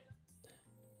on.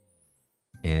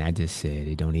 And I just said,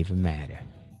 it don't even matter.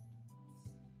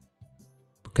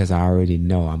 Because I already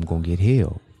know I'm going to get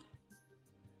healed.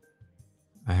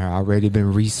 I had already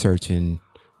been researching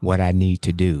what I need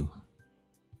to do.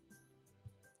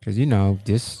 Because,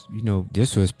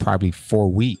 this was probably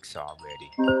 4 weeks already.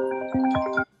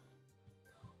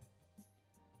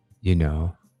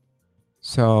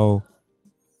 So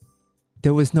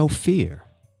there was no fear.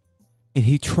 And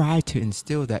he tried to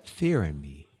instill that fear in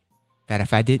me, that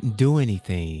if I didn't do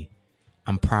anything,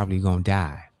 I'm probably going to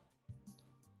die.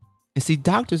 And see,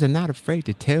 doctors are not afraid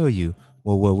to tell you,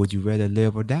 well, would you rather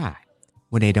live or die,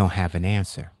 when they don't have an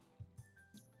answer.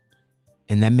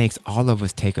 And that makes all of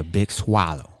us take a big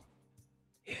swallow.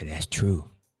 Yeah, that's true.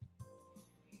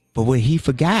 But what he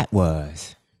forgot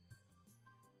was,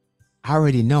 I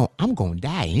already know I'm going to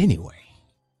die anyway.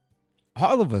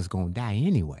 All of us going to die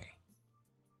anyway.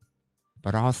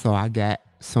 But also I got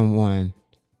someone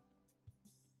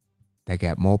that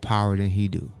got more power than he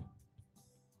do,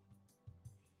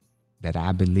 that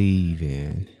I believe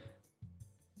in,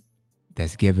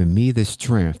 that's giving me the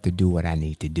strength to do what I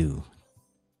need to do.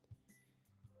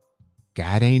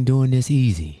 God ain't doing this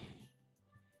easy.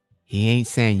 He ain't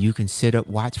saying you can sit up,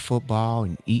 watch football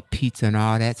and eat pizza and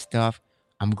all that stuff.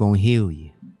 I'm going to heal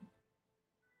you.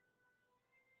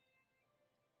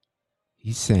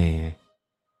 He's saying,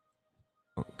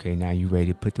 okay, now you ready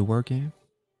to put the work in?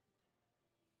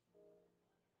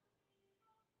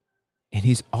 And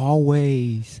he's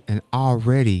always and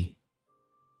already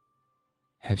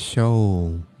have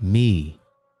shown me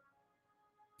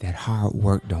that hard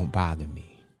work don't bother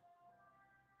me.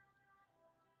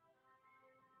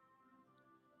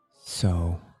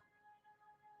 So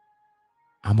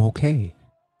I'm okay.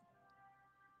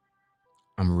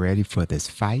 I'm ready for this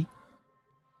fight.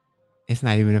 It's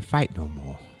not even a fight no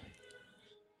more.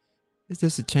 It's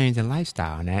just a change in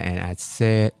lifestyle. And I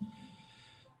said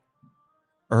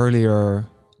earlier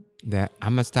that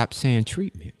I'm going to stop saying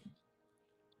treatment.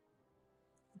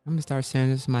 I'm going to start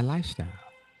saying this is my lifestyle.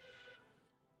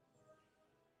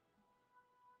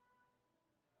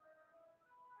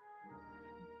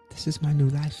 This is my new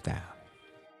lifestyle.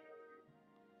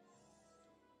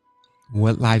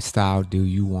 What lifestyle do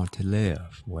you want to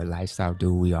live? What lifestyle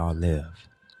do we all live?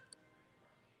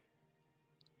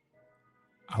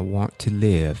 I want to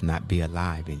live, not be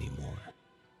alive anymore.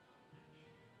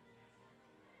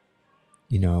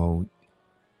 You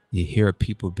hear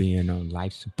people being on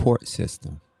life support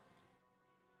system.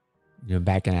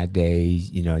 Back in our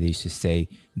days, they used to say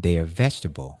they are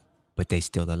vegetable, but they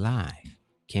still alive.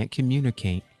 Can't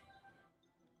communicate.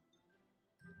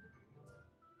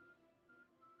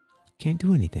 Can't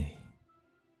do anything.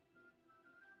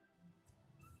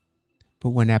 But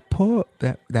when that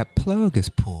plug is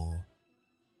pulled,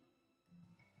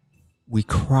 we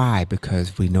cry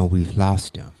because we know we've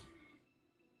lost them.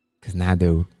 Because now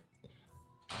they've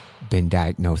been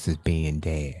diagnosed as being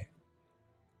dead.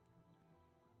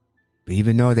 But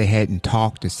even though they hadn't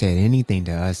talked or said anything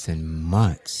to us in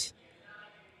months,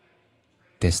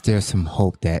 there's still some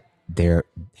hope that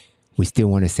we still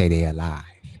want to say they're alive.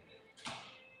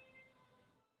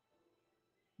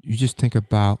 You just think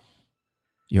about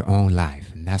your own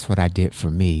life. And that's what I did for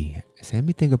me. I said, let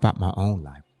me think about my own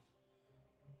life.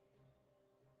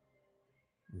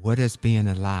 What is being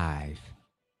alive?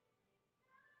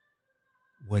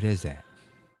 What is that?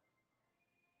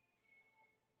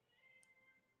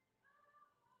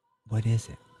 What is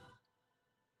it?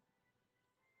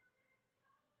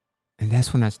 And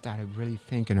that's when I started really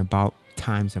thinking about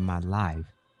times in my life.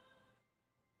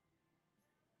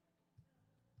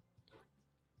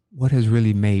 What has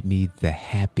really made me the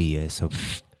happiest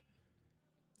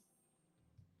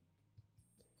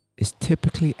is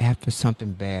typically after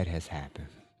something bad has happened.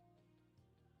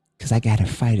 Because I got to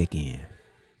fight again.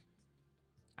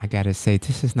 I got to say,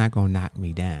 this is not going to knock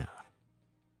me down.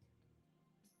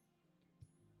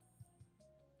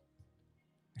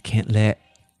 I can't let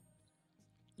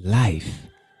life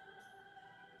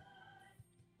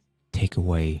take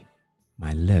away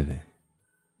my living.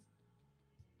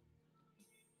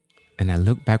 And I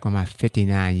look back on my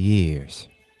 59 years.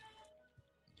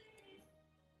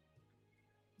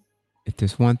 If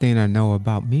there's one thing I know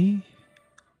about me,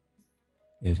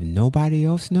 if nobody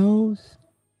else knows,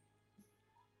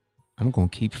 I'm going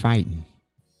to keep fighting.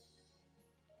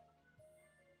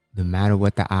 No matter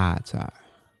what the odds are.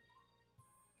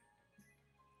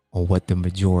 Or what the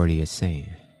majority is saying.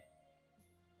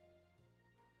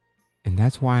 And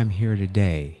that's why I'm here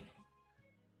today.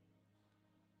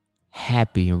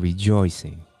 Happy and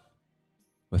rejoicing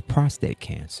with prostate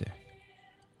cancer.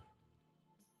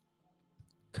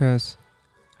 Because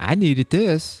I needed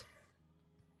this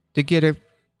to get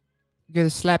a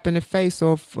slap in the face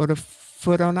or for the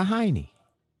foot on the hiney.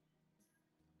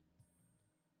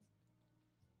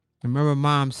 I remember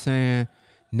Mom saying,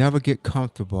 never get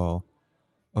comfortable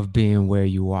of being where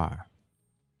you are.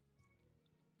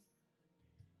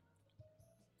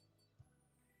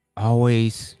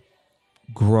 Always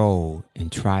grow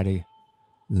and try to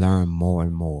learn more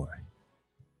and more.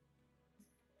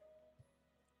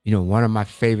 You know, one of my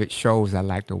favorite shows I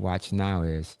like to watch now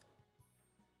is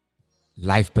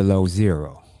Life Below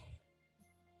Zero.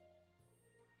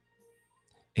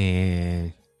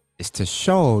 And it's to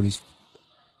show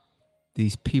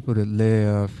these people that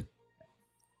live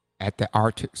at the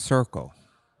Arctic Circle.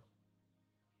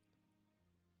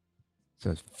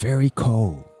 So it's very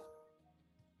cold.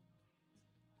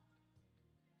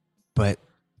 But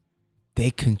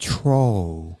they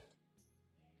control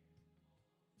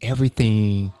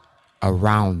everything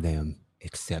around them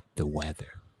except the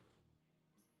weather.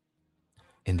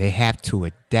 And they have to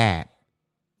adapt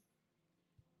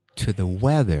to the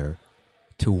weather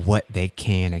to what they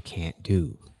can or can't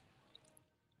do.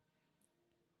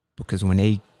 Because when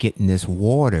they get in this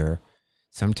water,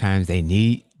 sometimes they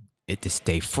need it to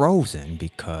stay frozen,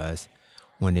 because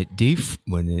when it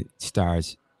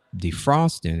starts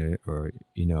defrosting or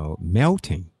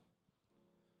melting,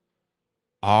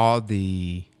 all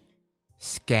the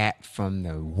scat from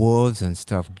the wolves and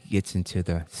stuff gets into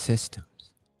the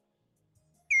systems.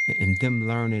 And them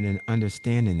learning and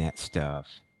understanding that stuff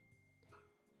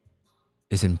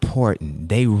is important.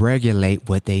 They regulate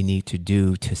what they need to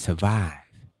do to survive.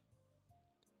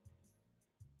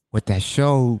 What that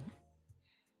show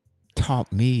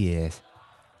taught me is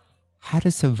how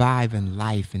to survive in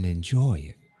life and enjoy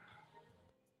it.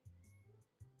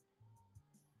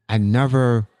 I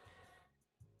never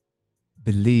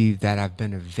believed that I've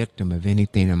been a victim of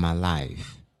anything in my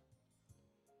life.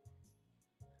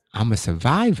 I'm a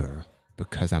survivor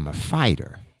because I'm a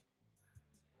fighter.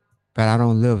 But I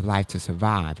don't live life to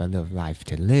survive. I live life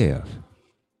to live.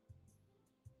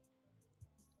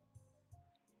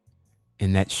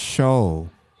 And that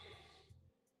show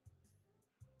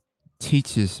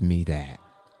teaches me that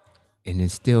and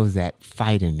instills that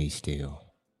fight in me still.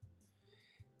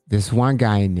 There's one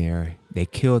guy in there, they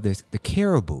killed the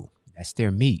caribou. That's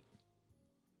their meat.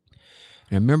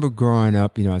 And I remember growing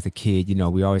up, as a kid,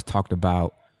 we always talked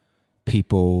about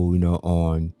people,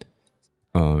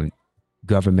 on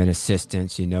government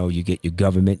assistance, you get your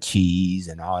government cheese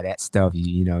and all that stuff.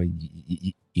 You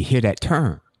hear that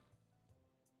term.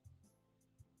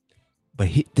 But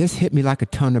this hit me like a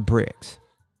ton of bricks.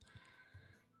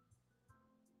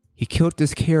 He killed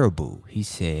this caribou. He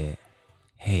said,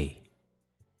 hey,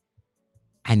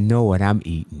 I know what I'm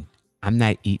eating. I'm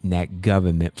not eating that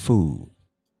government food.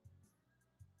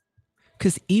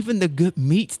 Because even the good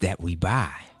meats that we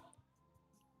buy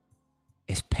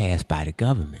is passed by the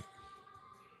government.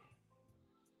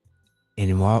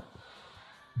 And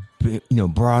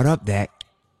brought up that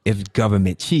it's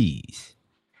government cheese.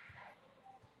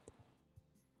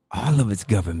 All of it's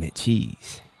government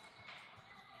cheese.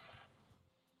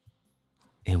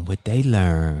 And what they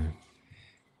learn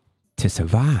to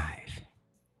survive,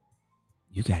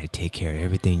 you got to take care of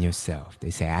everything yourself. They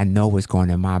say, I know what's going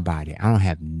in my body. I don't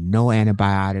have no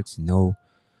antibiotics, no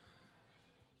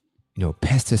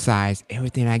pesticides.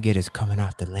 Everything I get is coming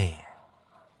off the land.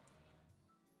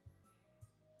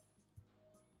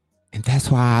 And that's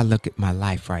why I look at my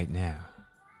life right now.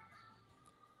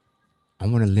 I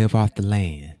want to live off the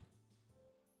land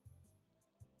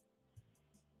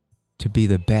to be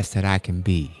the best that I can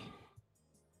be.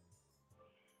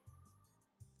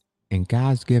 And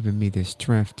God's given me the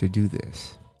strength to do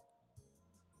this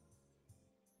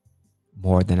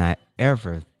more than I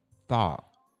ever thought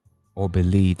or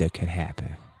believed that could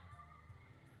happen.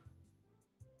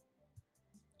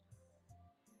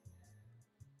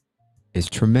 It's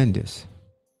tremendous.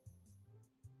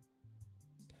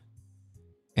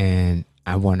 And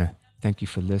I want to thank you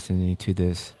for listening to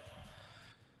this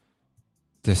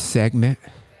this segment,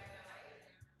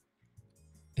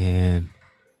 and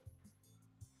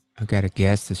I got a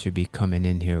guest that should be coming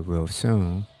in here real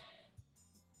soon.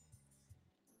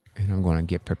 And I'm going to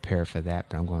get prepared for that,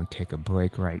 but I'm going to take a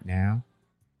break right now.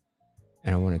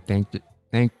 And I want to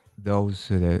thank those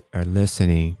that are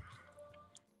listening.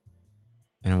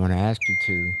 And I want to ask you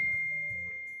to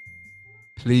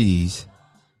please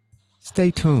stay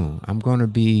tuned. I'm going to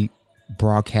be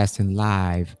broadcasting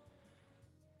live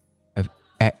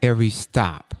at every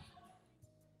stop.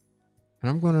 And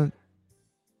I'm going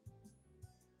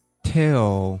to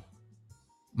tell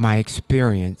my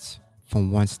experience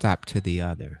from one stop to the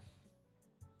other.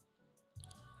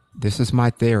 This is my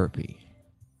therapy,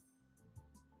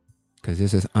 because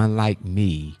this is unlike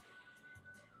me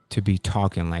to be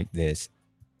talking like this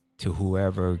to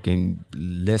whoever can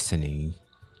listening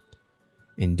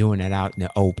and doing it out in the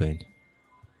open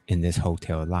in this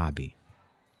hotel lobby.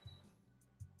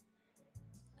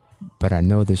 But I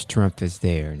know the strength is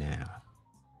there now.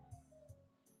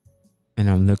 And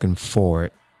I'm looking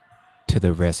forward to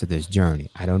the rest of this journey.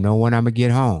 I don't know when I'm going to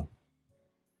get home,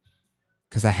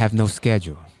 because I have no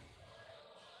schedule.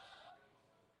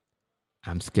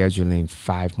 I'm scheduling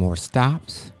 5 more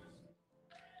stops.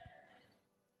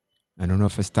 I don't know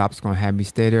if a stop's going to have me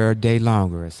stay there a day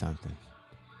longer or something,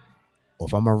 or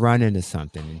if I'm going to run into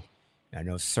something. I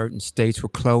know certain states were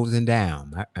closing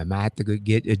down. I might have to go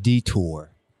get a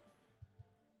detour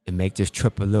and make this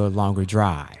trip a little longer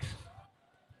drive.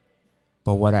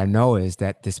 But what I know is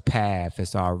that this path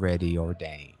is already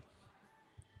ordained.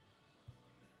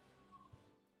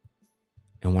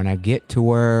 And when I get to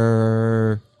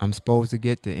where I'm supposed to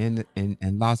get to in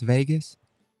Las Vegas,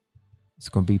 it's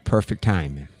going to be perfect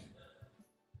timing.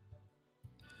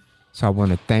 So I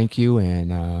want to thank you,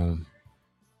 and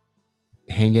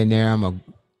hang in there. I'm going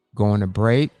to go on a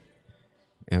break.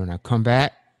 And when I come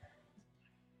back,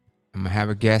 I'm going to have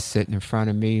a guest sitting in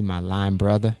front of me, my line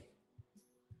brother.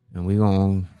 And we're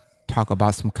going to talk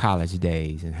about some college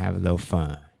days and have a little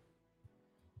fun.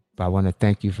 But I want to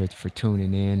thank you for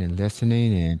tuning in and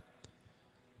listening, and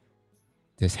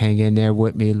just hang in there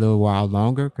with me a little while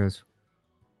longer, because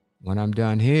when I'm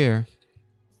done here,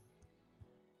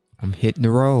 I'm hitting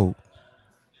the road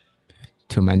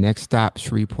to my next stop,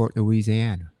 Shreveport,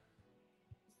 Louisiana.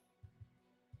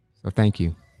 So thank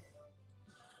you.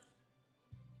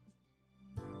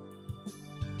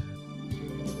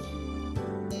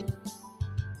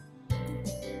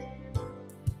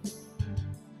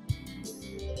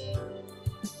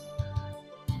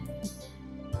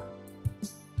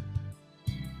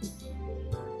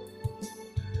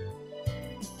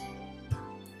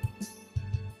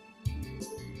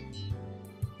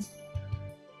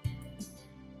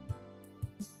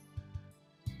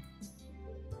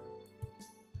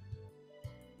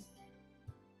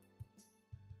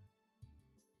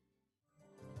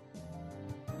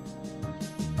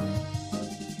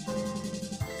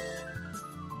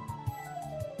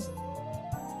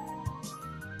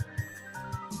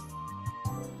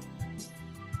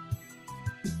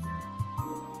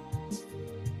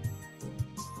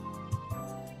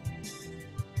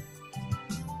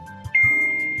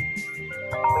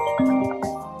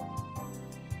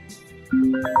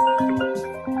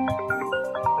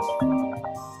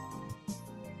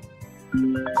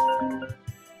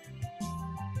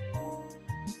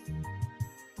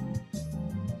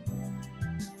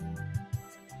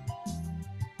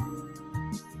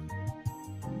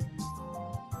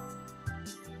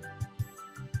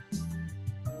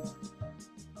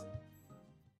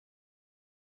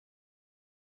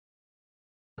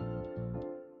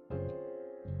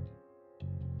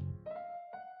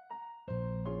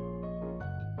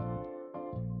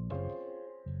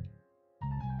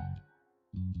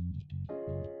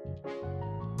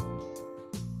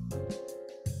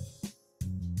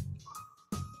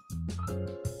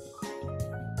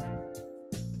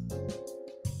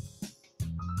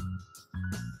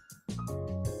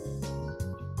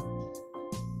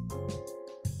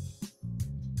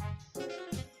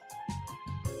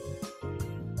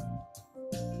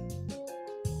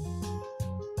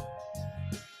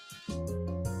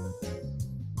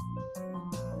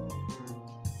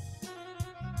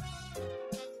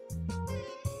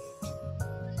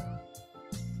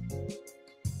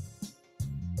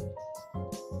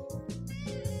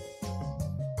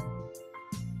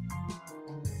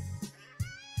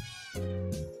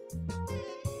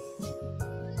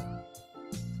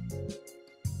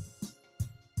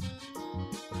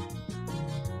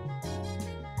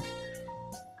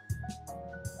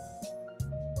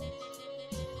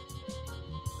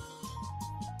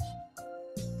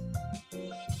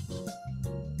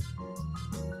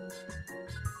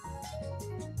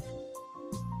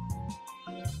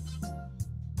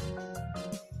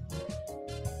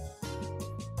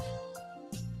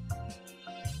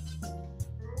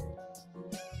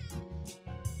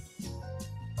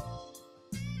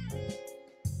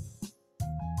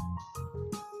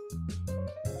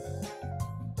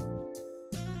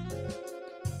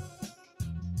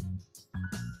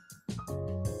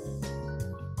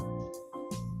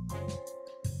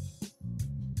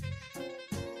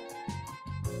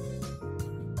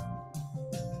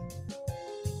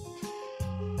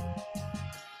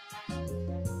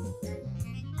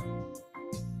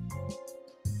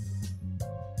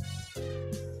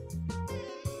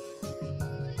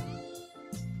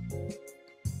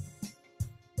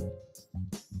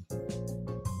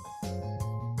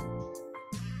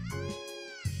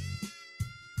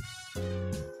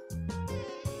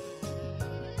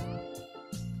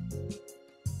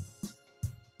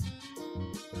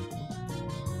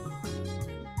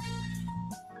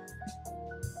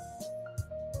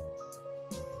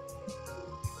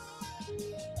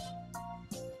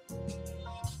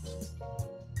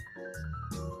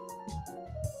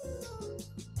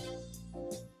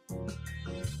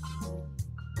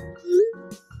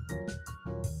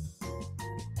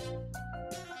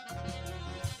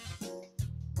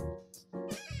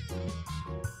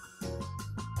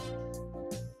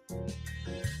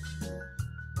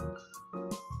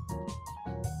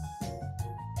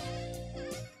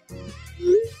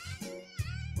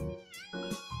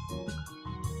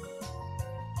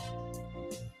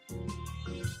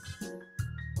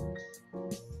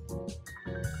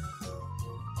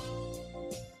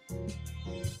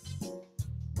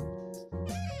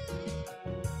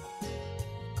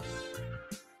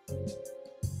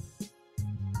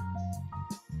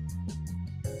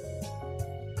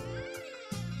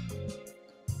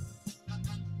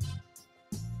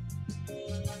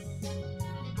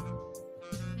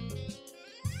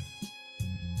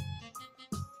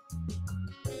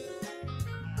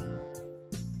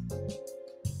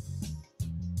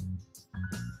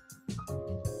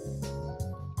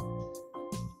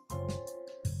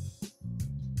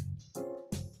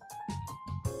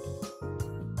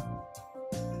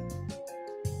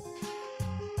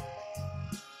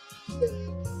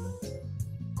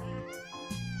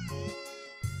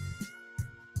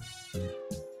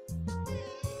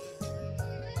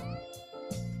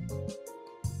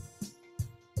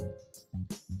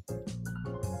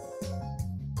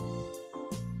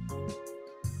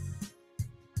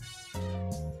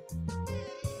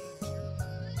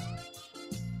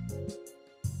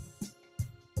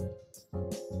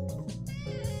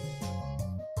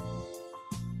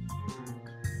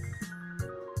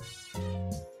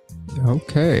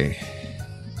 Okay.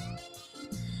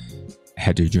 I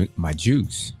had to drink my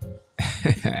juice.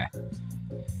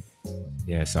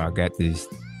 Yeah, so I got this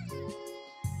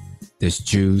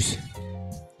juice,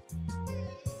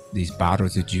 these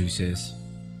bottles of juices.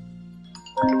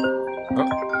 Oh.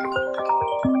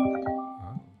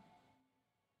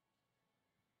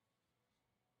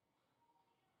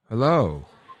 Hello.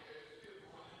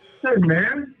 Hey,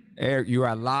 man. Eric, you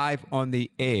are live on the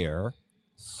air.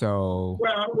 So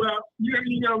Well, I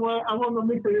wasn't gonna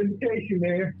miss an invitation,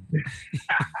 man.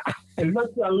 As much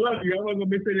as I love you, I wasn't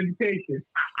gonna miss an invitation.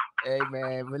 hey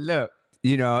man, but look,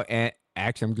 and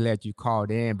actually I'm glad you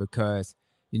called in because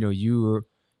you're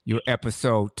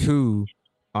episode 2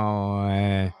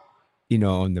 on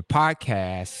on the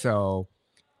podcast. So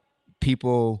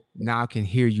people now can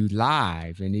hear you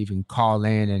live and even call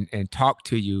in and talk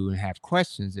to you and have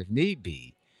questions if need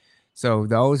be. So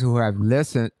those who have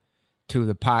listened to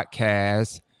the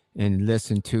podcast and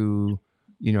listened to,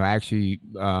 actually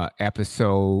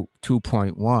episode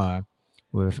 2.1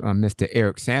 with Mr.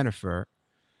 Eric Sandifer,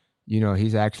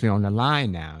 he's actually on the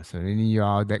line now. So any of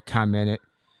y'all that commented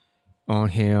on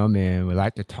him and would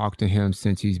like to talk to him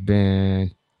since he's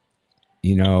been,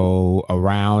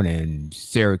 around in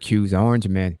Syracuse,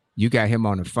 Orangeman, you got him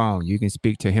on the phone. You can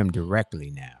speak to him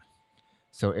directly now.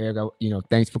 So Eric,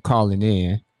 thanks for calling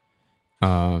in.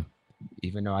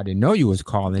 Even though I didn't know you was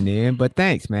calling in, but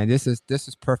thanks, man. This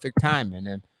is perfect timing.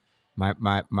 And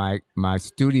my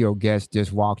studio guest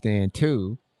just walked in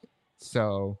too.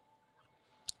 So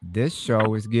this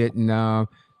show is getting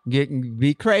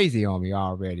be crazy on me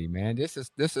already, man. This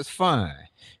is fun.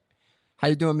 How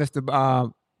you doing,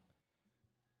 Mr.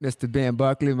 Ben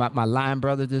Buckley? My line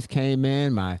brother just came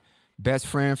in. My best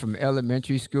friend from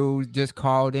elementary school just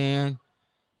called in.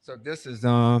 So this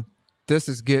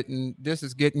is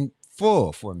getting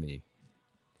full for me.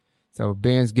 So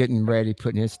Ben's getting ready,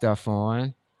 putting his stuff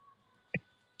on.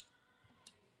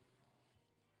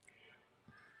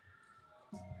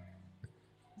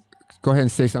 Go ahead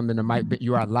and say something that might be.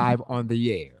 You are live on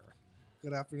the air.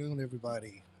 Good afternoon,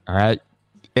 everybody. All right.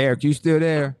 Eric, you still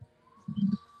there?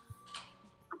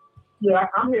 Yeah,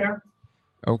 I'm here.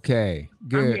 Okay,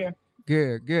 good. I'm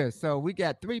here. Good. So we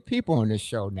got 3 people on this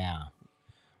show now.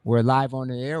 We're live on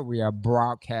the air. We are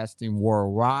broadcasting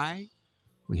worldwide.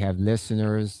 We have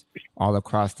listeners all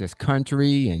across this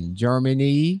country, in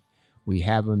Germany. We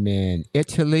have them in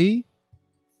Italy.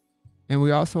 And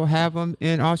we also have them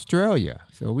in Australia.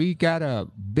 So we got a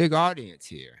big audience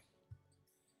here.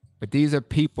 But these are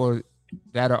people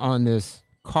that are on this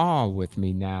call with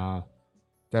me now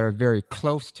that are very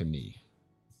close to me.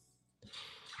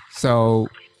 So,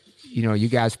 you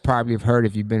guys probably have heard,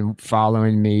 if you've been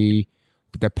following me,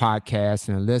 the podcast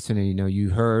and listening, you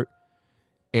heard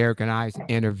Eric and I's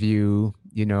interview,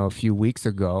 a few weeks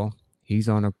ago. He's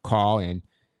on a call, and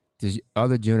this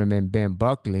other gentleman, Ben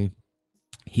Buckley,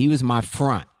 he was my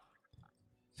front.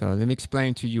 So let me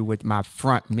explain to you what my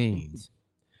front means.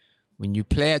 When you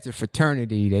pledge a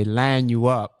fraternity, they line you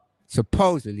up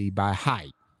supposedly by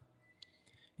height.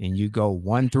 And you go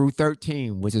 1 through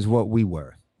 13, which is what we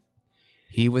were.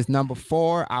 He was number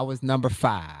 4. I was number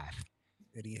 5.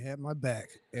 And he had my back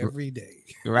every day.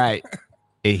 Right.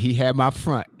 And he had my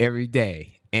front every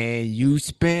day. And you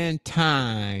spend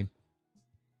time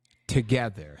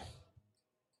together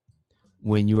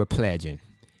when you were pledging.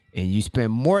 And you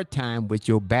spend more time with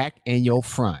your back and your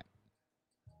front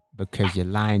because you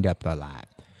lined up a lot.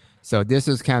 So this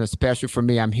is kind of special for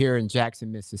me. I'm here in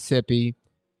Jackson, Mississippi.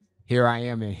 Here I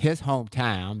am in his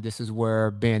hometown. This is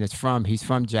where Ben is from. He's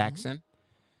from Jackson.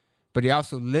 But he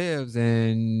also lives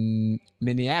in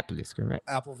Minneapolis, correct?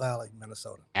 Apple Valley,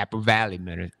 Minnesota. Apple Valley,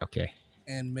 Minnesota. Okay.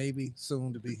 And maybe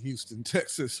soon to be Houston,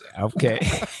 Texas. Okay.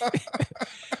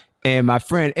 And my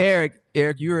friend Eric,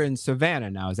 you're in Savannah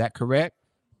now. Is that correct?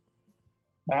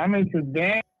 I'm in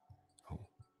Savannah.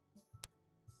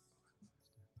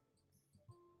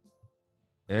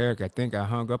 Eric, I think I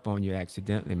hung up on you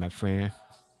accidentally, my friend.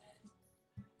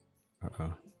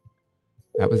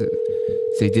 That was it.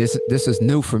 See, this is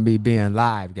new for me being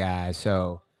live, guys.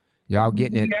 So y'all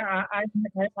getting it. Yeah,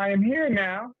 I am here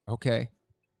now. Okay.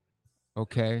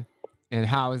 And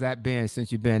how has that been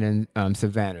since you've been in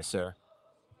Savannah, sir?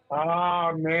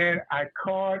 Oh man, I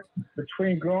caught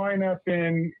between growing up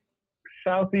in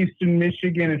southeastern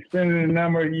Michigan and spending a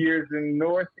number of years in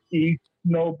northeast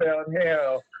snowbelt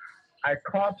hell. I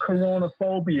caught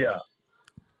coronaphobia.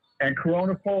 And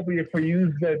coronaphobia, for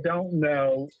you that don't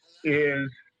know, is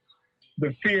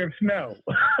the fear of snow.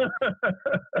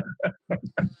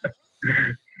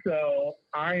 So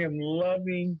I am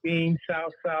loving being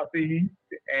southeast,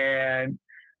 and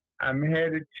I'm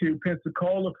headed to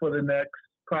Pensacola for the next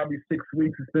probably 6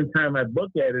 weeks to spend time at book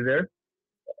editor.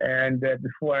 And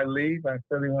before I leave, I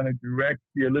certainly want to direct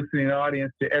your listening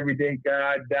audience to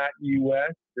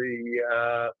everydaygod.us.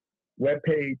 The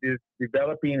webpage is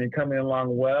developing and coming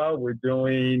along well. We're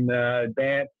doing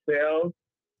advanced sales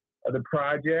of the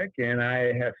project, and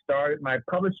I have started my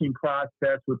publishing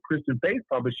process with Christian Faith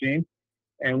Publishing,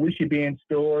 and we should be in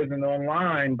stores and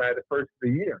online by the first of the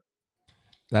year.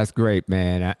 That's great,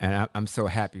 man. I'm so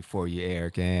happy for you,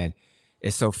 Eric. And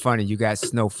it's so funny. You got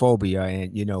snowphobia,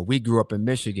 and, you know, we grew up in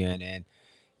Michigan, and,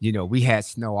 you know, we had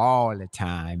snow all the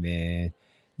time. And,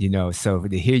 you know, so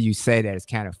to hear you say that is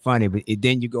kind of funny. But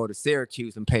then you go to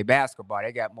Syracuse and play basketball.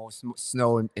 They got more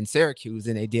snow in Syracuse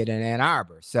than they did in Ann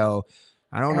Arbor. So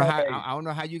I don't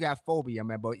know how you got phobia,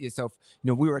 man. But so,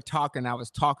 you know, I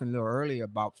was talking a little earlier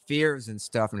about fears and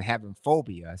stuff and having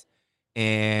phobias.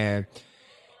 And,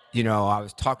 you know, I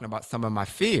was talking about some of my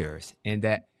fears, and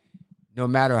that no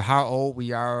matter how old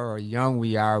we are or young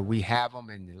we are, we have them,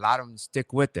 and a lot of them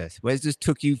stick with us. Well, it just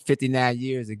took you 59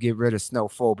 years to get rid of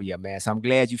snowphobia, man. So I'm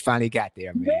glad you finally got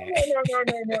there, man. No.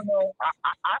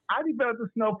 I developed the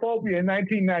snowphobia in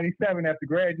 1997 after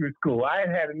graduate school. I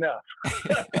had enough.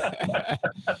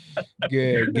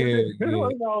 Good. It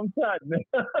was all sudden.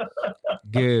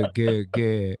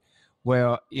 Good.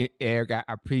 Well, Eric, I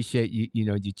appreciate you, you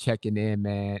know, you checking in,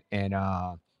 man. And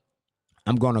I'm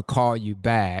gonna call you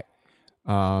back.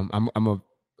 I'm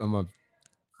gonna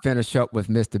finish up with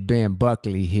Mr. Ben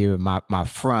Buckley here in my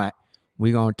front.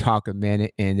 We're gonna talk a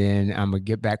minute, and then I'm gonna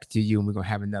get back to you, and we're gonna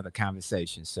have another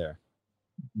conversation, sir.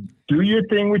 Do your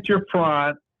thing with your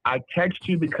front. I text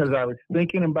you because I was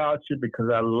thinking about you, because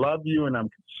I love you and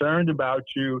I'm concerned about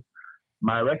you.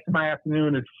 My rest of my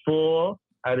afternoon is full.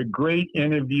 I had a great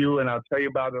interview, and I'll tell you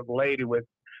about it later with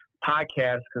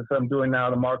podcasts, because I'm doing now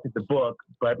to market the book.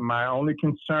 But my only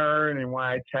concern, and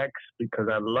why I text, because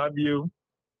I love you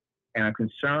and I'm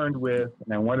concerned with,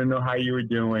 and I want to know how you were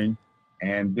doing.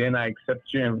 And then I accept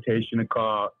your invitation to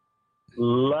call.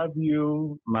 Love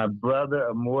you, my brother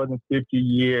of more than 50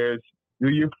 years. Do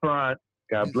your front.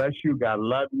 God bless you. God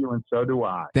love you, and so do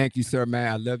I. Thank you, sir,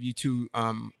 man. I love you too,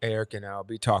 Eric, and I'll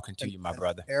be talking to you, my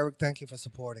brother. Eric, thank you for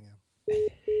supporting him.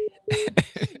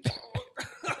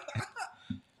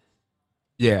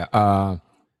 Yeah.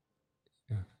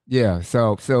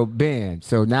 So Ben,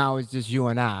 so now it's just you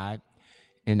and I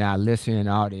and our listening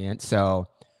audience. So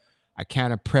I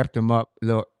kind of prepped them up a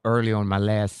little early on my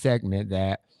last segment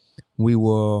that we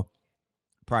will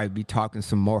probably be talking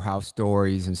some Morehouse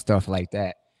stories and stuff like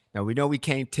that. Now we know we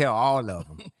can't tell all of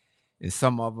them, and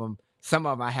some of them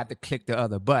I have to click the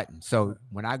other button. So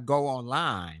when I go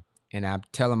online and I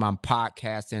tell them I'm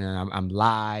podcasting and I'm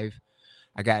live,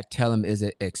 I got to tell them, is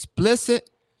it explicit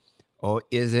or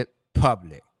is it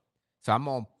public? So I'm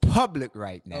on public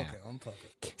right now. Okay, on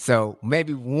public. So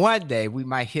maybe one day we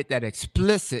might hit that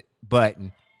explicit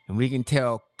button and we can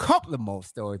tell a couple of more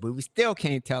stories, but we still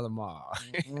can't tell them all.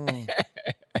 No.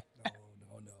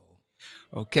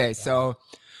 Okay, so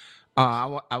I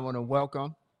want to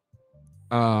welcome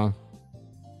my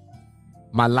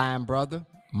line brother,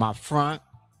 my front,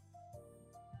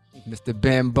 Mr.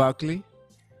 Ben Buckley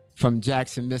from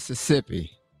Jackson,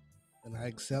 Mississippi. And I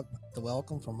accept the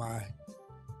welcome from my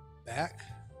back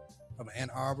from Ann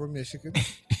Arbor, Michigan,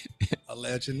 a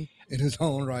legend in his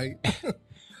own right.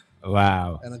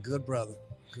 Wow. And a good brother.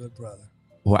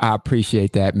 Well, I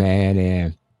appreciate that, man.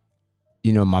 And,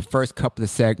 you know, my first couple of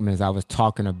segments, I was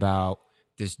talking about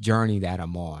this journey that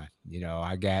I'm on. You know,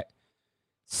 I got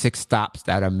 6 stops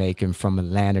that I'm making from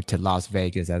Atlanta to Las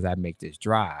Vegas as I make this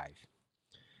drive.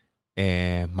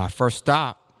 And my first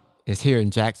stop is here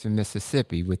in Jackson,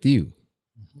 Mississippi with you.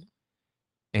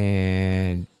 Mm-hmm.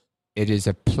 And it is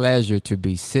a pleasure to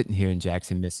be sitting here in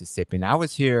Jackson, Mississippi. And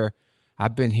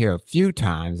I've been here a few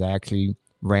times. I actually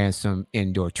ran some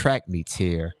indoor track meets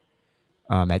here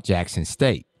at Jackson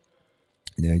State.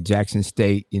 You know, Jackson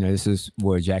State, you know, this is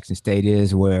where Jackson State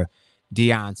is, where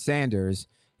Deion Sanders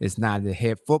is now the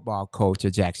head football coach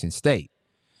at Jackson State.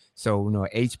 So, you know,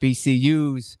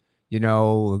 HBCUs, you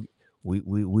know,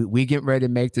 we get ready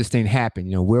to make this thing happen.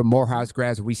 You know, we're Morehouse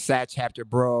grads. We sat chapter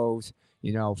bros,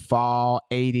 you know, fall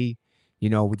 80.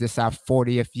 this is our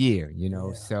 40th year,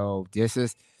 Yeah. so this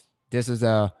is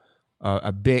a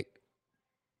big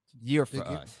year for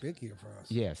us. Big year for us.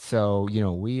 Yeah. So,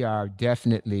 we are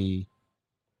definitely,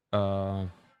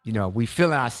 we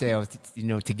feeling ourselves,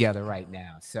 together right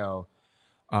now. So,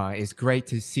 it's great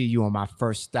to see you on my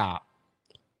first stop,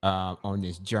 on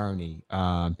this journey.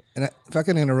 And if I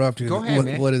can interrupt you, Go ahead,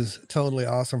 man. What is totally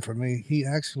awesome for me, he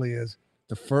actually is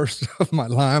the first of my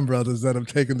line brothers that have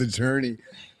taken the journey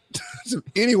to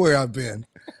anywhere I've been.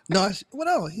 No,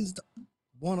 he's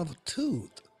one of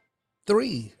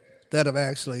three that have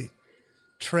actually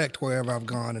trekked wherever I've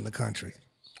gone in the country.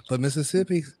 But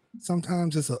Mississippi,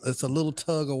 sometimes it's a little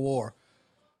tug of war.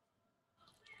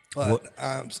 But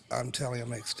I'm telling you,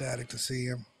 I'm ecstatic to see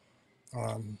him.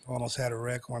 Almost had a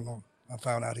wreck when I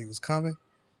found out he was coming.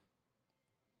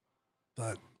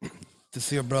 But to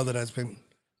see a brother that's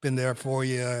been there for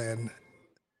you and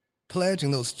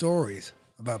pledging those stories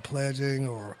about pledging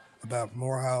or about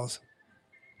Morehouse,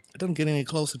 it doesn't get any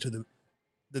closer to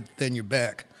than your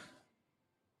back.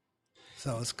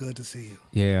 So it's good to see you.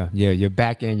 Yeah, your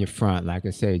back and your front, like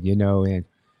I said, and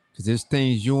because there's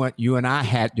things you and I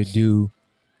had to do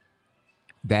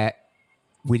that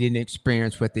we didn't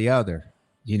experience with the other,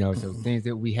 so things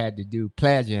that we had to do.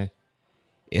 Pledging,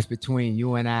 it's between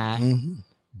you and I,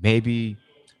 maybe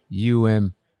you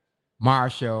and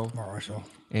Marshall,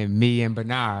 and me and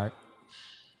Bernard.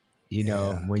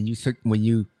 When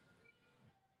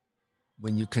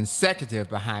you consecutive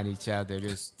behind each other,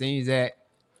 there's things that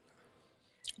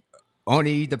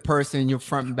only the person in your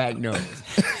front and back knows.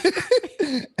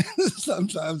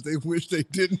 Sometimes they wish they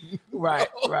didn't. Right.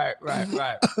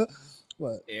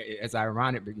 What? It's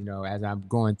ironic, but as I'm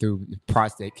going through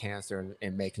prostate cancer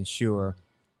and making sure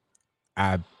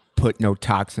I put no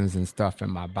toxins and stuff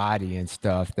in my body and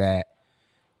stuff that,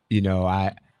 I'm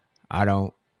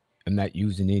not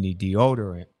using any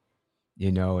deodorant,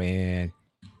 and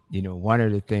one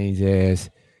of the things is,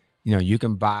 you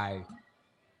can buy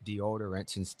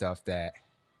deodorants and stuff that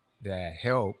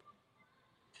help,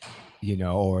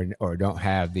 or don't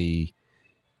have the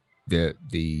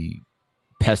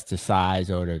pesticides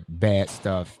or the bad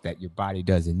stuff that your body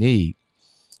doesn't need.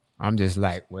 I'm just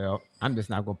like, well, I'm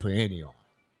just not gonna put any on.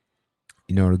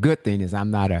 The good thing is I'm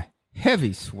not a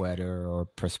heavy sweater or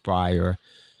perspire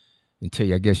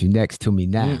until I guess you're next to me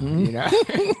now,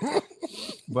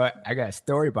 But I got a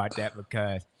story about that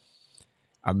because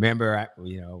I remember,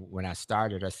 when I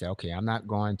started, I said, okay, I'm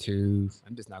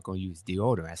just not going to use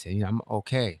deodorant. I said, I'm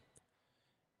okay.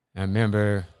 I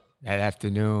remember that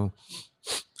afternoon,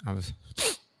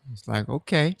 it's like,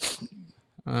 okay,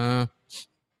 it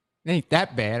ain't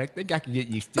that bad. I think I can get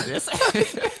used to this.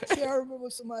 See, I remember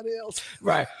somebody else.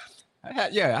 Right.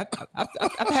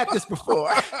 I've had this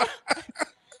before.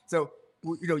 So,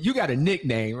 you got a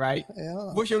nickname, right?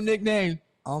 Yeah. What's your nickname?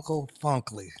 Uncle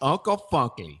Funky. Uncle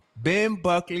Funky. Ben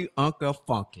Buckley, Uncle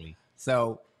Funky.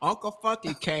 So Uncle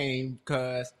Funky came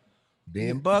because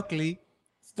Ben Buckley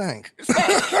stank.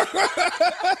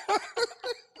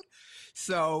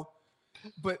 So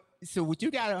what you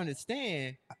got to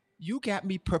understand, you got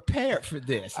me prepared for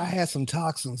this. I had some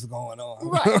toxins going on.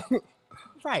 Right.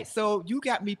 Right. So you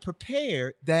got me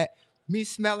prepared that me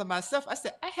smelling myself, I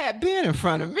said, I had Ben in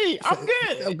front of me. I'm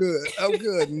good. I'm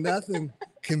good. Nothing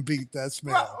can beat that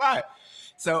smell. Right.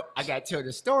 So I got to tell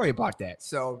the story about that.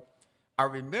 So I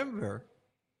remember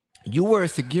you were a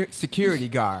security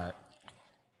guard.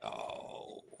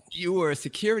 Oh. You were a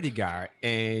security guard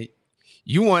and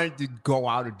you wanted to go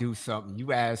out and do something.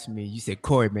 You asked me, you said,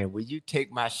 Corey, man, will you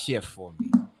take my shift for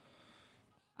me?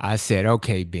 I said,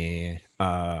 okay, Ben,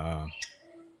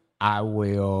 I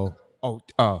will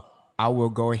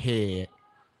go ahead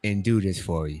and do this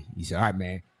for you. He said, all right,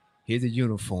 man, here's a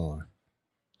uniform.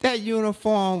 That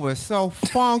uniform was so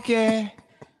funky.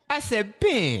 I said,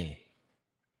 Ben,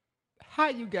 how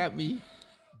you got me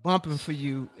bumping for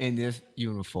you in this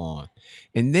uniform?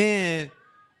 And then,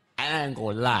 I ain't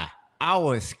gonna lie, I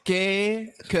was scared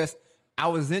because I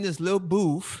was in this little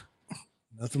booth.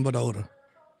 Nothing but odor.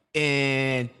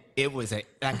 And it was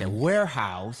like a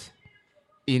warehouse,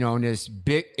 on this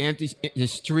big empty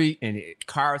street, and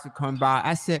cars would come by.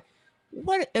 I said,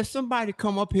 what if somebody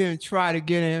come up here and try to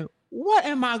get in? What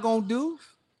am I going to do?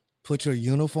 Put your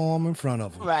uniform in front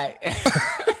of them. Right.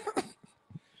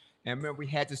 And remember, we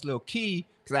had this little key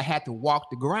because I had to walk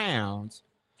the grounds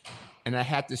and I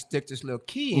had to stick this little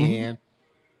key in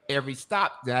every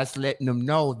stop. That's letting them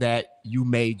know that you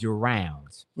made your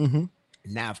rounds.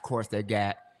 Now, of course, they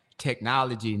got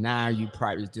technology. Now you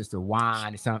probably just a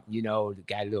wine or something,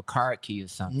 got a little card key or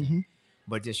something.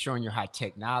 But just showing you how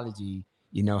technology,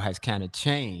 has kind of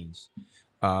changed.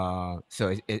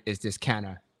 So it's just kind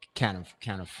of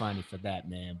funny for that,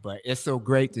 man. But it's so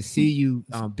great to see you,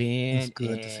 It's Ben,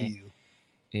 good to see you.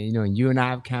 and you and I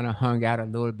have kind of hung out a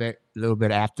little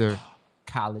bit after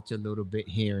college, a little bit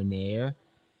here and there,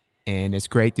 and it's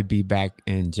great to be back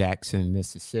in Jackson,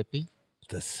 Mississippi.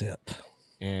 The sip.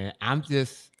 And I'm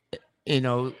just, you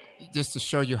know, just to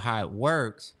show you how it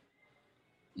works.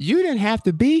 You didn't have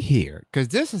to be here because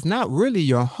this is not really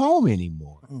your home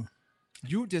anymore. Mm.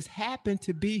 You just happen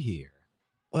to be here.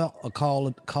 Well, a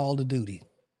call to duty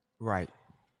Right.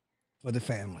 for the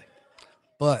family,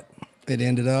 but it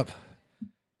ended up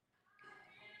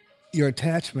your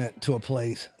attachment to a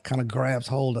place kind of grabs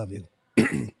hold of you.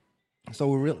 So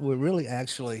we're really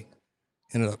actually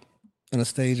in a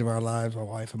stage of our lives, my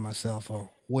wife and myself, or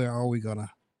where are we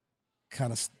gonna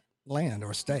kind of land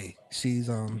or stay? She's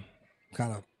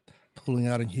kind of pulling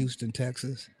out in Houston,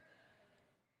 Texas,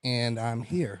 and I'm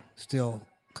here still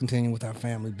continuing with our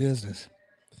family business.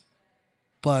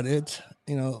 But it's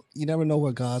you never know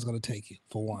where God's gonna take you.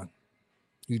 For one,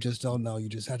 you just don't know. You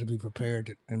just have to be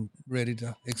prepared and ready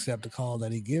to accept the call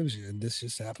that He gives you. And this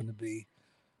just happened to be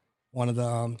one of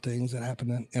the things that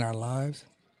happened in our lives,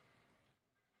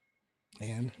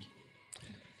 and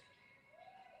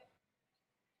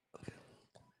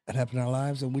it happened in our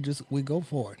lives, and we go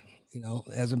for it. It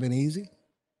hasn't been easy,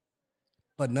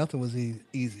 but nothing was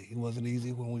easy. It wasn't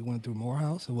easy when we went through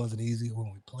Morehouse. It wasn't easy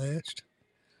when we pledged.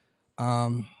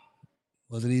 Um,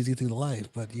 wasn't easy through life,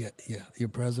 but yeah, you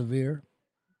persevere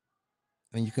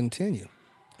and you continue.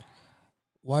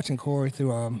 Watching Corey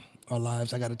through our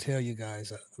lives, I got to tell you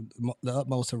guys the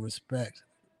utmost of respect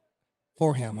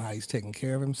for him, how he's taken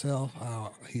care of himself,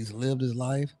 how he's lived his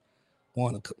life,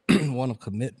 one of one of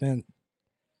commitment,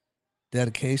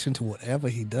 dedication to whatever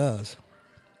he does,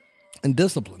 and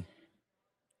discipline.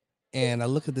 And I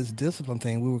look at this discipline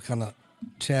thing. We were kind of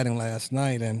chatting last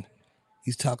night, and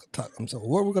he's talking. I'm saying,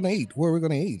 "Where are we gonna eat? Where are we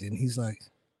gonna eat?" And he's like,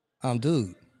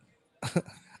 dude,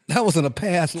 that was in a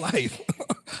past life.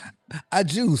 I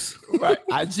juice. Right.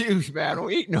 I juice, man. I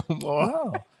don't eat no more.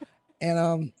 No.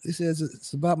 And he says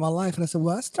it's about my life. And I said,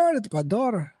 well, I started my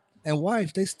daughter and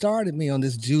wife. They started me on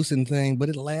this juicing thing, but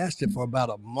it lasted for about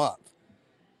a month,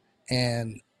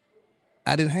 and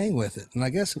I didn't hang with it. And I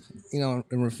guess in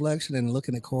reflection and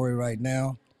looking at Corey right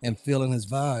now and feeling his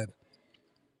vibe,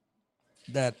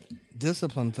 that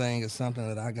discipline thing is something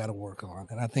that I got to work on,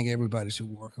 and I think everybody should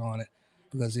work on it,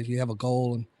 because if you have a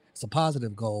goal and it's a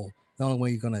positive goal, the only way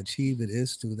you're going to achieve it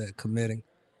is through that committing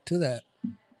to that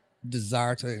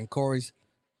desire to, in Corey's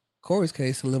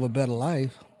case, to live a better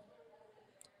life,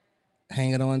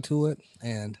 hanging on to it,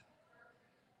 and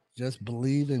just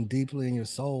believing deeply in your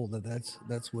soul that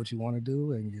that's what you want to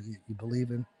do, and you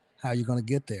believe in how you're going to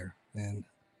get there. And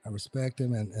I respect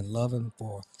him and love him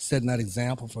for setting that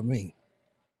example for me.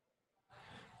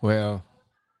 Well,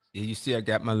 you see, I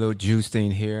got my little juice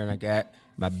thing here, and I got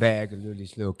my bag of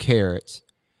these little carrots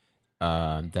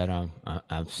that I'm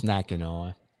snacking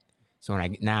on. So I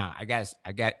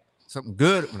got something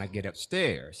good when I get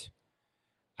upstairs.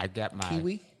 I got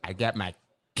Kiwi? my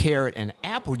carrot and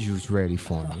apple juice ready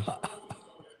for me,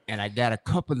 and I got a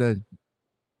couple of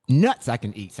nuts I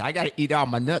can eat. So I got to eat all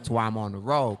my nuts while I'm on the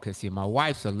road, because see, my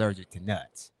wife's allergic to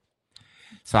nuts.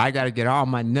 So I got to get all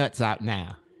my nuts out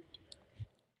now.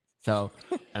 So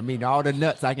I mean, all the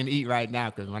nuts I can eat right now,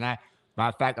 because matter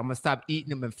of fact, I'm gonna stop eating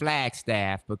them in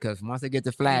Flagstaff, because once I get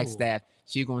to Flagstaff,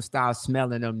 she's gonna start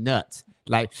smelling them nuts.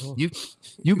 Like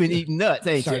you've been eating nuts,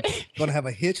 ain't you? Gonna have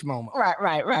a hitch moment.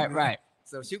 Right.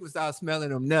 So she will start smelling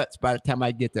them nuts by the time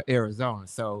I get to Arizona.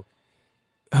 So,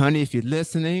 honey, if you're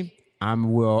listening, I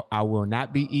will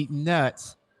not be eating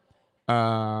nuts.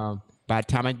 By the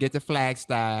time I get to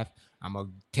Flagstaff, I'm gonna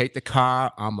take the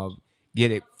car. I'm gonna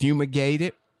get it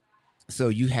fumigated, so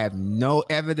you have no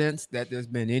evidence that there's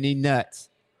been any nuts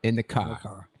in the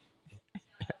car.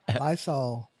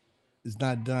 Lysol is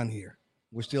not done here.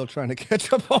 We're still trying to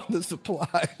catch up on the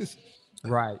supplies.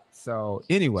 Right. So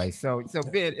anyway, so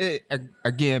Ben,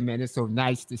 again, man, it's so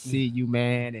nice to see you,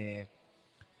 man.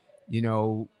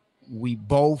 And we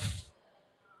both,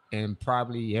 and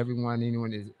probably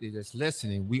anyone is just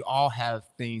listening, we all have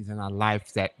things in our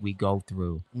life that we go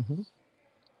through. Mm-hmm.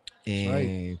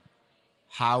 And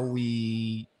how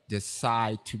we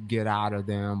decide to get out of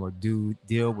them or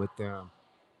deal with them,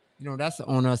 that's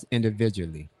on us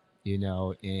individually,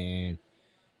 and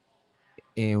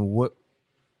what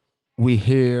we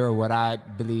hear, what I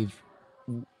believe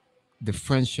the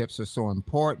friendships are so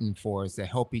important for, is to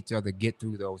help each other get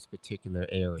through those particular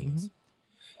areas.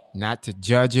 Mm-hmm. Not to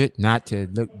judge it, not to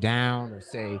look down or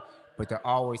say, but to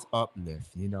always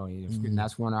uplift, and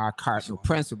that's one of our cardinal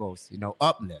principles,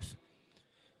 uplift.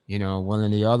 Well,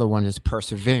 and the other one is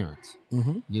perseverance.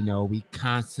 Mm-hmm. We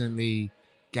constantly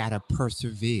gotta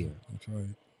persevere. That's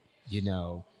right. You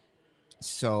know,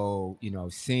 so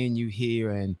seeing you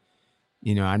here, and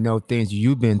I know things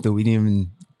you've been through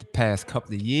even the past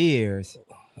couple of years.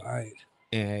 All right.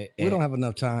 And We don't have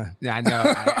enough time. I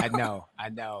know, I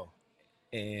know,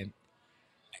 and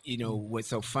what's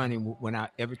so funny when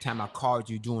every time I called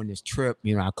you during this trip,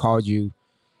 I called you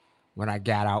when I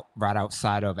got out right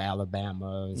outside of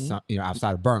Alabama,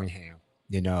 outside of Birmingham,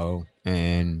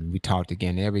 and we talked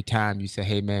again. Every time you say,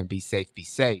 "Hey man, be safe, be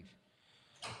safe,"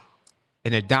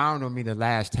 and it dawned on me the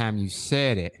last time you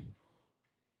said it,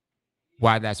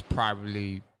 why that's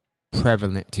probably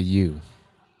prevalent to you.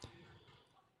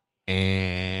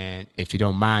 And if you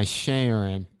don't mind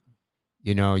sharing,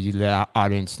 you let our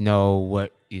audience know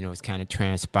what is kind of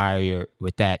transpired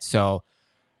with that. So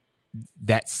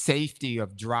that safety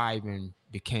of driving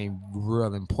became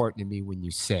real important to me when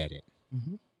you said it.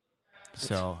 Mm-hmm.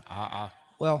 So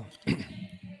well,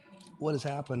 what has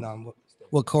happened?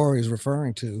 What Corey is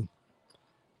referring to.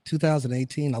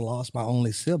 2018, I lost my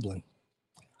only sibling.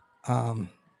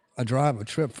 I drive a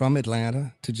trip from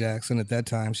Atlanta to Jackson. At that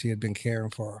time, she had been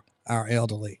caring for our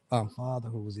elderly father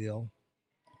who was ill,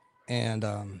 and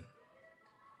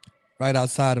right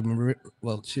outside of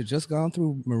she had just gone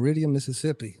through Meridian,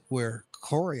 Mississippi, where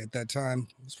Corey at that time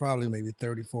was probably maybe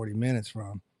 30, 40 minutes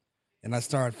from. And I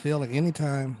started feeling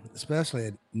anytime, especially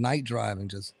at night driving,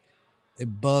 just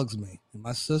it bugs me. And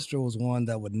my sister was one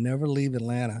that would never leave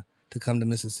Atlanta to come to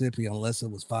Mississippi unless it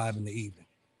was 5 in the evening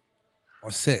or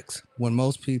 6, when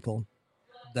most people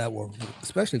that were,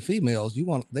 especially females, they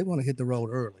want to hit the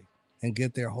road early and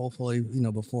get there hopefully,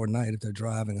 before night if they're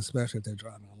driving, especially if they're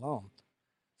driving alone.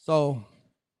 So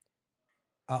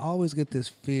I always get this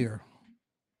fear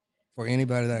for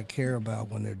anybody that I care about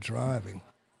when they're driving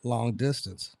long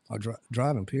distance or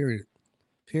driving period,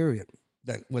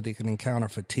 that where they can encounter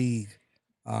fatigue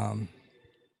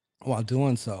while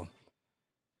doing so.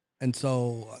 And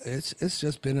so it's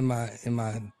just been in my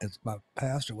as my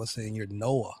pastor was saying, your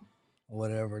Noah or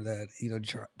whatever, that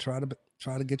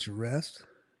try to get your rest.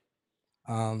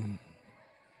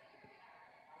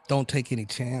 Don't take any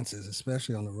chances,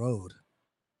 especially on the road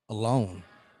alone.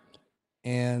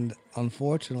 And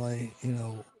unfortunately,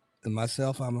 and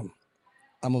myself, I'm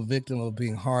a victim of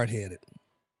being hard-headed.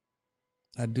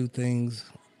 I do things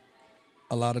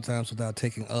a lot of times without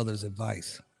taking others'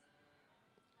 advice,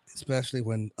 especially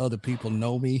when other people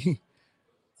know me.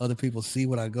 Other people see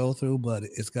what I go through, but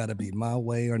it's got to be my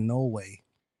way or no way.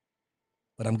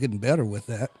 But I'm getting better with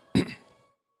that.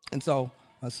 And so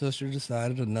my sister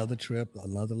decided another trip,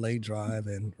 another late drive,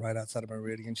 and right outside of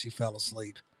Meridian, she fell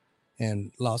asleep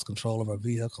and lost control of her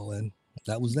vehicle, and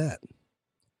that was that.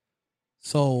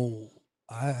 So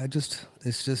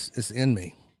it's in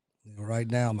me. Right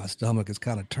now, my stomach is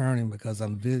kind of turning because I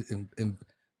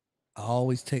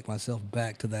always take myself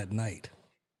back to that night.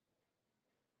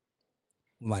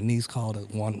 My niece called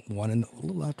at a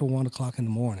little after 1 o'clock in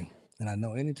the morning, and I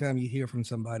know anytime you hear from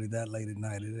somebody that late at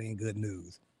night, it ain't good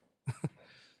news.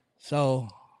 So,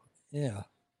 yeah.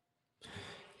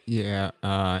 Yeah,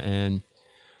 and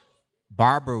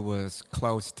Barbara was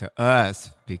close to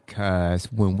us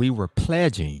because when we were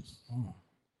pledging,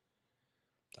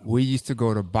 we used to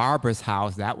go to Barbara's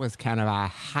house. That was kind of our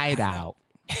hideout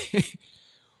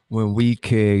when we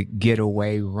could get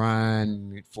away,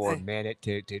 run for a minute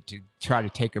to try to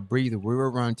take a breather. We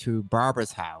would run to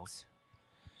Barbara's house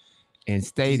and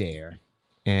stay there.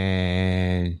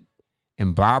 And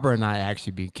Barbara and I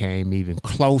actually became even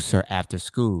closer after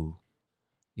school,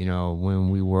 when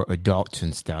we were adults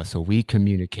and stuff. So we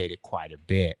communicated quite a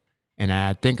bit. And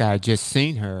I think I had just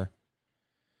seen her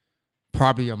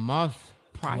probably a month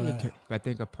prior to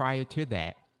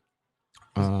that,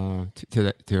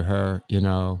 to her,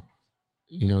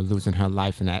 losing her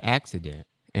life in that accident.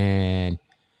 And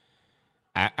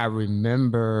I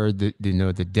remember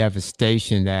the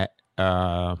devastation that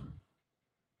I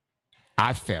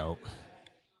felt,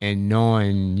 and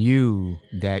knowing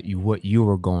what you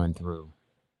were going through.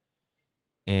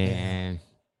 And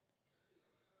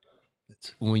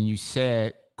when you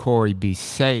said, Corey, be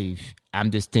safe,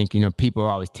 I'm just thinking, people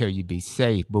always tell you be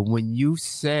safe. But when you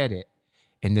said it,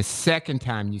 and the second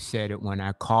time you said it when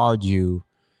I called you,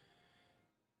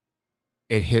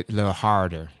 it hit a little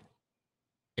harder.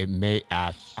 It made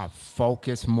I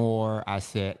focus more. I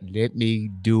said, let me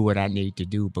do what I need to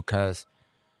do, because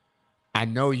I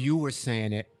know you were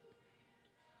saying it,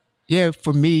 yeah,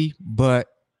 for me, but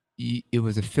it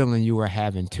was a feeling you were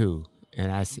having too.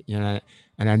 And I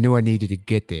knew I needed to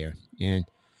get there. And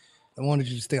I wanted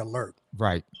you to stay alert.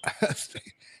 Right.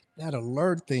 that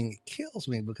alert thing kills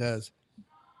me because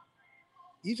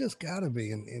you just gotta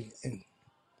be, and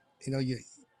you know,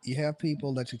 you have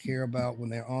people that you care about when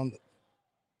they're on.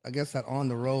 I guess that on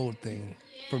the road thing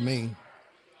for me,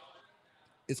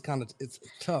 it's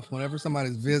tough. Whenever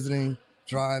somebody's visiting,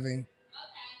 driving,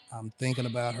 I'm thinking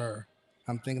about her.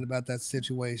 I'm thinking about that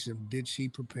situation. Did she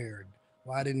prepare?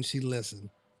 Why didn't she listen?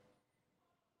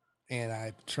 And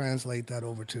I translate that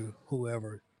over to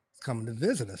whoever is coming to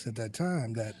visit us at that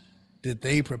time. That did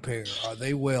they prepare? Are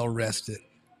they well rested?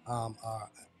 Are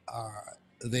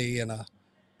they in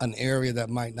an area that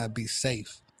might not be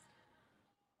safe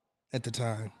at the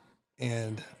time?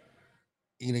 And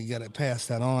you know, you got to pass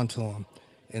that on to them.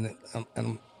 And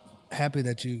I'm happy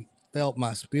that you felt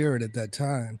my spirit at that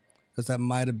time, because that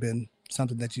might have been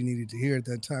something that you needed to hear at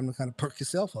that time to kind of perk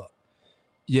yourself up.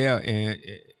 Yeah, and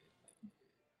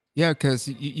yeah, because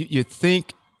you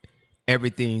think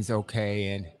everything's okay,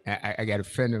 and I got a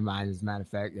friend of mine, as a matter of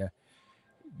fact,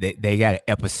 they got an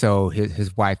episode.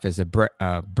 His wife is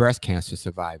a breast cancer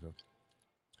survivor,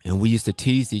 and we used to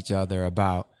tease each other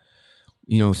about,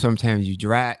 you know, sometimes you're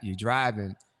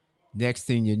driving. Next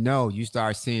thing you know, you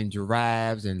start seeing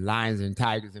giraffes and lions and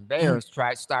tigers and bears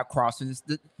start crossing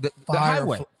the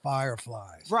highway.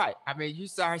 Fireflies. Right. I mean, you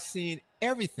start seeing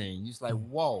everything. You're just like,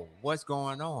 whoa, what's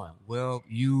going on? Well,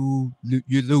 you're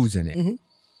losing it. Mm-hmm.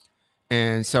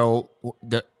 And so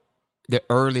the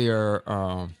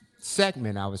earlier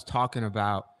segment, I was talking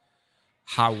about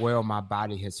how well my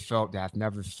body has felt, that I've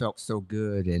never felt so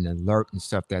good and alert and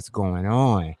stuff that's going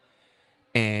on.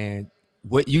 And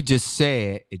what you just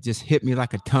said, it just hit me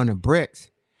like a ton of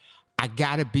bricks. I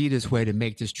got to be this way to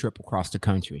make this trip across the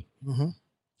country. Mm-hmm.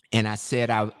 And I said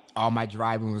all my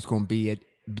driving was going to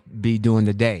be during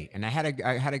the day. And I had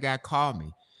a guy call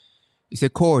me. He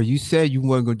said, Corey, you said you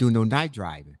weren't going to do no night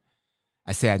driving.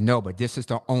 I said, no, but this is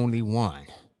the only one.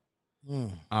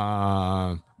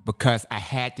 Because I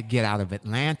had to get out of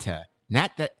Atlanta.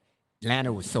 Not that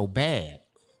Atlanta was so bad.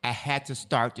 I had to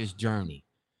start this journey,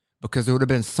 because there would have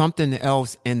been something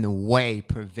else in the way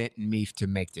preventing me to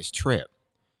make this trip.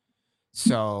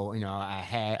 So, you know, I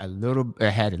had a little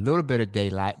bit of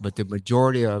daylight, but the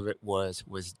majority of it was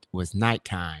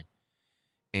nighttime.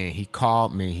 And he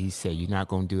called me. He said, "You're not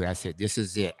going to do it." I said, "This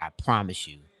is it. I promise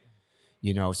you."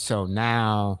 You know, so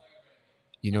now,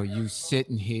 you know, you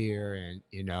sitting here and,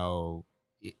 you know,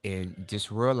 and just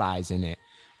realizing it,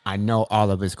 I know all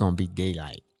of it's going to be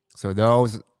daylight. So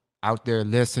those out there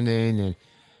listening, and,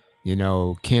 you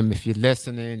know, Kim, if you're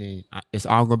listening, and it's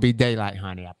all going to be daylight,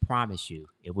 honey. I promise you,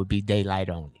 it will be daylight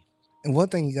only. And one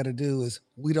thing you got to do is,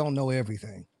 we don't know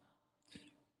everything.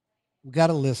 We got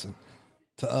to listen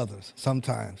to others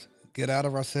sometimes. Get out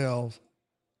of ourselves.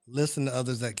 Listen to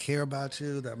others that care about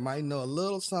you, that might know a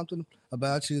little something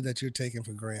about you that you're taking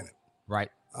for granted. Right.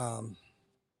 And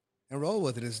roll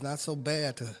with it. It's not so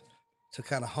bad to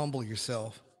kind of humble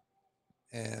yourself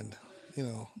and, you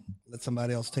know, let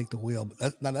somebody else take the wheel.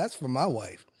 Now that's for my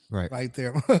wife, right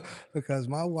there, because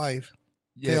my wife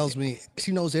tells me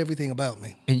she knows everything about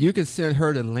me. And you can send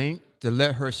her the link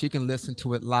to she can listen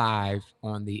to it live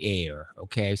on the air.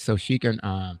 Okay, so she can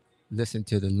listen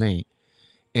to the link.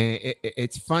 And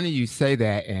it's funny you say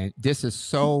that, and this is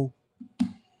so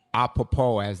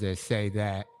apropos, as they say,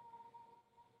 that,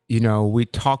 you know, we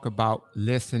talk about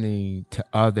listening to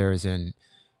others, and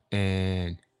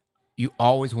you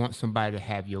always want somebody to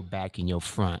have your back and your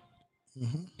front.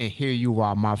 Mm-hmm. And here you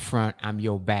are, my front, I'm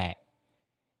your back.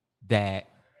 That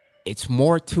it's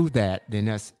more to that than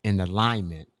us in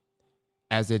alignment,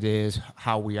 as it is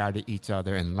how we are to each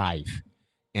other in life.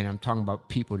 And I'm talking about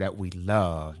people that we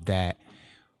love, that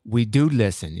we do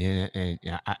listen. And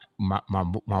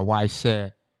my wife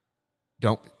said,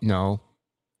 don't,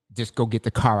 just go get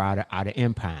the car out of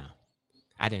impound.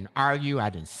 I didn't argue. I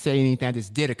didn't say anything. I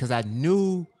just did it because I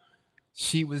knew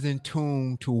she was in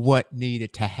tune to what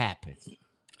needed to happen.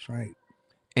 That's right.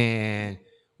 And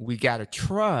we got to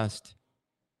trust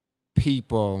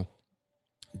people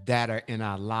that are in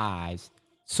our lives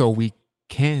so we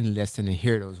can listen and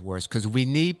hear those words, because we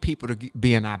need people to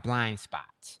be in our blind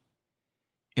spots.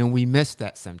 And we miss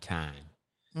that sometimes.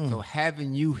 So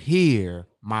having you here,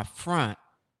 my front,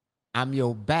 I'm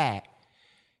your back.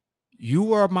 You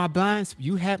were my blind.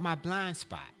 You had my blind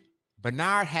spot.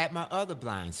 Bernard had my other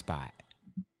blind spot.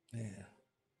 Yeah.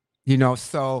 You know,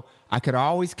 so I could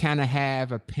always kind of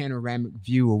have a panoramic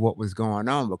view of what was going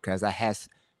on, because I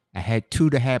had two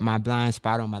that had my blind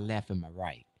spot on my left and my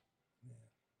right.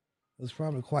 It was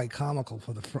probably quite comical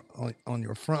for the front, on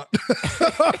your front.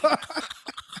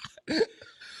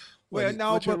 Well,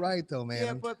 no, but you're right though,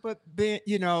 man. Yeah, but Ben,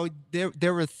 you know,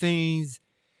 there were things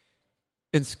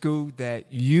in school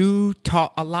that you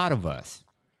taught a lot of us.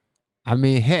 I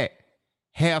mean, heck,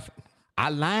 half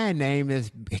our line name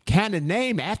is kind of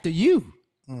named after you.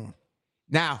 Mm.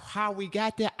 Now, how we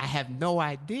got there, I have no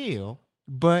idea.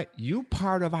 But you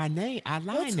part of our name, our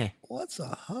line name. What's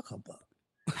a hucklebuck?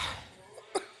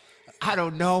 I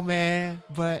don't know, man.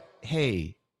 But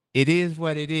hey, it is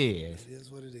what it is. It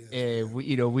is what it is. And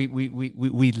we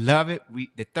love it.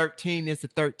 The 13 is the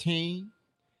 13.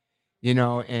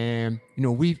 And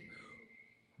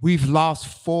we've lost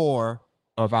 4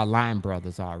 of our line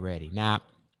brothers already. Now,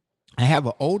 I have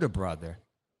an older brother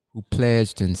who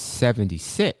pledged in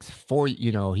 76.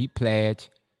 He pledged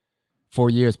 4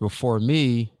 years before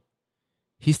me.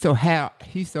 He still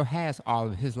has all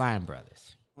of his line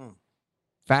brothers.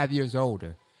 5 years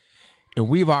older. And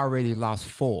we've already lost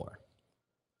 4.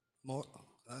 More,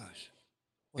 gosh.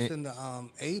 Within the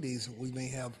 80s, we may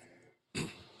have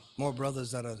more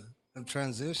brothers that have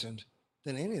transitioned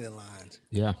than any of the lines.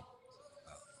 Yeah.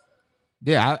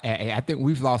 Yeah, I think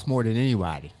we've lost more than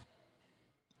anybody.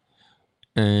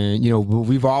 And,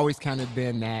 we've always kind of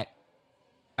been that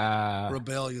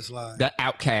rebellious line. That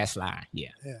outcast line. Yeah.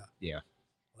 Yeah.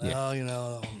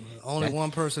 Well, only one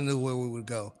person knew where we would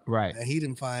go. Right. And he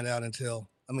didn't find out until,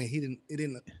 it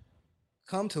didn't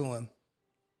come to him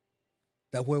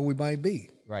that where we might be.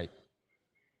 Right.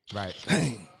 Right.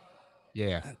 Dang.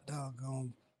 Yeah. That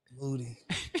doggone Moody.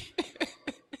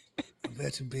 I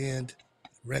bet you Ben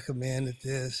recommended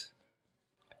this.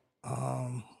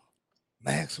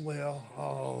 Maxwell.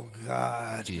 Oh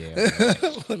God. Yeah.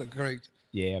 What a great.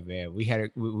 Yeah, man.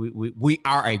 We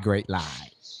are a great line.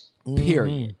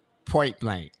 Period. Point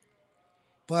blank.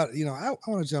 But I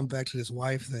want to jump back to this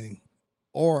wife thing,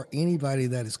 or anybody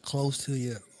that is close to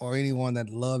you, or anyone that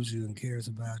loves you and cares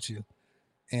about you.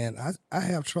 And I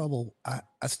have trouble. I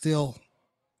still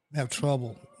have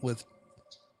trouble with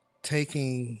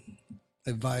taking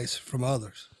advice from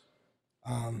others.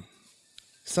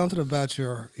 Something about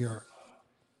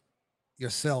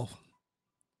yourself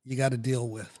you got to deal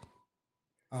with.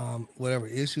 Whatever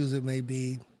issues it may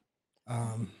be,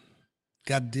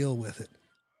 got to deal with it.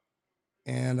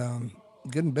 And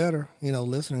getting better,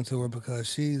 listening to her, because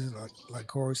she's like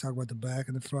Corey's talking about the back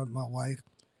and the front. My wife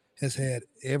has had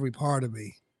every part of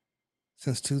me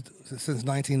since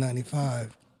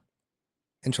 1995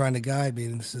 and trying to guide me.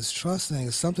 And this trust thing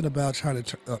is something about trying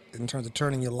to, in terms of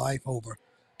turning your life over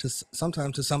to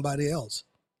sometimes to somebody else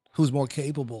who's more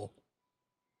capable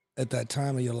at that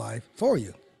time of your life for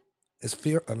you. It's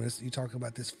fear. You talk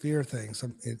about this fear thing.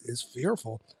 It's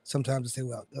fearful sometimes to say,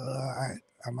 well,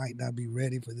 I might not be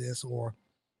ready for this, or,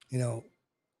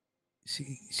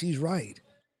 she's right.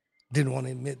 Didn't want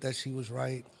to admit that she was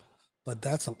right, but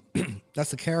that's a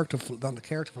character. Not the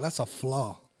character. That's a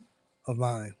flaw of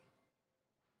mine,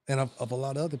 and of a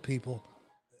lot of other people,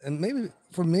 and maybe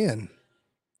for men,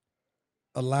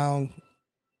 allowing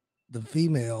the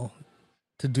female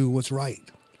to do what's right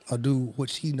or do what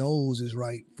she knows is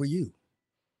right for you.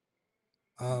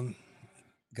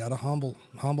 Gotta humble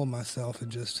myself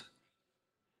and just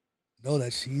know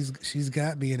that she's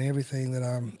got me in everything that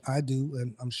I do,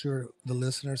 and I'm sure the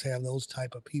listeners have those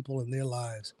type of people in their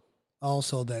lives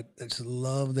also that just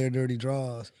love their dirty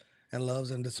draws and loves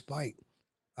them despite.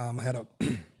 I had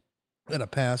a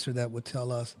pastor that would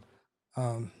tell us,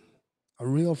 a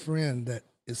real friend that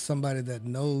is somebody that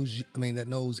knows that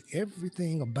knows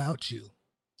everything about you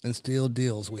and still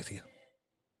deals with you.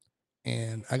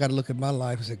 And I got to look at my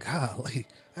life and say, golly,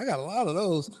 I got a lot of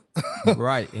those.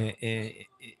 Right. And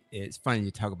it's funny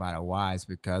you talk about our wives,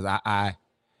 because I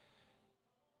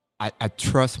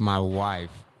trust my wife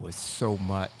with so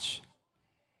much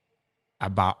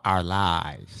about our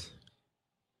lives.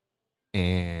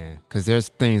 And because there's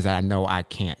things that I know I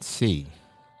can't see.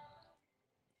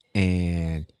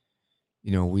 And,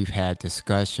 we've had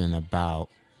discussion about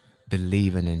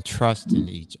believing and trusting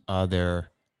each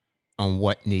other on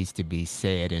what needs to be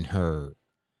said and heard.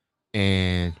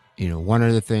 And, one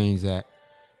of the things that,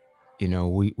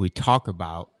 we talk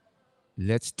about,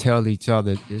 let's tell each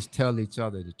other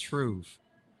the truth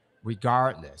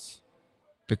regardless,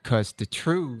 because the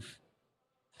truth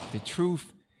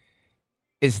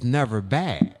is never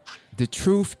bad. The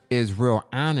truth is real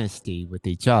honesty with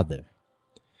each other.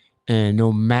 And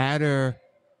no matter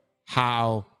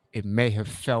how it may have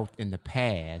felt in the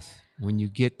past, when you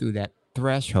get through that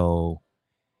threshold,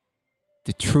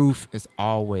 the truth is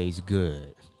always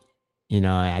good.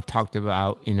 I talked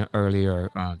about in earlier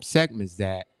segments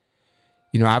that,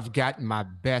 I've gotten my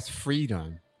best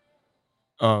freedom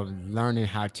of learning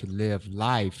how to live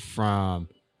life from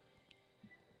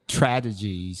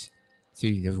tragedies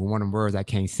See, there's one of the words I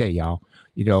can't say, y'all.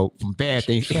 You know, from bad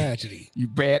things, tragedy.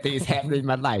 bad things happening in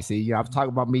my life. See, you know, I'm talking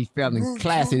about me failing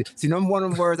classes. See, number one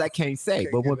of the words I can't say.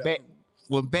 But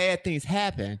when bad things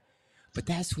happen, but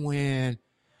that's when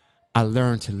I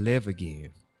learned to live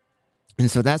again. And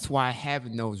so that's why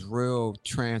having those real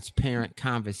transparent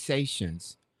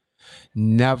conversations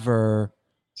never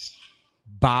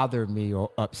bothered me or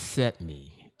upset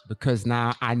me, because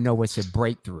now I know it's a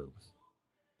breakthrough.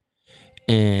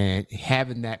 And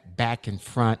having that back and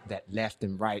front, that left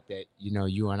and right that, you know,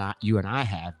 you and I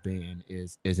have been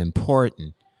is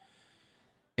important.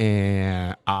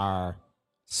 And our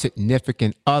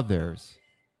significant others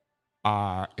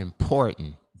are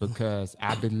important, because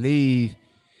I believe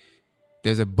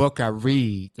there's a book I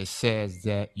read that says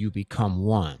that you become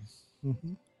one.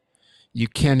 Mm-hmm. You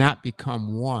cannot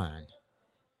become one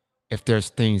if there's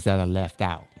things that are left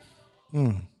out.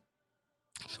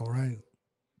 That's all right.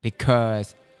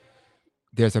 Because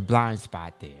there's a blind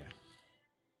spot there.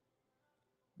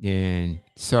 And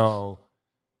so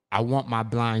I want my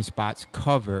blind spots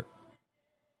covered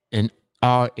in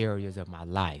all areas of my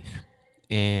life.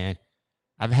 And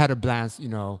I've had a blind, you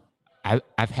know,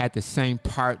 I've had the same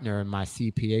partner in my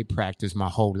CPA practice my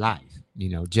whole life. You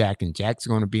know, Jack, and Jack's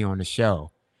going to be on the show.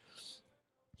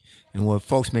 And what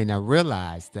folks may not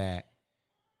realize, that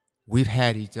we've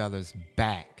had each other's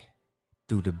back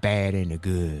through the bad and the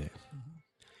good.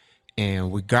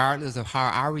 And regardless of how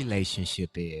our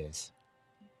relationship is,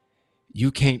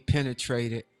 you can't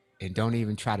penetrate it, and don't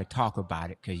even try to talk about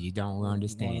it, because you don't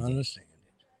understand it.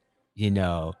 You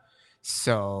know,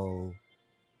 so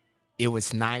it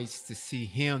was nice to see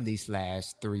him these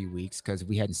last 3 weeks, because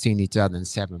we hadn't seen each other in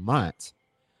 7 months.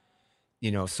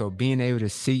 You know, so being able to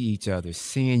see each other,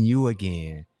 seeing you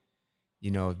again, you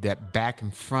know, that back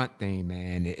and front thing,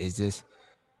 man, is just,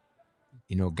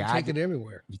 you know, God. Take it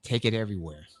everywhere. You take it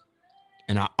everywhere.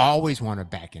 And I always want a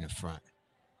back and a front.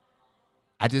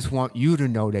 I just want you to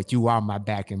know that you are my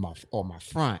back and my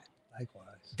front.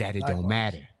 Likewise. That it don't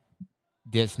matter.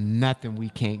 There's nothing we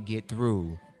can't get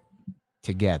through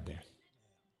together.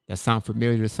 That sound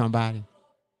familiar to somebody?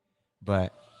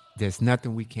 But there's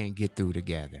nothing we can't get through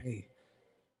together. Hey,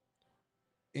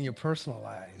 in your personal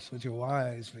lives, with your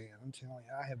wives, man, I'm telling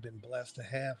you, I have been blessed to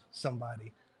have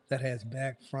somebody that has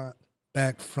back,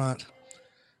 front,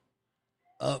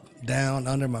 up, down,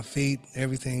 under my feet,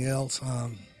 everything else.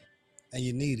 And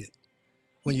you need it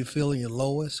when you're feeling your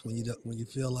lowest, when you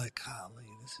feel like, golly,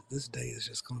 this day is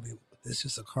just gonna be, it's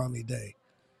just a crummy day,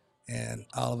 and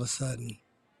all of a sudden,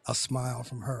 a smile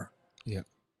from her,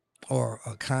 or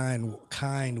a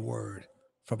kind word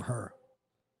from her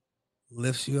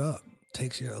lifts you up,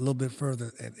 takes you a little bit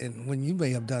further, and when you may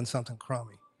have done something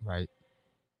crummy, right,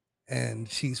 and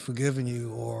she's forgiven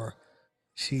you, or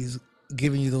she's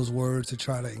giving you those words to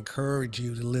try to encourage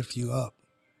you, to lift you up.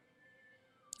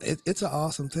 It's an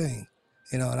awesome thing,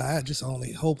 you know. And I just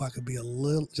only hope I could be a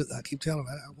little. I keep telling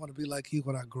her, I want to be like you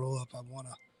when I grow up. I want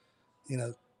to, you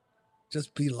know,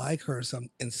 just be like her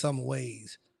in some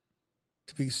ways,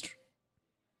 to be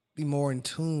more in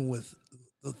tune with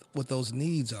what those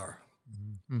needs are.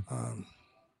 Mm-hmm.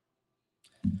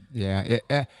 Yeah.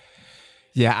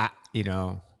 You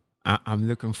know, I'm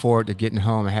looking forward to getting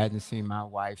home. I hadn't seen my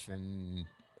wife in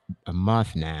a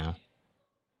month now,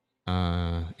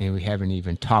 and we haven't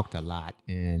even talked a lot.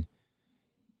 And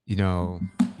you know,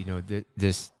 the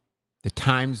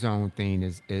time zone thing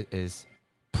is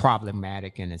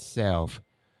problematic in itself.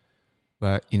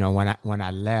 But you know, when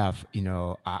I left, you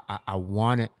know, I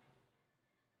wanted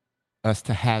us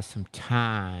to have some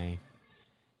time,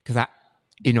 because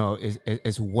you know,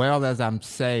 as well as I'm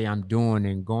doing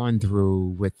and going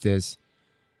through with this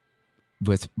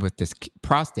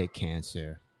prostate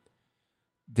cancer,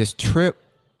 this trip,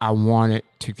 I wanted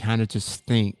to kind of just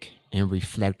think and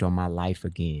reflect on my life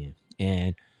again,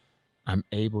 and I'm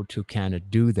able to kind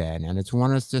of do that. And it's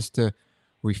want us just to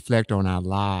reflect on our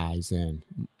lives and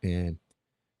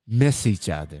miss each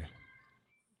other,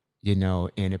 you know,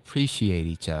 and appreciate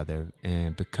each other,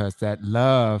 and because that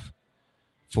love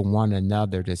for one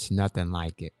another, there's nothing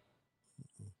like it.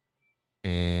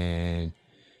 And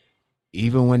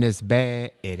even when it's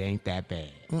bad, it ain't that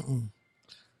bad.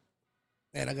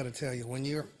 And I got to tell you, when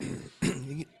you're,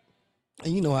 and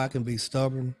you know, I can be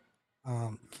stubborn,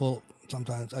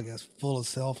 sometimes I guess full of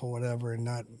self or whatever, and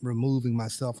not removing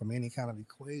myself from any kind of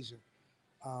equation.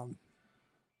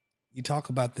 You talk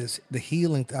about the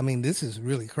healing. I mean, this is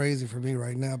really crazy for me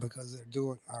right now, because they're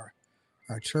doing our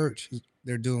church.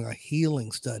 They're doing a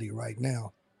healing study right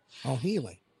now on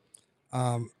healing.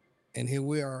 And here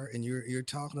we are, and you're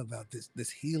talking about this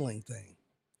healing thing.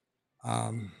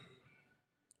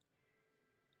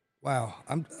 Wow,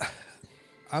 I'm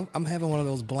having one of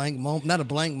those blank moments, not a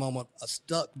blank moment, a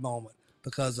stuck moment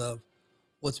because of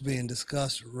what's being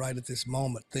discussed right at this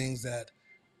moment, things that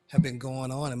have been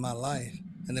going on in my life.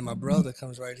 And then my brother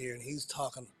comes right here and he's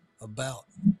talking about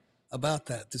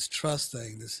that, this trust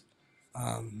thing, this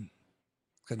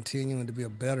continuing to be a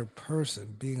better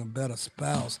person, being a better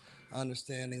spouse,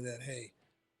 understanding that, hey,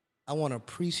 I want to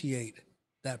appreciate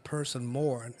that person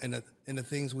more and the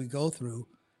things we go through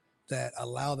that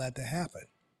allow that to happen.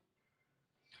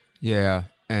 Yeah,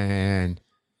 and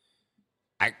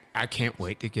I can't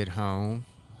wait to get home.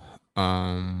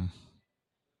 Um,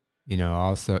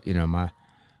 also,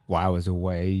 while I was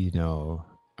away,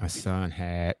 my son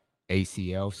had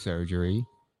ACL surgery.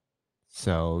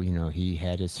 So, he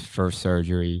had his first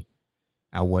surgery.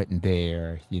 I wasn't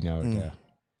there, to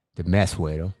mess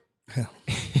with him.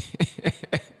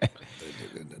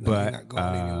 But not going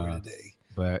anywhere today.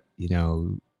 But,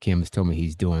 Kim has told me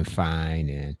he's doing fine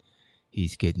and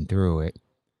he's getting through it.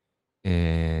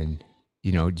 And,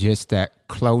 just that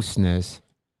closeness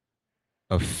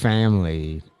of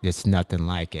family, there's nothing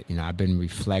like it. I've been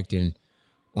reflecting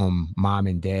on mom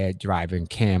and dad driving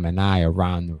Cam and I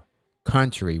around the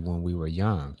country when we were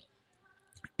young.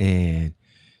 And,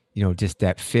 just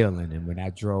that feeling. And when I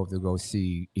drove to go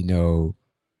see,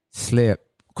 Slip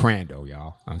Crandall,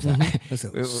 y'all. I'm sorry.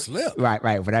 Slip.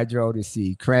 Right. When I drove to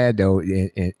see Crandall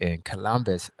in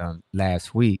Columbus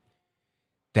last week,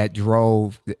 that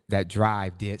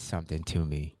drive did something to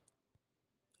me.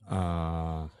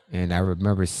 And I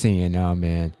remember seeing him,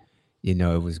 and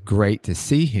it was great to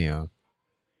see him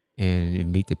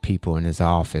and meet the people in his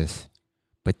office.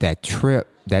 But that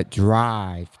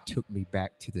drive took me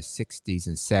back to the 60s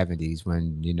and 70s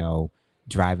when,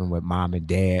 driving with mom and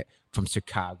dad from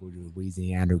Chicago to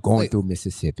Louisiana, going through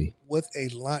Mississippi. With a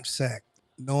lunch sack,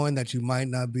 knowing that you might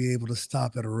not be able to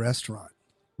stop at a restaurant.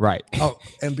 Right. Oh,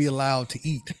 and be allowed to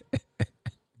eat.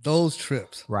 Those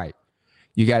trips. Right.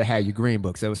 You got to have your green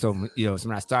book. So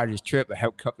when I started this trip, a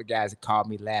couple of guys called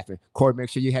me laughing. Corey, make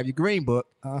sure you have your green book.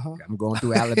 I'm going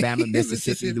through Alabama,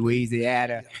 Mississippi,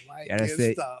 Louisiana.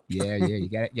 You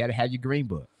got to have your green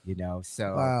book.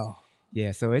 So wow.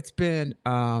 Yeah, so it's been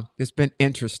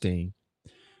interesting.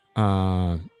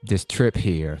 This trip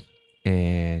here,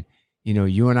 and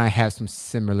you and I have some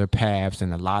similar paths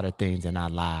and a lot of things in our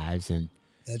lives, and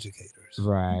educators,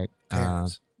 right,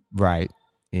 parents. Right,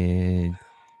 and.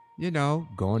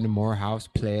 Going to Morehouse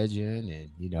pledging and,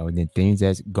 and then things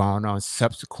that's gone on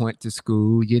subsequent to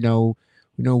school, you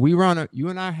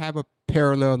and I have a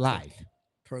parallel life.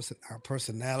 Our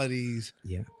personalities.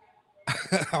 Yeah.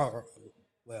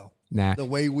 The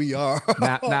way we are.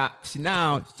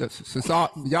 So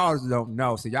y'all don't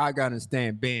know. So y'all got to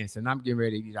understand Ben. So I'm getting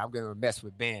ready, I'm going to mess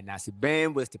with Ben. Now, see,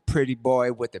 Ben was the pretty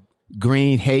boy with the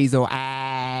green hazel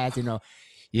eyes,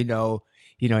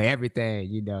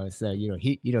 everything, so,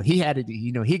 he had it,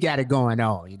 he got it going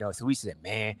on, so we said,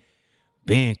 man,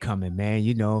 Ben coming, man,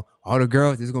 all the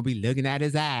girls is going to be looking at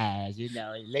his eyes,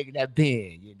 looking at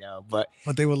Ben, but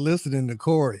they were listening to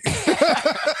Corey.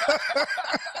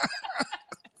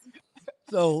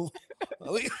 So,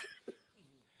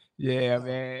 yeah,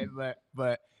 man,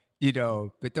 but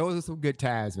those are some good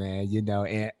times, man,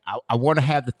 and I want to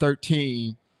have the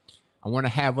 13, I want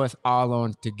to have us all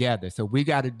on together, so we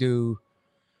got to do,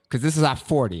 because this is our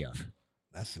 40th.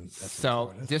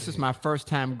 So this is my first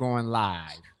time going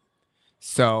live.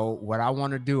 So what I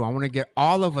want to do, I want to get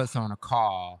all of us on a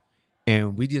call,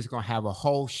 and we just going to have a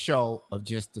whole show of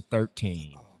just the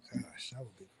 13. Oh, gosh, that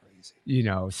would be crazy.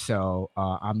 So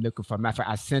I'm looking for, matter of fact,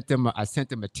 I sent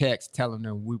them a text telling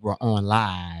them we were on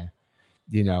live,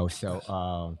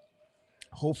 so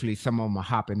hopefully some of them are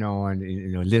hopping on,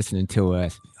 listening to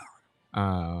us.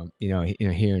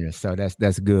 Hearing us. So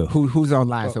that's good. Who's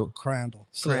online? So Crandall.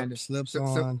 Slips so,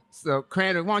 on. So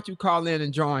Crandall, why don't you call in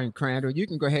and join, Crandall? You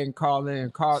can go ahead and call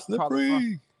in. Call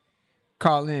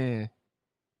in.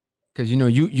 Because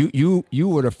you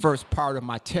were the first part of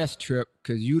my test trip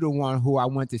because you the one who I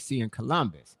went to see in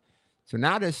Columbus. So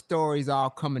now the story's all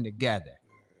coming together.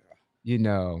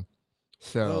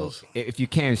 So if you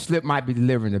can, Slip might be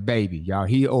delivering a baby, y'all.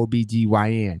 He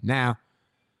OBGYN. Now,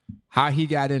 how he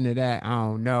got into that, I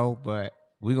don't know, but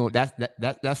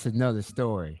that's another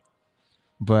story.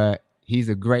 But he's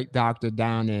a great doctor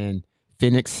down in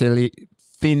Phoenix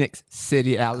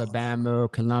City, Alabama,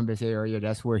 Columbus area.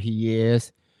 That's where he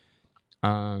is.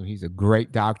 He's a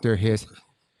great doctor. He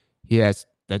has,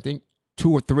 I think,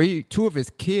 two of his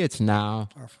kids now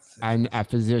are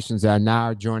physicians are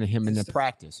now joining him in the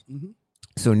practice. Mm-hmm.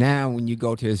 So now when you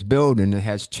go to his building, it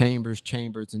has chambers.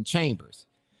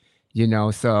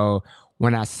 So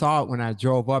when I saw it, when I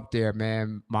drove up there,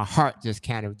 man, my heart just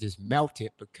kind of just melted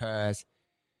because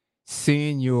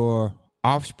seeing your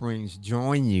offsprings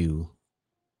join you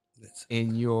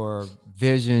in your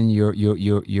vision, your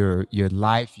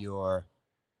life, your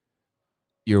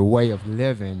way of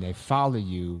living, they follow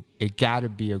you. It got to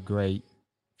be a great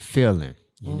feeling,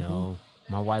 you know.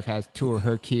 My wife has 2 of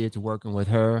her kids working with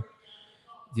her,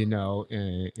 you know,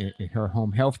 in her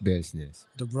home health business.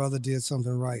 The brother did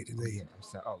something right today. Yeah.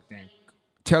 So, thank.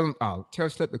 Tell him. Tell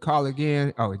Slip to call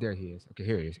again. Oh, there he is. Okay,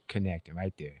 here he is. Connecting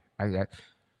right there.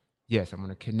 Yes, I'm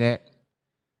gonna connect.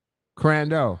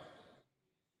 Crando,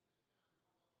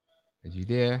 is you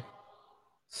there?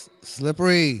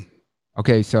 Slippery.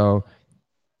 Okay, so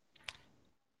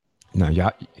no,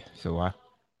 y'all. So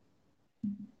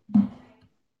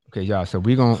okay, y'all. So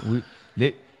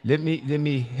let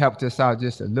me help this out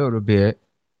just a little bit,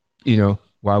 you know,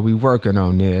 while we working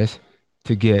on this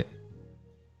to get.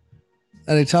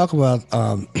 And they talk about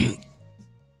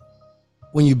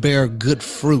when you bear good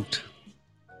fruit.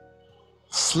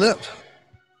 Slip.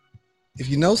 If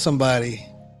you know somebody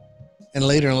and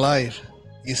later in life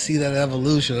you see that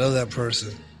evolution of that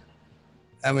person,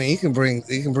 I mean, he can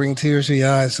bring tears to your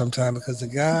eyes sometimes, because the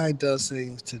guy does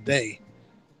things today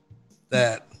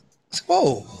that,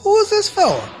 whoa, who is this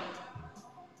fella?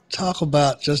 Talk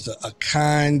about just a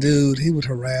kind dude. He would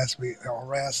harass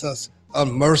us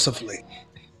unmercifully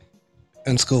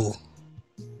in school.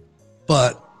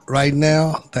 But right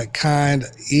now, that kind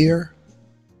ear,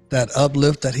 that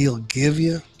uplift that he'll give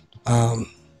you,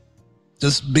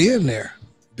 just being there.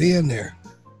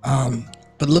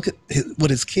 But look at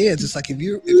with his kids. It's like if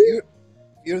you're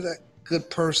that good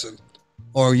person,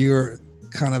 or you're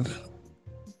kind of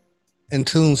in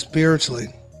tune spiritually,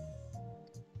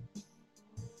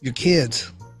 your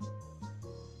kids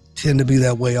tend to be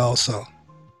that way also.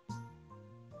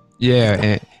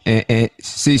 Yeah, and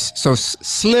see, so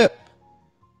Slip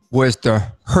was the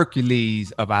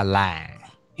Hercules of our line.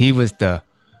 He was the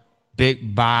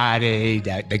big body,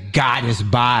 the goddess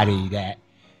body that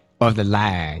of the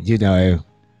line, you know.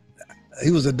 He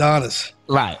was Adonis.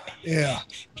 Right. Yeah.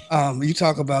 You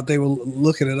talk about they were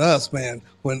looking at us, man.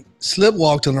 When Slip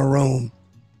walked in the room,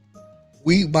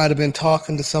 we might have been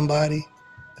talking to somebody.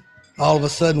 All of a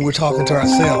sudden, we're talking to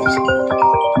ourselves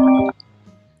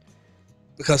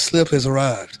because Slip has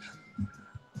arrived.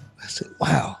 I said,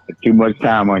 "Wow, too much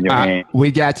time on your hands." We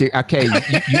got you. Okay,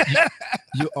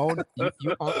 you own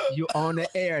the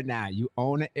air now. You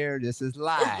own the air. This is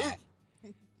live.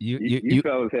 You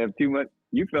fellas have too much.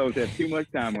 You fellas have too much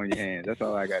time on your hands. That's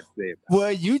all I got to say.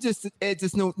 Well,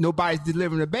 nobody's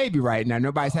delivering a baby right now.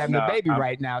 Nobody's having a baby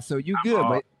right now. So you good,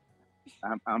 off.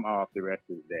 But I'm off the rest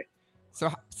of the day.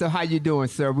 So how you doing,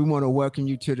 sir? We want to welcome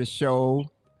you to the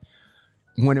show,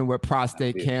 Winning with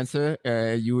Prostate Cancer.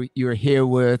 You're here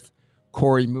with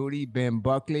Corey Moody, Ben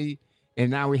Buckley, and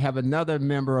now we have another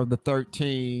member of the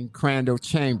 13, Crando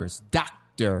Chambers,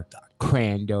 Dr.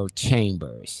 Crando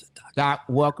Chambers. Doc,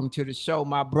 welcome to the show,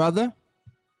 my brother.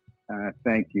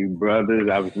 Thank you, brothers.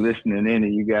 I was listening in to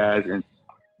you guys, and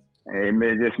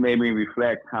it just made me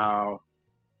reflect how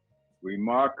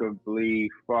remarkably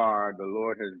far the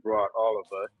Lord has brought all of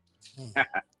us.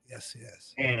 Yes.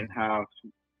 And how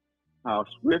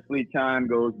swiftly time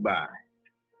goes by.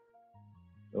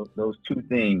 Those 2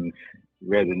 things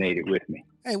resonated with me.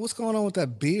 Hey, what's going on with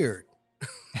that beard?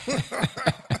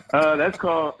 That's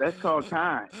called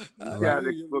time.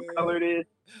 What color it is?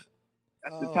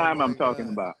 That's the time I'm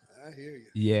talking about. I hear you.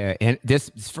 Yeah, and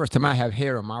this is the first time I have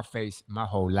hair on my face my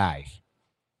whole life.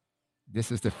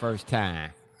 This is the first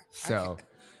time. So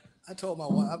I told my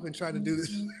wife, I've been trying to do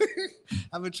this.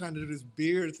 I've been trying to do this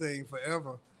beard thing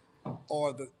forever,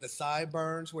 or the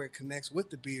sideburns where it connects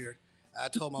with the beard. I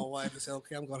told my wife, I said,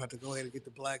 okay, I'm gonna have to go ahead and get the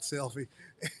black selfie.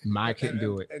 Mine couldn't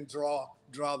do it. And draw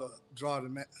the.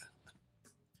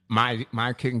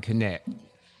 Mine couldn't connect.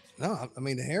 No, I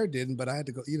mean the hair didn't, but I had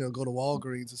to go to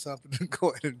Walgreens or something to go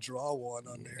ahead and draw one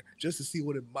on there just to see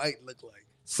what it might look like.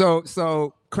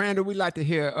 So Crando, we'd like to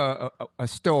hear a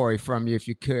story from you if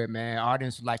you could, man.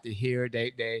 Audience would like to hear.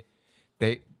 They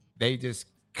just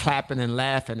clapping and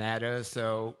laughing at us.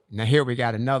 So now here we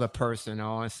got another person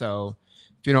on. So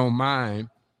if you don't mind,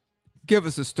 give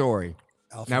us a story.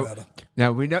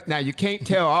 Now we know. Now you can't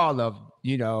tell all of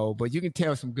them, but you can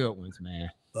tell some good ones,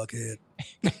 man. Buckhead.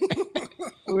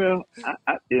 Well,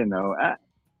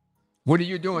 what are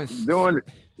you doing?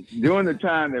 During the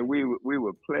time that we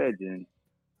were pledging,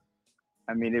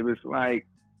 I mean, it was like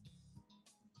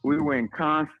we were in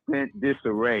constant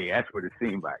disarray. That's what it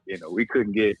seemed like. We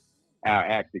couldn't get our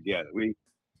act together. We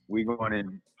going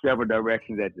in several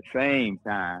directions at the same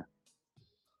time,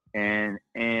 and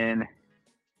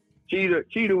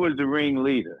Cheetah was the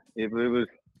ringleader. If we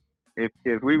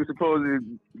were supposed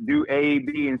to do A,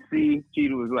 B, and C,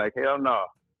 Cheetah was like, hell no.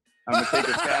 I'm gonna take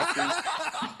a faction,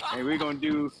 and we're gonna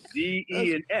do D,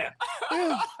 E, and F.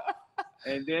 Yeah.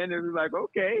 And then it was like,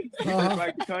 okay, just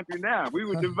like the country now. We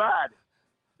were divided,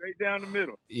 straight down the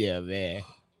middle. Yeah, man.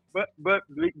 But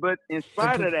in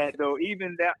spite of that, though,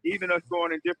 even us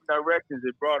going in different directions,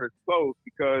 it brought us close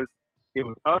because it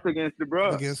was us against the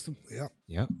brothers. Yep.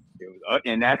 It was,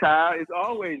 and that's how it's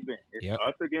always been. It's Yep.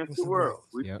 us against the world.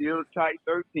 We Yep. still tight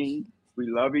 13. We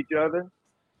love each other.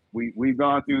 We've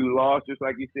gone through loss, just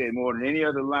like you said, more than any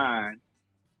other line,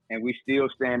 and we still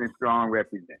standing strong,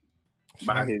 representing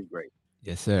by His grace.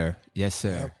 Yes, sir. Yes,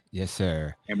 sir. Yep. Yes,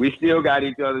 sir. And we still got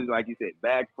each other, like you said,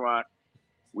 back front.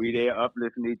 We there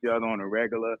uplifting each other on a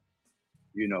regular.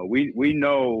 You know, we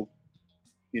know,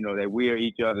 you know, that we are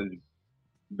each other's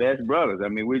best brothers. I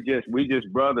mean, we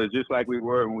just brothers, just like we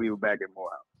were when we were back at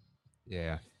Morehouse.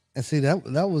 Yeah. And see, that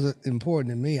was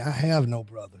important to me. I have no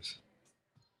brothers.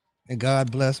 And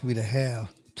God blessed me to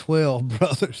have 12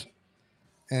 brothers.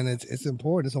 And it's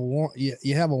important. It's a warm,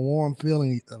 you have a warm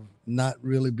feeling of not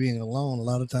really being alone. A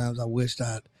lot of times I wished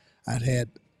I'd had,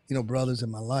 you know, brothers in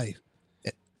my life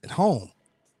at home.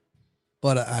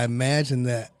 But I imagine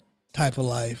that type of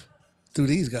life through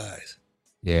these guys.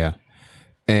 Yeah.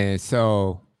 And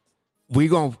so we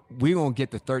gonna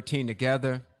get the 13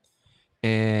 together.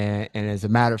 And as a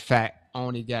matter of fact, I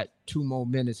only got 2 more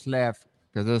minutes left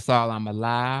because that's all I'm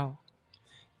allowed.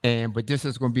 But this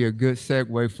is gonna be a good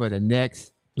segue for the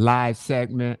next live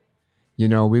segment. You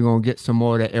know, we're gonna get some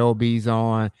more of the LBs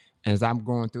on. As I'm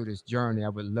going through this journey, I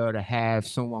would love to have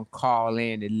someone call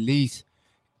in at least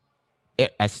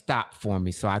a stop for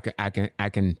me so I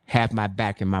can have my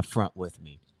back and my front with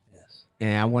me. Yes.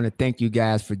 And I want to thank you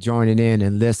guys for joining in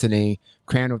and listening.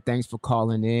 Crandall, thanks for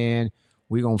calling in.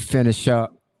 We're gonna finish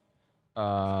up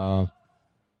our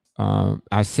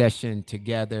session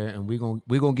together, and we're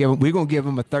gonna give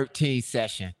them a 13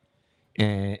 session,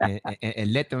 and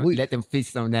let them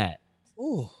feast on that.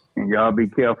 Ooh. And y'all be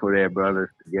careful there, brothers,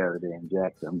 together there in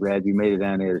Jackson. I'm glad you made it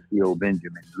down there to see old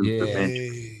Benjamin. Luther Yeah.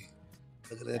 Benjamin. Hey.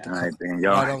 Look at that. All right, man.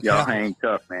 Right Y'all on hang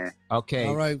tough, man. Okay.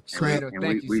 All right. Crandall, And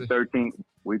thank you. we sir. 13.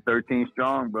 We 13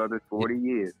 strong, brothers. 40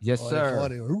 years. Yes, 40, sir.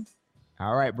 40.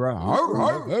 All right, bro.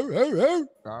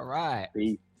 All right.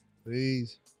 Peace.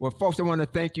 Please. Well, folks, I want to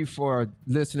thank you for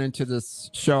listening to this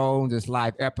show, this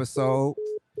live episode,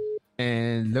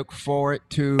 and look forward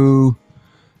to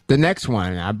the next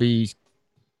one. I'll be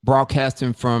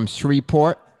broadcasting from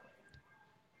Shreveport,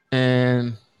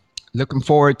 and looking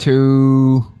forward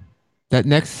to that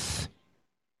next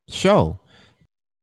show.